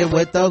fucking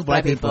with those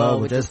black people.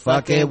 We're just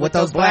fucking with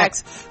those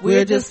blacks.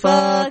 We're just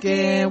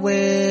fucking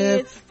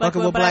with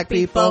black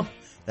people.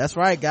 That's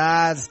right,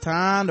 guys. It's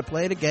time to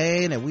play the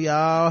game that we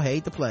all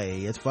hate to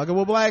play. It's fucking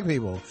with black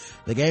people.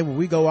 The game where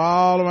we go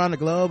all around the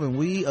globe and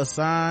we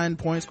assign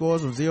point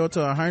scores from 0 to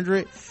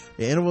 100.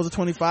 The intervals of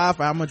 25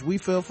 for how much we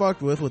feel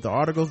fucked with the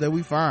articles that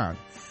we find.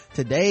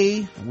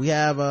 Today, we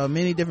have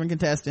many different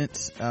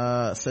contestants,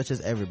 such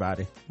as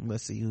everybody.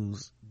 Let's see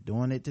who's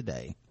doing it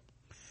today.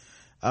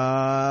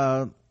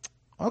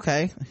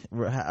 Okay.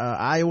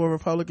 Iowa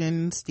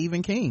Republican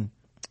Stephen King.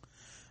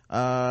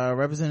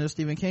 Representative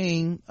Stephen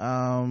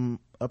King,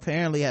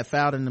 apparently had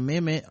filed an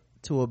amendment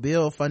to a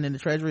bill funding the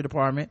Treasury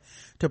Department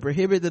to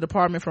prohibit the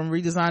department from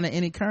redesigning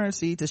any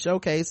currency to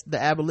showcase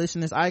the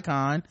abolitionist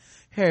icon,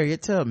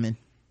 Harriet Tubman.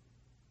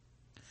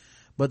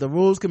 But the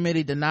Rules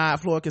Committee denied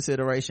floor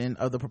consideration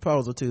of the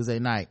proposal Tuesday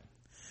night.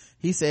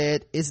 He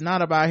said, it's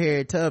not about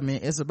Harriet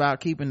Tubman, it's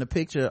about keeping the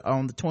picture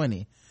on the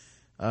 20.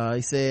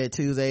 He said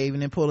Tuesday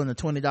evening, pulling a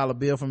 $20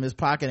 bill from his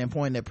pocket and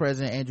pointing at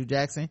President Andrew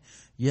Jackson.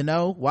 You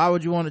know, why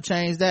would you want to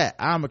change that?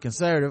 I'm a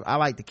conservative. I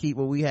like to keep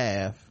what we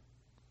have.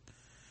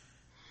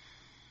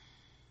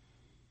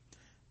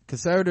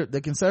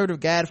 The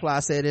conservative gadfly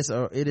said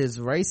it is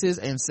racist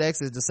and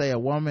sexist to say a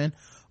woman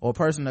or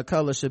person of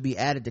color should be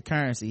added to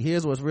currency.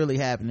 Here's what's really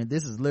happening.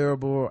 This is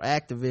liberal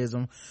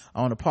activism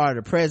on the part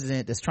of the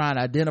president that's trying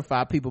to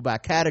identify people by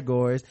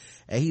categories,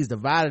 and he's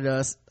divided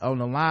us on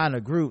the line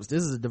of groups.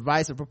 This is a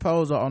divisive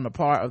proposal on the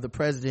part of the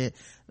president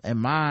and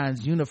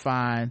minds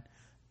unifying.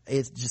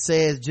 It just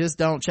says just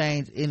don't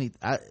change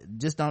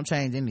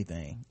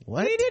anything.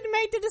 What? He didn't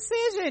make the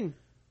decision.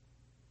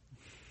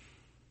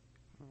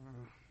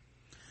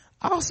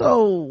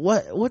 Also,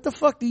 what the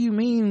fuck do you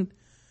mean?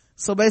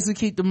 So basically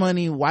keep the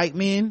money white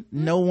men.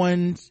 No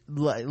one,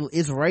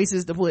 it's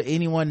racist to put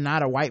anyone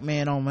not a white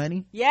man on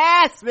money.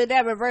 Yes, but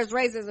that reverse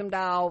racism,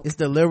 dog. It's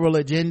the liberal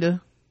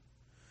agenda.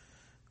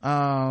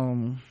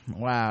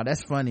 Wow,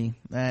 that's funny.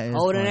 That is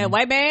holding funny. that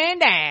white man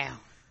down.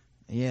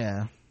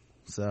 Yeah.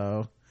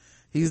 So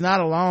he's not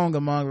alone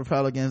among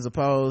Republicans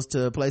opposed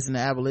to placing the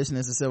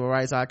abolitionist and civil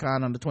rights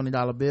icon on the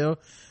 $20 bill.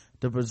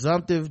 The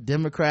presumptive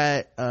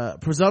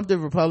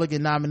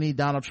Republican nominee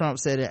Donald Trump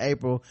said in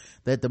April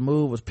that the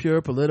move was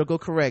pure political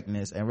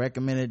correctness and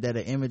recommended that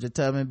an image of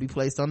Tubman be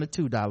placed on the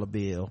 $2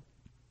 bill,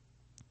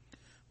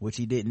 which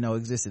he didn't know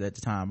existed at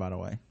the time, by the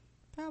way.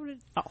 Probably.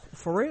 Oh,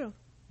 for real?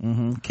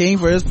 Mm-hmm. King,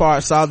 for his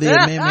part, saw the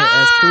amendment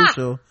as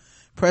crucial.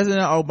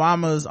 President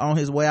Obama's on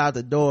his way out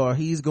the door.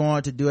 He's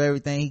going to do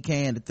everything he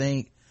can to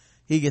think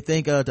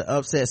of to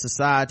upset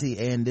society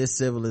and this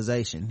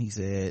civilization, he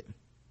said.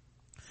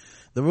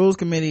 The Rules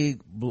Committee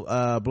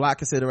blocked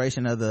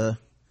consideration of the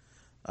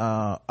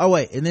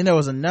and then there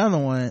was another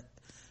one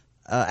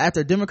after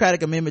a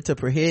Democratic amendment to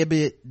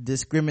prohibit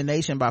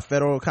discrimination by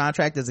federal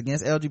contractors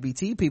against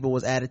LGBT people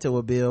was added to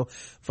a bill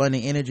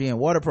funding energy and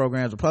water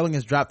programs.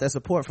 Republicans dropped their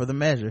support for the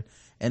measure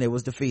and it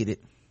was defeated.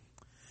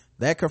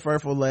 That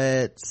kerfuffle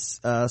led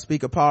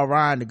Speaker Paul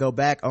Ryan to go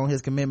back on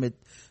his commitment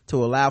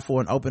to allow for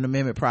an open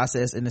amendment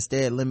process and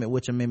instead limit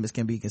which amendments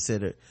can be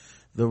considered.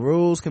 The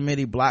Rules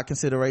Committee blocked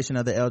consideration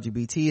of the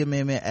LGBT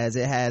amendment as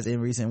it has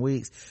in recent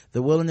weeks.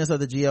 The willingness of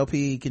the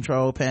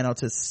GOP-controlled panel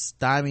to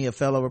stymie a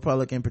fellow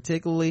Republican,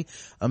 particularly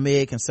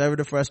amid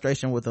conservative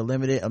frustration with the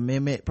limited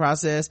amendment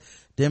process,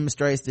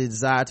 demonstrates the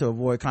desire to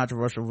avoid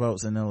controversial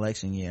votes in the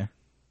election year.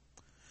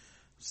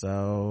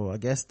 So I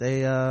guess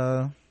they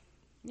yeah,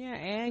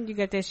 and you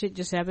got that shit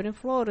just happened in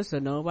Florida, so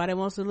nobody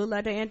wants to look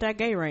like they're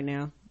anti-gay right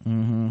now.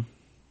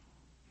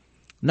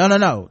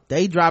 No,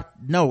 they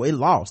dropped, no, it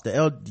lost.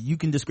 You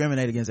can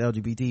discriminate against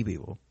LGBT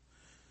people.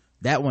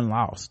 That one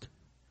lost.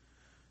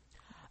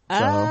 So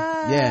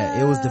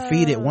yeah, it was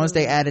defeated. Once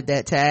they added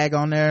that tag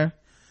on there,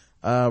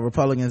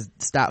 Republicans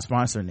stopped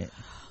sponsoring it.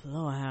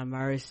 Lord have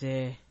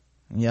mercy.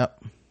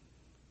 Yep.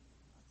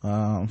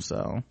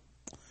 So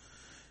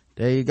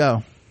there you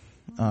go.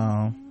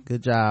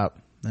 Good job.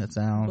 That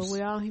sounds. But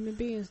we all human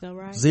beings though,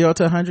 right? 0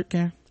 to 100,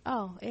 Karen?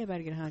 Oh,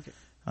 everybody get 100.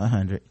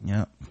 100,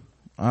 yep.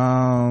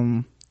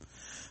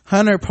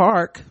 Hunter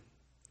Park,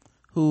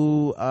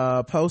 who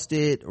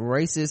posted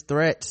racist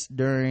threats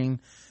during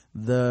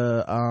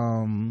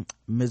the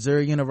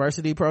Missouri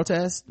University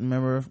protest.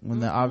 Remember when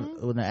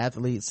the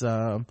athletes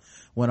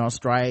went on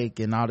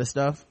strike and all this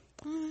stuff?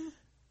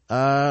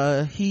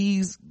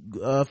 He's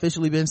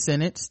officially been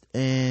sentenced,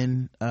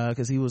 and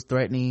because he was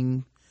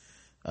threatening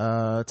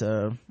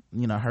to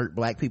hurt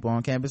black people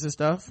on campus and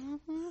stuff.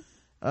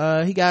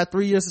 He got a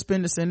 3-year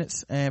suspended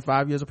sentence and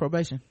 5 years of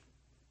probation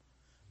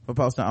for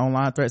posting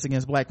online threats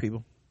against black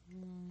people.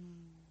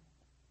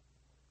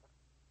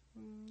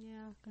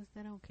 Yeah, because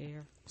they don't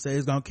care. Say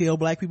he's gonna kill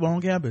black people on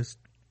campus.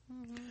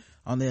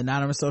 On the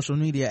anonymous social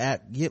media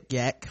app Yip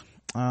Yak.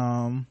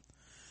 They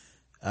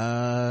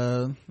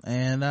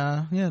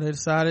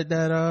decided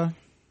that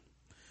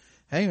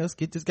hey, let's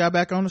get this guy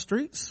back on the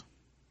streets.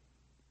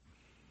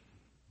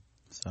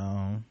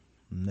 So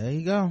there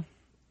you go.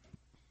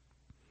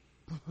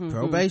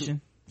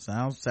 Probation.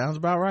 Sounds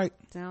about right.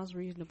 Sounds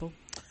reasonable.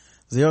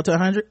 0 to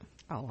 100?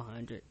 Oh,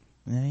 100.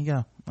 There you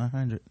go.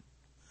 100.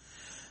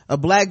 A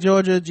black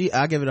Georgia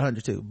I'll give it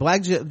 100 too.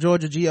 Black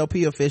Georgia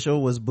GOP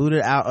official was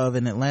booted out of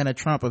an Atlanta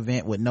Trump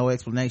event with no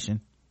explanation.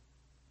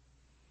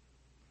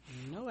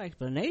 No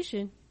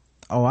explanation?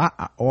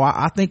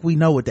 I think we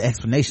know what the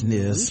explanation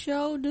is. We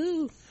sure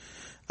do.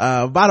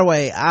 By the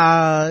way,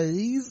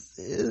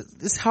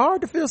 it's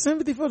hard to feel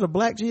sympathy for the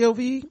black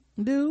GOP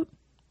dude,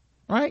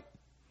 right?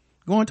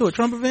 Going to a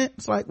Trump event,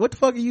 it's like, what the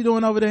fuck are you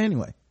doing over there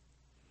anyway?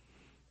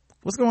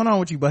 What's going on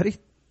with you, buddy?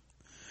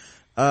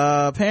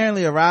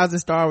 Apparently a rising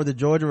star with the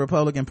Georgia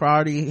Republican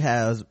Party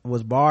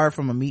was barred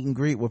from a meet and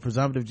greet with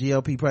presumptive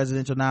GOP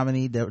presidential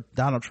nominee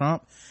Donald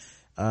Trump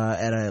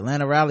at an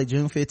Atlanta rally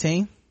June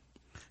 15th.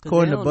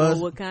 According to Buzz,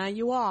 know what kind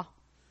you are.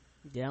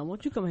 They don't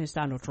want you come here and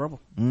start no trouble.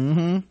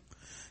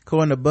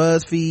 According to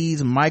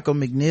BuzzFeed's Michael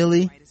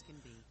McNeely.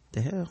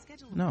 The hell?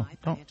 No,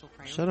 don't.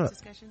 Shut up.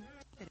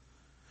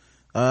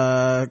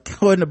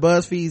 According to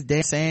BuzzFeed's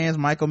Dan Sands,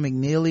 Michael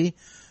McNeely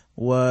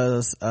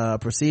was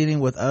proceeding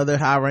with other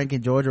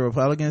high-ranking Georgia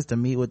Republicans to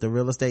meet with the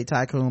real estate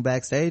tycoon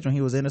backstage when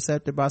he was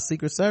intercepted by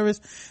Secret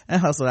Service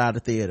and hustled out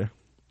of the theater.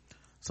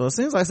 So it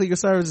seems like Secret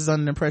Service is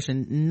under the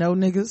impression no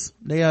niggas.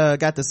 They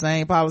got the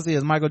same policy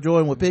as Michael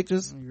Jordan with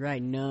pictures. Right,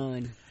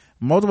 none.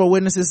 Multiple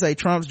witnesses say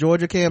Trump's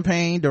Georgia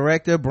campaign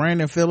director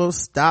Brandon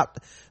Phillips stopped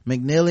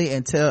McNeely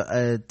and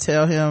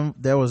tell him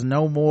there was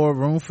no more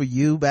room for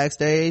you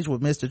backstage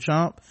with Mr.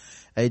 Trump.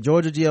 A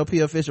Georgia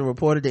GOP official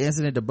reported the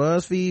incident to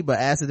BuzzFeed, but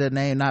asked that their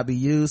name not be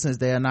used since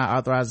they are not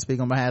authorized to speak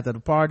on behalf of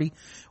the party.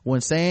 When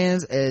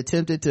Sands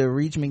attempted to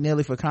reach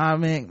McNeely for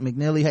comment,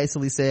 McNeely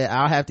hastily said,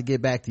 "I'll have to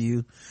get back to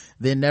you,"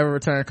 then never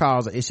returned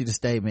calls or issued a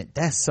statement.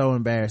 That's so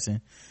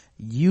embarrassing.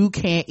 You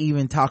can't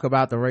even talk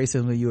about the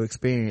racism you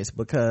experience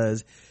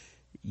because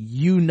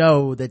you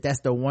know that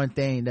that's the one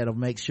thing that'll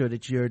make sure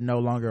that you're no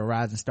longer a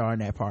rising star in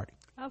that party.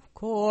 Of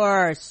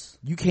course.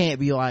 You can't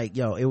be like,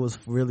 yo, it was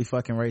really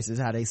fucking racist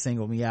how they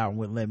singled me out and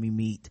wouldn't let me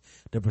meet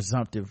the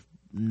presumptive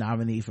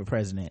nominee for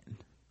president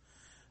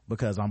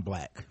because I'm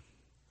black.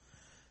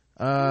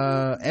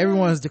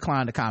 Everyone's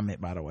declined to comment,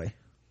 by the way.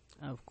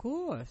 Of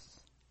course.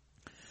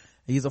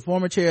 He's a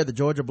former chair of the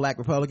Georgia Black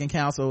Republican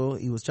Council.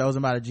 He was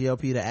chosen by the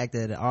GOP to act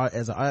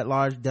as an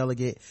at-large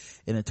delegate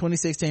in the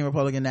 2016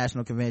 Republican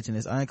National Convention.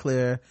 It's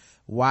unclear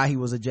why he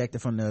was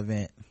ejected from the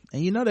event.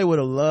 And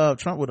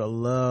Trump would have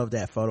loved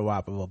that photo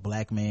op of a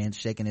black man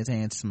shaking his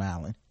hand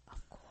smiling.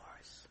 Of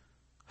course.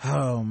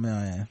 Oh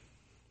man.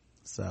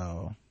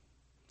 So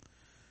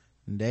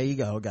there you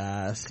go,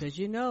 guys. Cause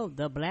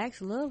the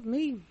blacks love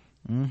me.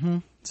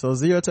 So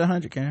 0 to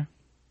 100, Karen.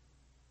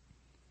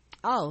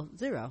 Oh,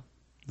 0.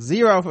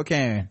 0 for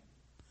Karen.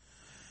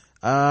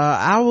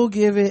 I will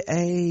give it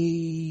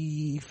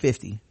a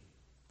 50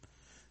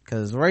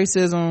 because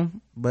racism,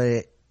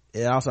 but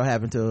it also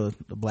happened to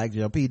the black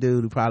GOP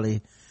dude who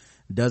probably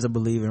doesn't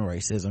believe in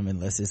racism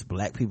unless it's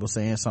black people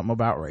saying something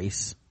about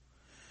race.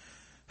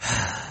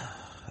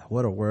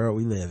 What a world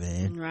we live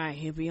in. Right,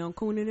 he'll be on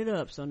cooning it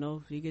up, so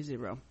no, he gets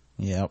 0.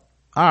 Yep.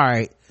 All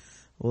right,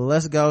 well,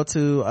 let's go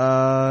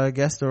to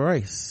Guess the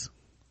Race.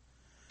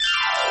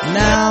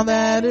 Now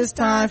that it's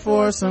time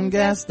for some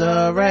Guess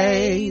the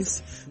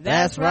Race.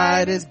 That's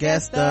right, it's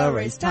Guess the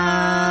Race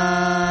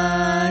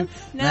time.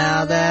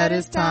 Now that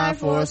it's time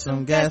for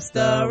some Guess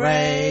the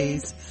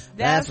Race.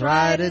 That's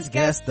right, it's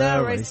Guess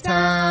the Race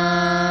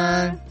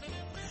time.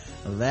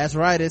 That's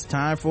right, it's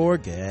time for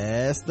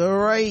Guess the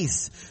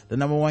Race, the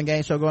 #1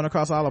 game show going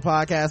across all of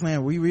podcast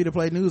land. We read and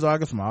play news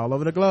articles from all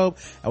over the globe,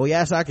 and we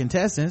ask our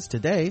contestants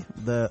today,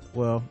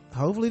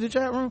 hopefully the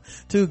chat room,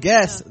 to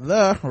guess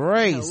the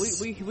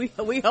race.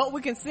 We hope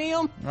we can see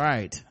them.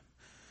 Right.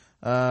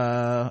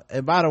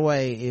 And by the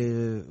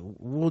way,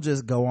 we'll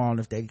just go on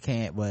if they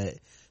can't, but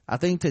I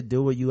think to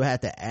do it, you have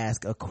to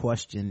ask a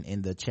question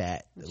in the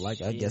chat.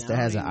 Like, I guess that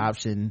has an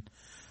option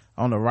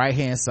on the right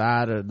hand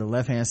side or the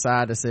left hand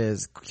side that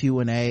says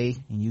Q&A,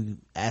 and you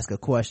ask a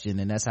question,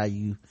 and that's how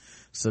you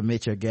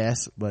submit your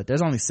guess. But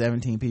there's only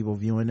 17 people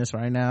viewing this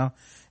right now,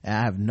 and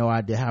I have no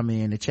idea how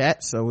many in the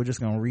chat, so we're just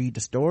gonna read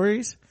the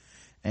stories,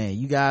 and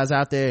you guys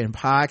out there in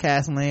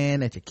podcast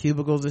land at your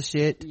cubicles and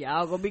shit,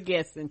 y'all gonna be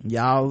guessing.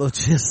 Y'all will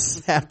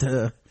just have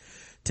to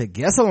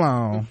guess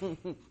along.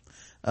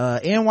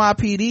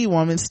 NYPD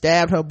woman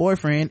stabbed her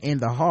boyfriend in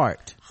the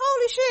heart.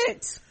 Holy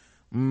shit.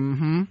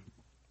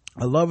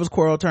 A lover's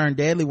quarrel turned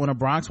deadly when a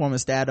Bronx woman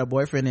stabbed her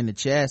boyfriend in the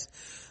chest.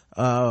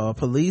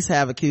 Police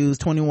have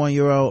accused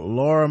 21-year-old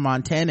Laura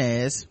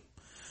Montanez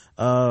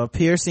of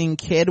piercing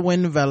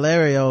Kedwin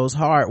Valerio's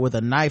heart with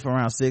a knife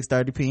around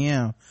 6:30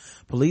 p.m.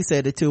 Police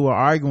said the two were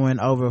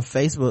arguing over a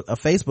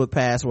Facebook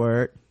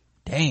password.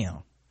 Damn.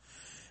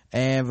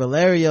 And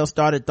Valerio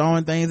started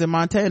throwing things at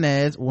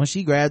Montanez when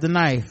she grabbed the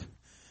knife.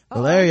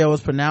 Valerio was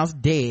pronounced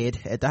dead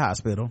at the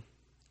hospital.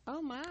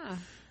 Oh my.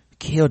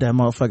 Killed that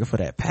motherfucker for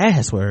that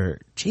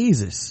password.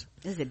 Jesus.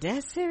 Is it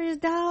that serious,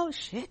 dog?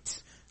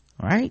 Shit.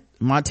 Right?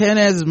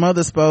 Montanez's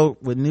mother spoke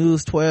with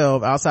News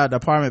 12 outside the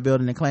apartment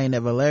building and claimed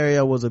that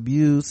Valerio was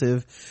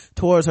abusive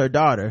towards her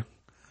daughter.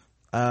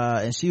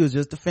 And she was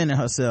just defending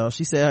herself.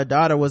 She said her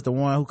daughter was the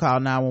one who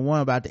called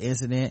 911 about the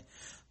incident.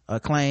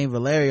 Claimed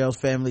Valerio's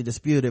family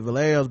disputed.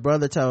 Valerio's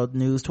brother told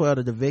News 12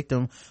 that the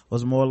victim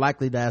was more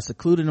likely to have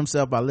secluded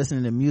himself by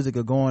listening to music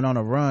or going on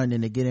a run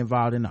than to get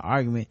involved in the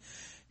argument.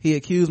 He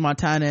accused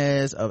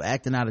Montanez of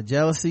acting out of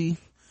jealousy.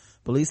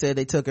 Police said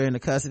they took her into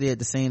custody at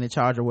the scene and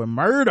charged her with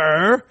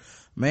murder,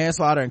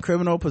 manslaughter, and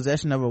criminal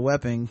possession of a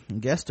weapon.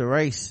 Guess the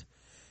race.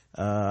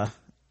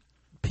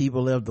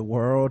 People of the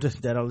world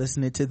that are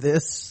listening to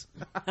this.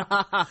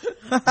 The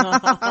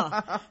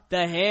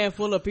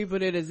handful of people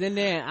that is in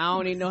there, and I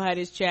don't even know how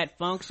this chat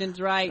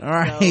functions right. So,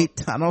 I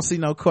don't see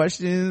no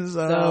questions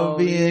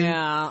being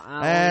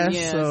asked.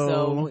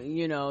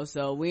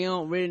 So we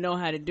don't really know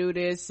how to do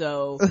this.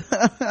 So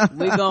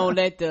we're gonna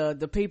let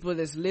the people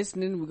that's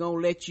listening, we're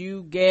gonna let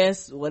you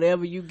guess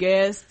whatever you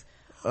guessed.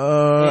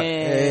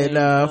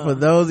 For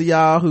those of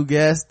y'all who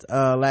guessed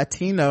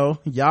Latino,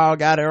 y'all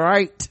got it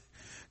right.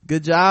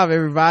 Good job,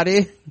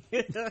 everybody.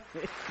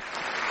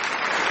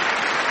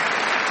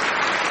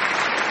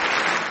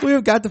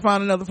 We've got to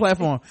find another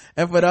platform.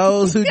 And for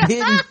those who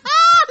didn't,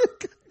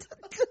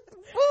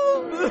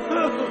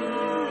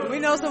 we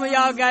know some of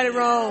y'all got it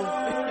wrong.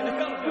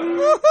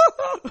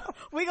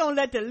 We're gonna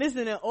let the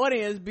listening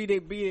audience be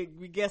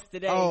guest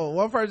today.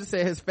 One person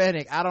said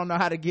Hispanic. I don't know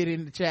how to get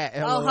in the chat.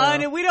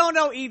 Honey, we don't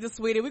know either,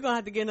 sweetie. We're gonna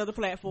have to get another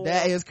platform.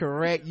 That is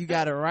correct. You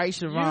got it right,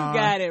 Siobhan. You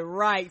got it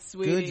right,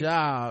 sweetie. Good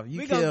job.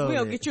 We're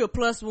gonna get you a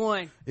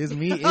 +1. It's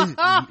me.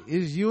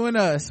 It's you and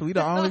us. We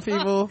the only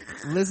people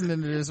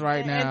listening to this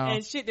right now.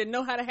 And shit that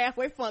know how to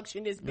halfway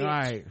function this bitch.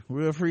 Right.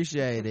 We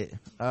appreciate it.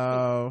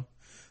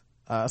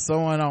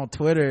 Someone on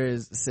Twitter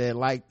said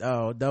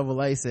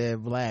Double A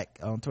said black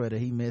on Twitter.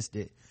 He missed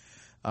it.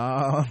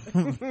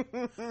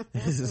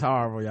 This is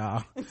horrible,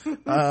 y'all.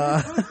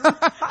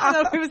 I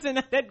know people sitting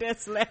at that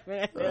desk laughing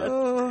at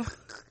us.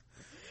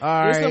 All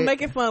right. We're gonna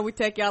make it fun. We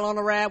take y'all on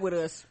a ride with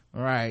us.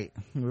 Right.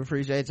 We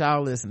appreciate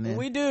y'all listening.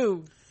 We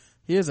do.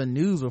 Here's a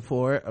news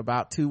report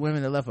about 2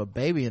 women that left a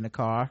baby in the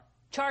car.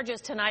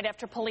 Charges tonight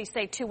after police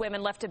say 2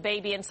 women left a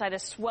baby inside a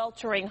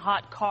sweltering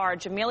hot car.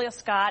 Jamelia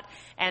Scott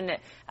and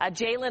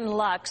Jalen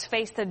Lux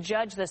faced the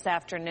judge this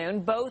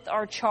afternoon. Both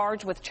are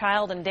charged with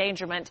child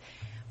endangerment.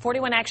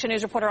 41 Action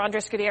News reporter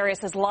Andres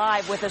Gutierrez is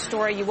live with a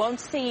story you won't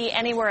see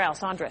anywhere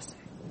else. Andres.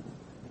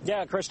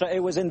 Yeah, Krista,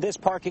 it was in this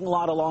parking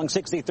lot along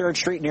 63rd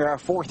Street near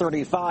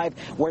 435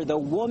 where the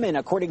woman,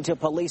 according to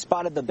police,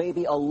 spotted the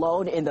baby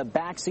alone in the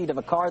backseat of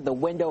a car, the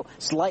window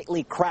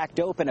slightly cracked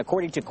open.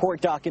 According to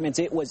court documents,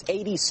 it was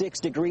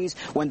 86 degrees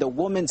when the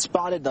woman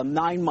spotted the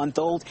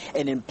 9-month-old.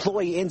 An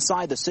employee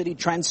inside the City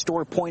Trend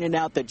store pointed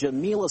out that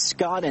Jamelia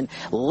Scott and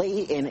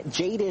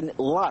Jaden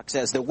Lux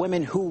as the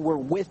women who were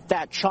with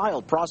that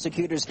child.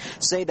 Prosecutors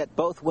say that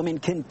both women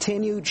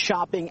continued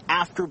shopping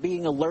after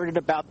being alerted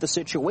about the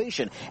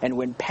situation. And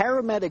when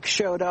paramedics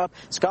showed up,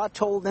 Scott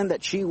told them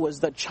that she was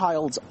the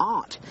child's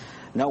aunt.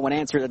 No one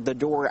answered the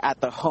door at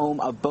the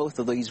home of both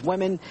of these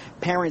women.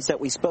 Parents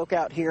that we spoke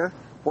out here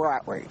were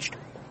outraged.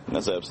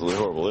 That's absolutely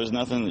horrible. There's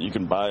nothing that you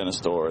can buy in a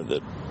store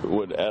that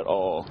would at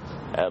all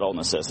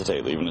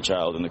necessitate leaving a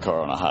child in the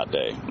car on a hot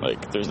day.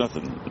 Like, there's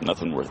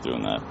nothing worth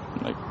doing that.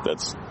 Like,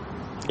 that's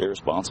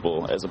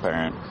irresponsible as a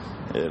parent.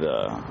 It,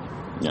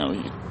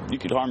 you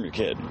could harm your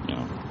kid,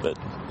 that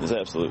is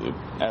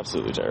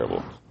absolutely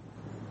terrible.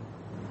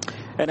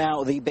 And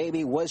now the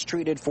baby was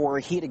treated for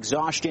heat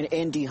exhaustion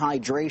and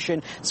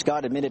dehydration.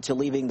 Scott admitted to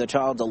leaving the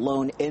child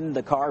alone in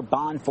the car.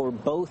 Bond for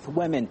both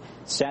women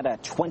set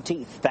at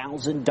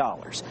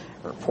 $20,000.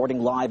 Reporting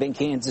live in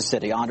Kansas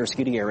City, Andres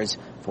Gutierrez,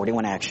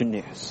 41 Action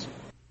News.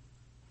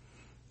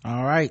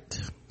 All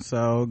right.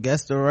 So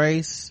guess the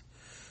race.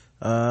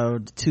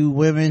 The two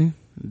women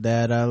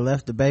that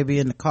left the baby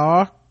in the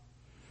car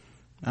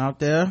out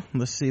there.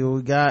 Let's see what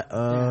we got.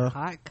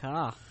 Hot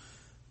car.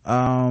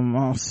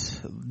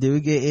 Did we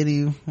get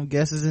any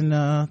guesses in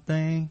the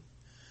thing?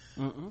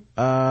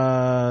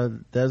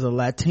 There's a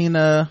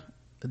Latina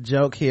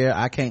joke here.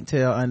 I can't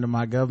tell under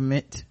my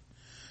government.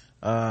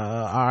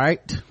 All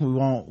right. We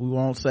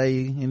won't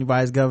say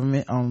anybody's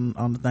government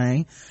on the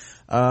thing.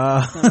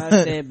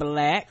 Somebody said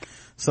black.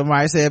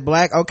 Somebody said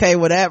black. Okay,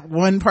 well, that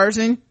one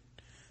person,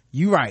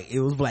 you right. It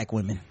was black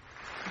women.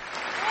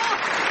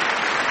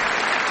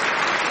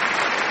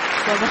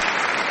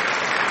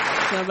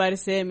 Somebody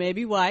said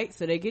maybe white,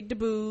 so they get the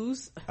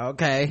booze.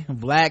 Okay,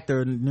 black.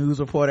 The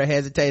news reporter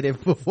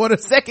hesitated before the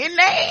second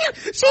name.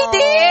 She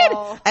did.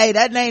 Hey,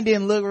 that name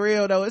didn't look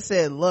real though. It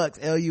said Lux,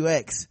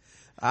 Lux.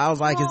 I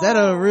was like, is that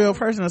a real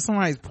person or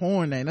somebody's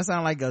porn name? That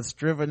sounds like a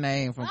stripper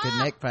name from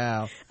Connect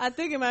Pal. I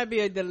think it might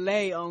be a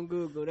delay on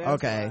Google.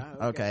 That's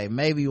okay,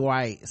 maybe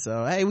white.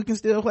 So hey, we can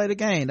still play the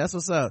game. That's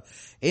what's up.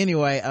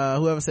 Anyway,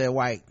 whoever said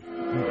white.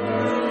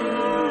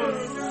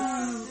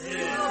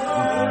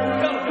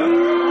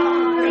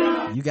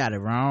 You got it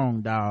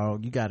wrong,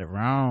 dog. You got it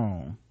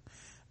wrong.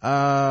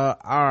 All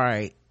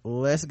right,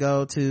 let's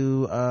go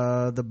to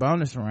the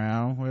bonus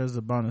round. Where's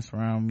the bonus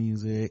round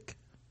music?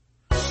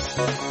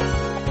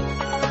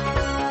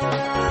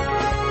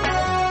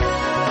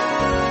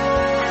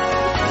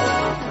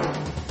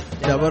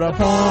 Double the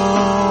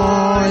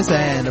points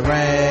and the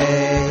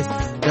race.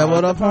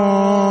 Double the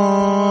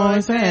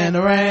points and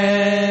the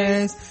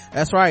race.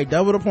 That's right.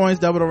 Double the points,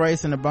 double the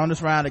race in the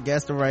bonus round to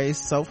guess the race.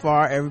 So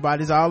far,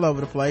 everybody's all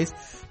over the place,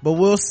 but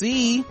we'll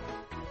see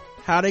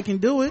how they can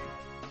do it.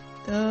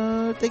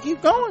 They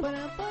keep going.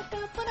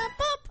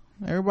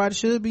 Everybody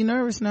should be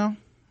nervous now.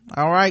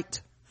 All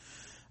right.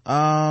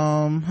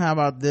 How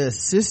about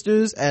this?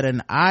 Sisters at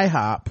an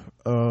IHOP.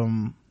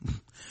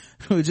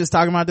 We were just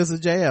talking about this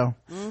with JL.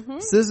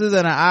 Sisters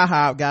at an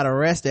IHOP got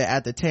arrested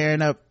after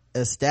tearing up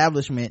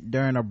establishment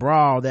during a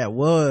brawl that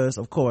was,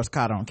 of course,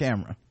 caught on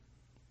camera.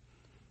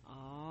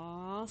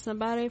 Oh,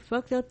 somebody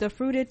fucked up the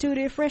Fruity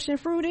Tooty Fresh and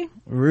Fruity.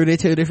 Rudy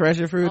Tooty Fresh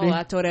and Fruity. Oh,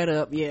 I tore that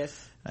up.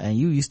 Yes. And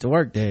you used to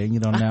work there and you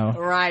don't know.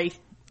 Right.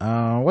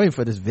 Waiting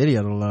for this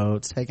video to load.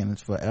 It's taking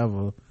us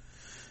forever.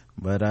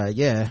 But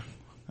yeah,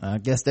 I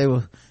guess they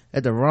were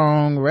at the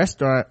wrong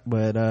restaurant,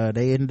 but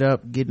they ended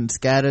up getting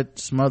scattered,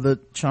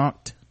 smothered,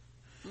 chunked,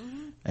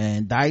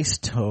 and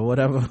diced or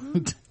whatever.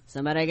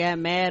 Somebody got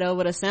mad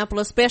over the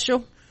sampler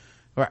special.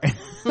 Right.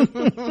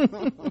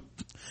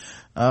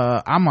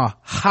 I'ma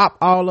hop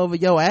all over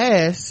your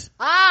ass.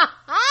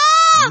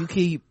 You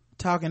keep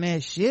talking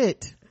that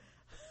shit.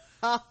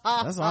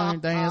 That's the only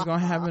thing that's gonna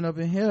happen up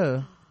in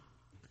here.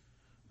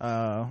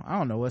 I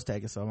don't know what's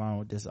taking so long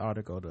with this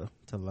article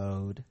to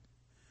load,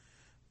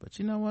 but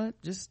you know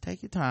what, just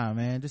take your time,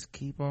 man. Just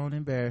keep on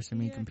embarrassing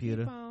me,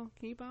 computer.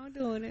 Keep on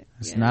doing it.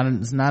 It's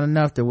not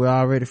enough that we're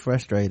already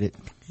frustrated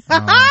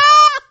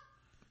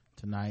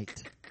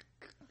tonight.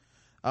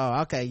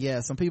 Oh, okay,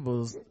 yeah,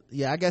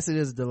 I guess it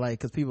is a delay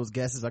because people's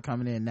guesses are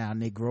coming in now.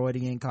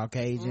 Negroidian,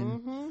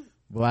 Caucasian,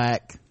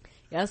 black.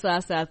 That's why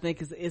I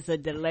think it's a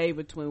delay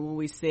between when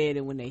we say it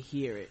and when they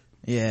hear it.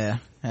 Yeah,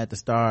 had to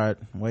start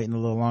waiting a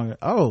little longer.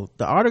 Oh,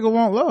 the article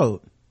won't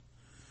load.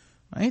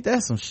 Ain't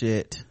that some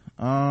shit?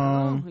 You're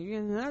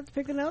gonna have to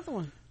pick another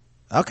one.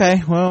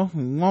 Okay, well,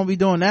 we won't be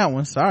doing that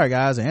one. Sorry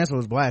guys, the answer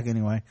was black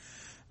anyway.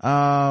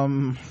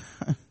 How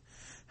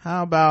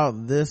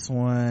about this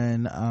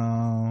one?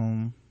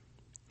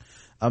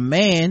 A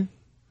man,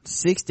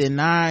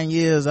 69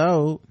 years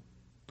old,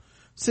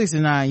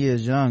 69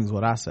 years young is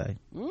what I say.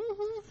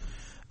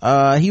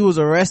 He was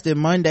arrested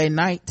Monday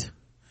night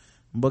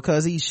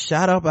because he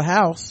shot up a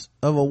house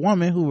of a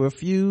woman who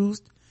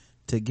refused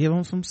to give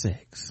him some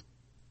sex.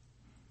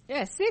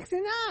 Yeah,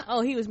 69.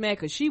 Oh, he was mad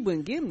because she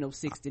wouldn't give him no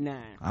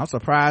 69. I'm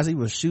surprised he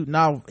was shooting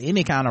off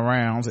any kind of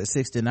rounds at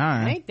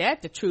 69. Ain't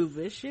that the truth?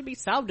 It should be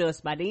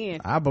sawdust by then.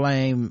 I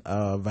blame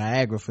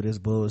Viagra for this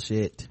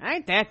bullshit.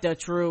 Ain't that the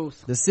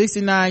truth? The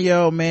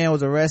 69-year-old man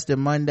was arrested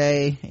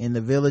Monday in the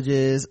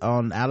Villages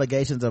on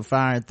allegations of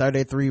firing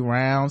 33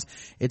 rounds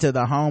into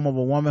the home of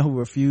a woman who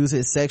refused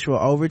his sexual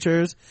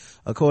overtures,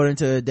 according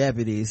to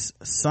deputies.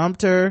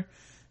 Sumter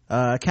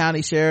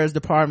County Sheriff's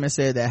Department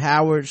said that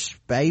Howard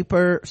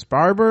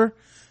Sparber,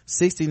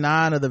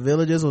 69, of the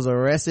Villages, was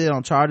arrested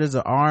on charges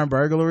of armed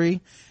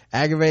burglary,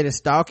 aggravated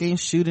stalking,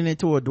 shooting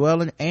into a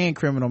dwelling, and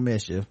criminal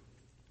mischief.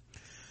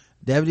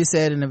 Deputy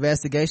said an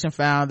investigation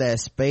found that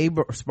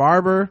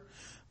Sparber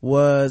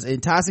was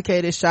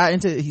intoxicated,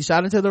 he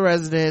shot into the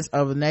residence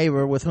of a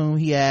neighbor with whom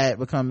he had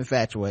become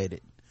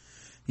infatuated.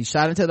 He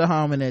shot into the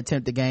home in an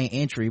attempt to gain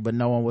entry, but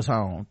no one was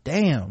home.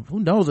 Damn, who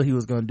knows what he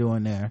was gonna do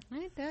in there?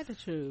 Ain't that the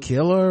truth?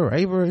 Killer,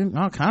 raper,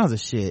 all kinds of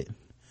shit.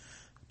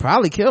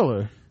 Probably kill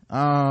her.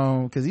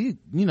 Cause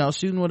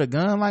shooting with a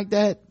gun like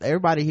that,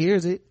 everybody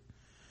hears it.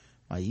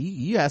 Like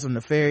you had some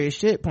nefarious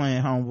shit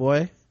playing,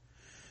 homeboy.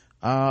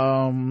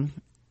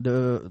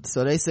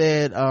 So they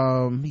said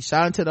he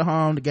shot into the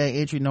home to gain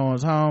entry no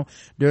one's home.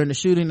 During the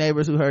shooting,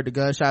 neighbors who heard the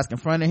gunshots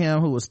confronted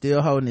him, who was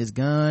still holding his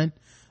gun,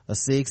 a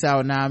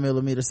 6-hour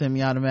 9mm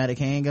semi-automatic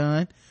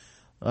handgun.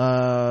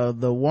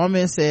 The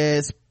woman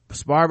says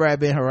Sparber had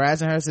been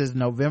harassing her since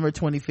November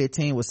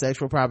 2015 with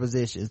sexual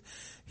propositions.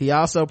 He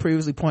also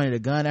previously pointed a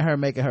gun at her,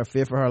 making her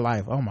fear for her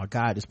life. Oh my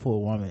God, this poor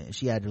woman.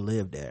 She had to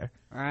live there.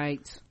 Right.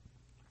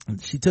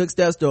 She took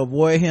steps to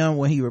avoid him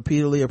when he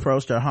repeatedly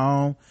approached her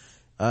home.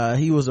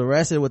 He was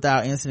arrested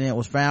without incident,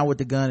 was found with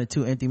the gun and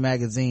 2 empty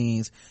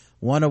magazines,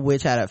 one of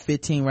which had a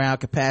 15 round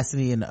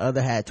capacity and the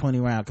other had 20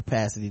 round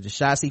capacity. The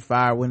shots he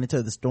fired went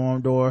into the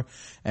storm door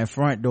and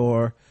front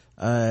door,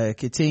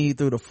 continued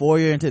through the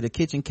foyer into the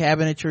kitchen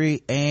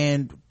cabinetry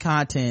and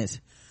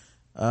contents.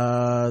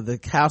 The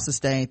house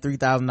sustained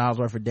 $3,000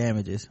 worth of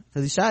damages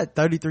because he shot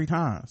 33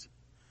 times.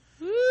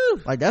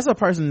 Woo. Like that's a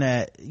person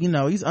that,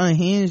 he's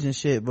unhinged and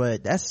shit,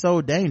 but that's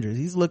so dangerous.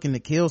 He's looking to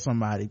kill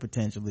somebody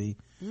potentially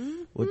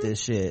with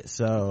this shit.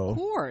 So of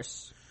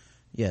course,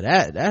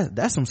 yeah,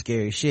 that's some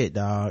scary shit,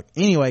 dog.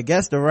 Anyway,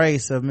 guess the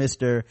race of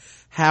Mr.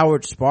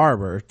 Howard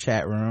Sparber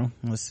chat room.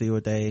 Let's see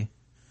what they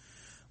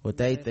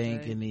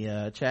think in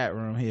the chat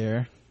room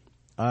here.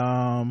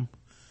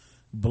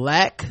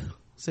 Black,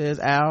 says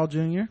Al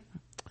Jr.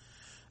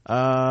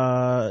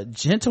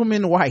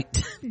 Gentleman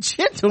white.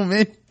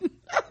 Gentleman white.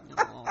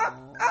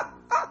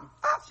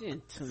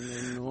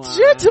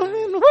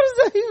 Gentleman, what does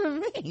that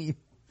even mean?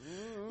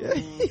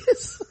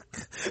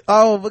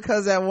 Oh,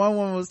 because that one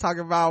woman was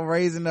talking about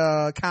raising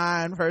a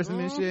kind person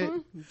and shit.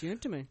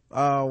 Gentleman.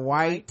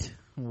 White.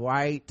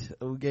 We're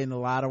getting a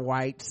lot of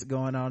whites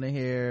going on in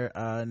here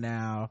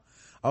now.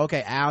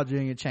 Okay, Al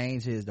Jr.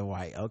 changed his to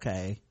white.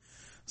 Okay,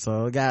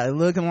 so it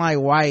looking like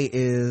white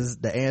is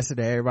the answer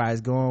that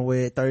everybody's going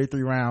with.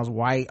 33 rounds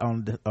white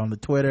on the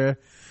Twitter.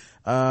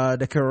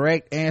 The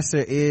correct answer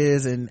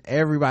is, and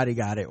everybody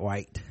got it,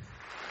 white.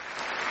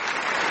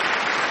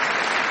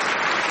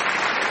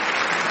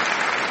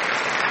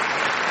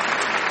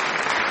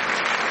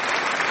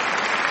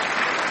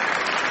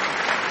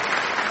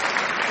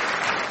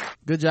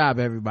 Good job,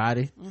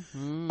 everybody.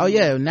 Oh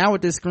yeah, now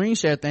with this screen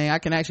share thing, I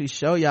can actually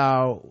show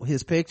y'all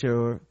his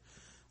picture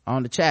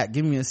on the chat.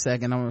 Give me a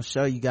second. I'm gonna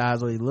show you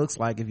guys what he looks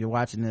like if you're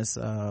watching this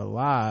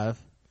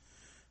live.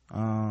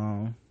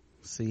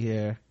 See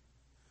here.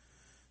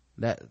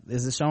 That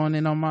is it showing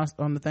in on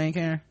the thing,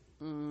 Karen?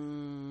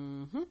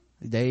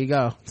 There you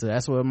go. So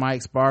that's what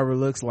Mike Sparber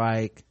looks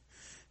like.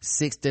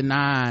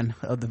 69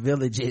 of the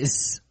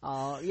villages.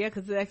 Oh yeah,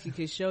 because it actually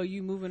can show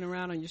you moving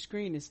around on your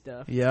screen and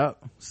stuff.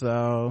 Yep.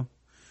 So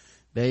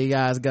there you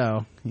guys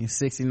go. He's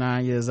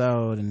 69 years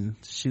old and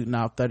shooting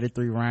off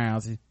 33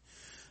 rounds.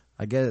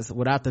 I guess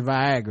without the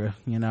Viagra,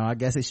 I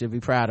guess he should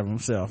be proud of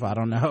himself. I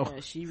don't know.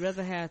 Yeah, she'd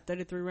rather have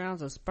 33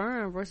 rounds of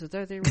sperm versus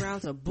 33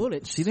 rounds of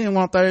bullets. She didn't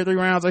want 33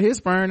 rounds of his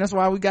sperm. That's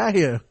why we got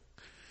here.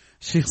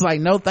 She was like,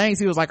 no thanks.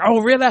 He was like,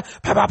 oh really?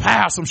 Pow, pow,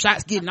 pow. Some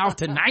shots getting off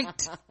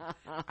tonight.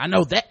 I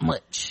know that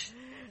much.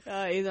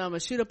 Either I'm gonna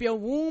shoot up your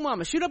womb, I'm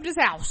gonna shoot up this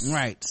house.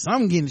 Right.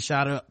 Some getting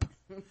shot up.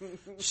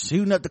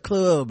 Shooting up the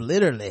club,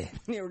 literally.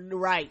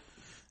 Right.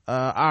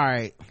 All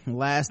right.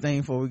 Last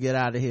thing before we get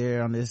out of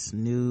here on this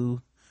new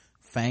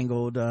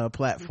fangled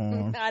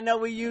platform. I know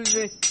we use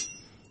it.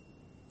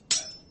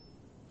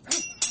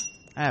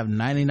 I have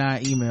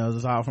 99 emails.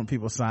 It's all from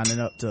people signing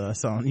up to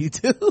us on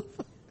YouTube.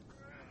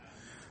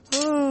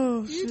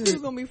 Oh shit.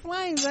 YouTube gonna be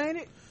flames, ain't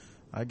it?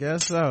 I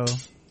guess so.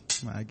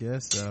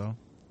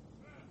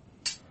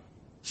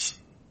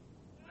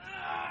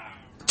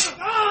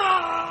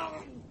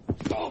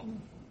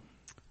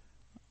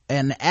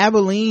 An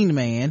Abilene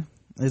man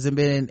has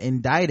been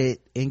indicted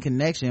in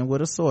connection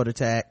with a sword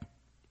attack.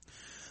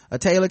 A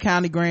Taylor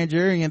County grand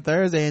jury on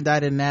Thursday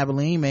indicted an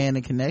Abilene man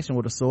in connection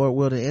with a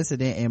sword-wielding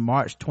incident in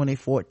March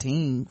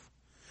 2014.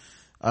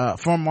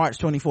 From March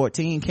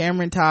 2014,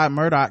 Cameron Todd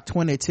Murdoch,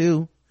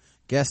 22,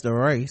 guess the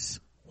race,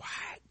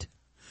 what,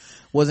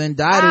 was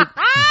indicted.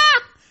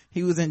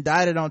 He was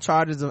indicted on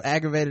charges of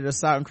aggravated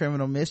assault and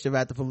criminal mischief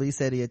after police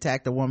said he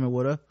attacked a woman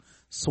with a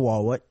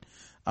sword.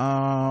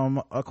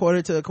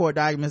 According to the court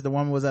documents, the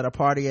woman was at a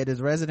party at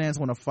his residence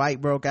when a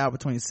fight broke out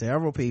between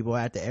several people.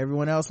 After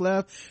everyone else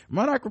left,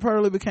 Murdoch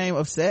reportedly became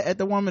upset at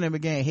the woman and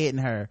began hitting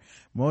her.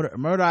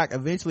 Murdoch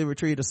eventually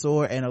retrieved a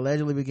sword and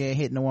allegedly began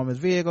hitting the woman's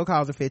vehicle,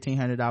 causing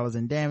 $1,500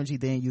 in damage. He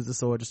then used the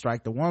sword to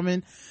strike the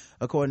woman.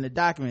 According to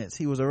documents,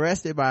 he was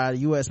arrested by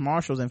U.S.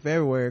 Marshals in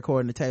February,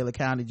 according to Taylor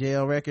County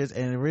jail records,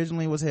 and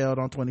originally was held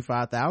on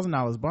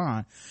 $25,000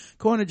 bond.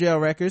 According to jail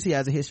records, he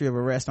has a history of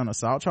arrest on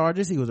assault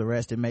charges. He was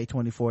arrested May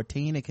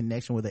 2014 in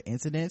connection with an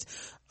incident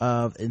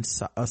of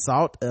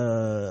assault,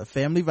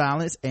 family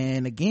violence,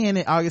 and again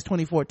in August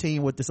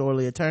 2014 with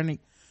disorderly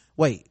attorney.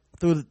 So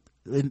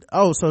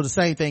the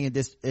same thing in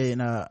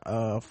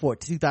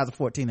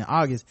 2014 in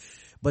August,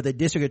 but the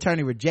district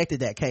attorney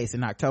rejected that case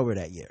in October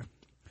that year.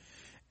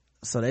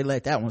 so they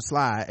let that one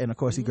slide, and of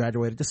course he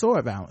graduated to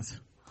sword balance.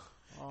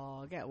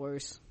 Oh, it got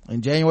worse.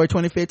 In January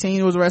 2015,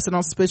 he was arrested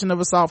on suspicion of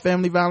assault,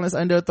 family violence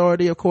under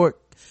authority of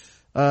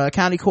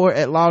county court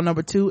at law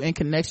number 2 in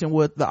connection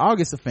with the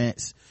August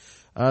offense.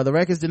 The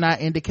records did not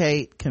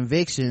indicate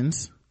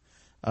convictions.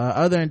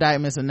 Other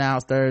indictments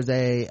announced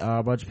Thursday,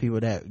 a bunch of people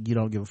that you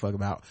don't give a fuck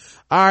about.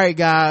 All right,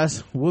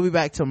 guys, we'll be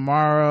back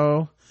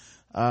tomorrow,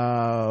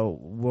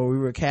 where we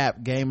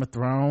recap Game of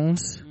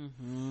Thrones.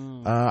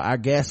 Our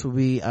guest will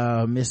be,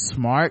 Miss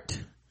Smart.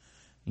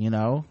 You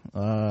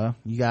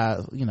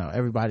got,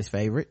 everybody's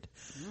favorite,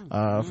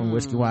 from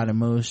Whiskey, Wine, and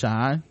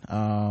Moonshine.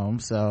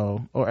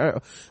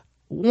 Or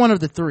one of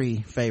the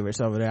 3 favorites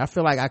over there. I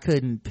feel like I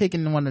couldn't,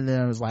 picking one of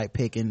them is like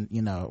picking,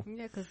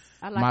 cause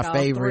I like my all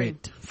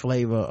favorite 3.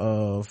 flavor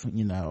of,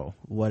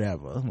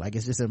 whatever. Like,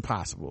 it's just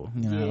impossible,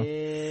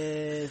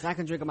 Yes, I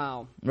can drink them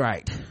all.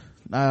 Right.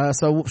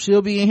 So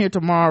she'll be in here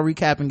tomorrow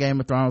recapping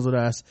Game of Thrones with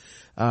us,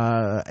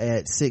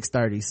 at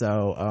 6:30.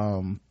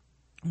 So,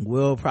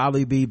 we'll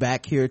probably be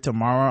back here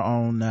tomorrow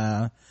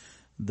on,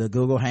 the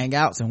Google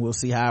Hangouts, and we'll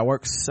see how it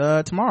works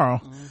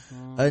tomorrow.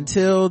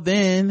 Until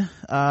then,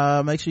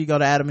 make sure you go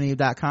to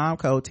adamandeve.com,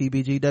 code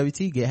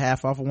TBGWT, get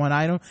half off of one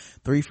item,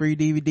 3 free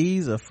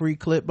DVDs, a free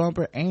clip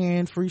bumper,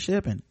 and free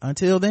shipping.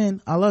 Until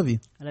then, I love you.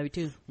 I love you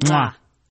too. Mwah.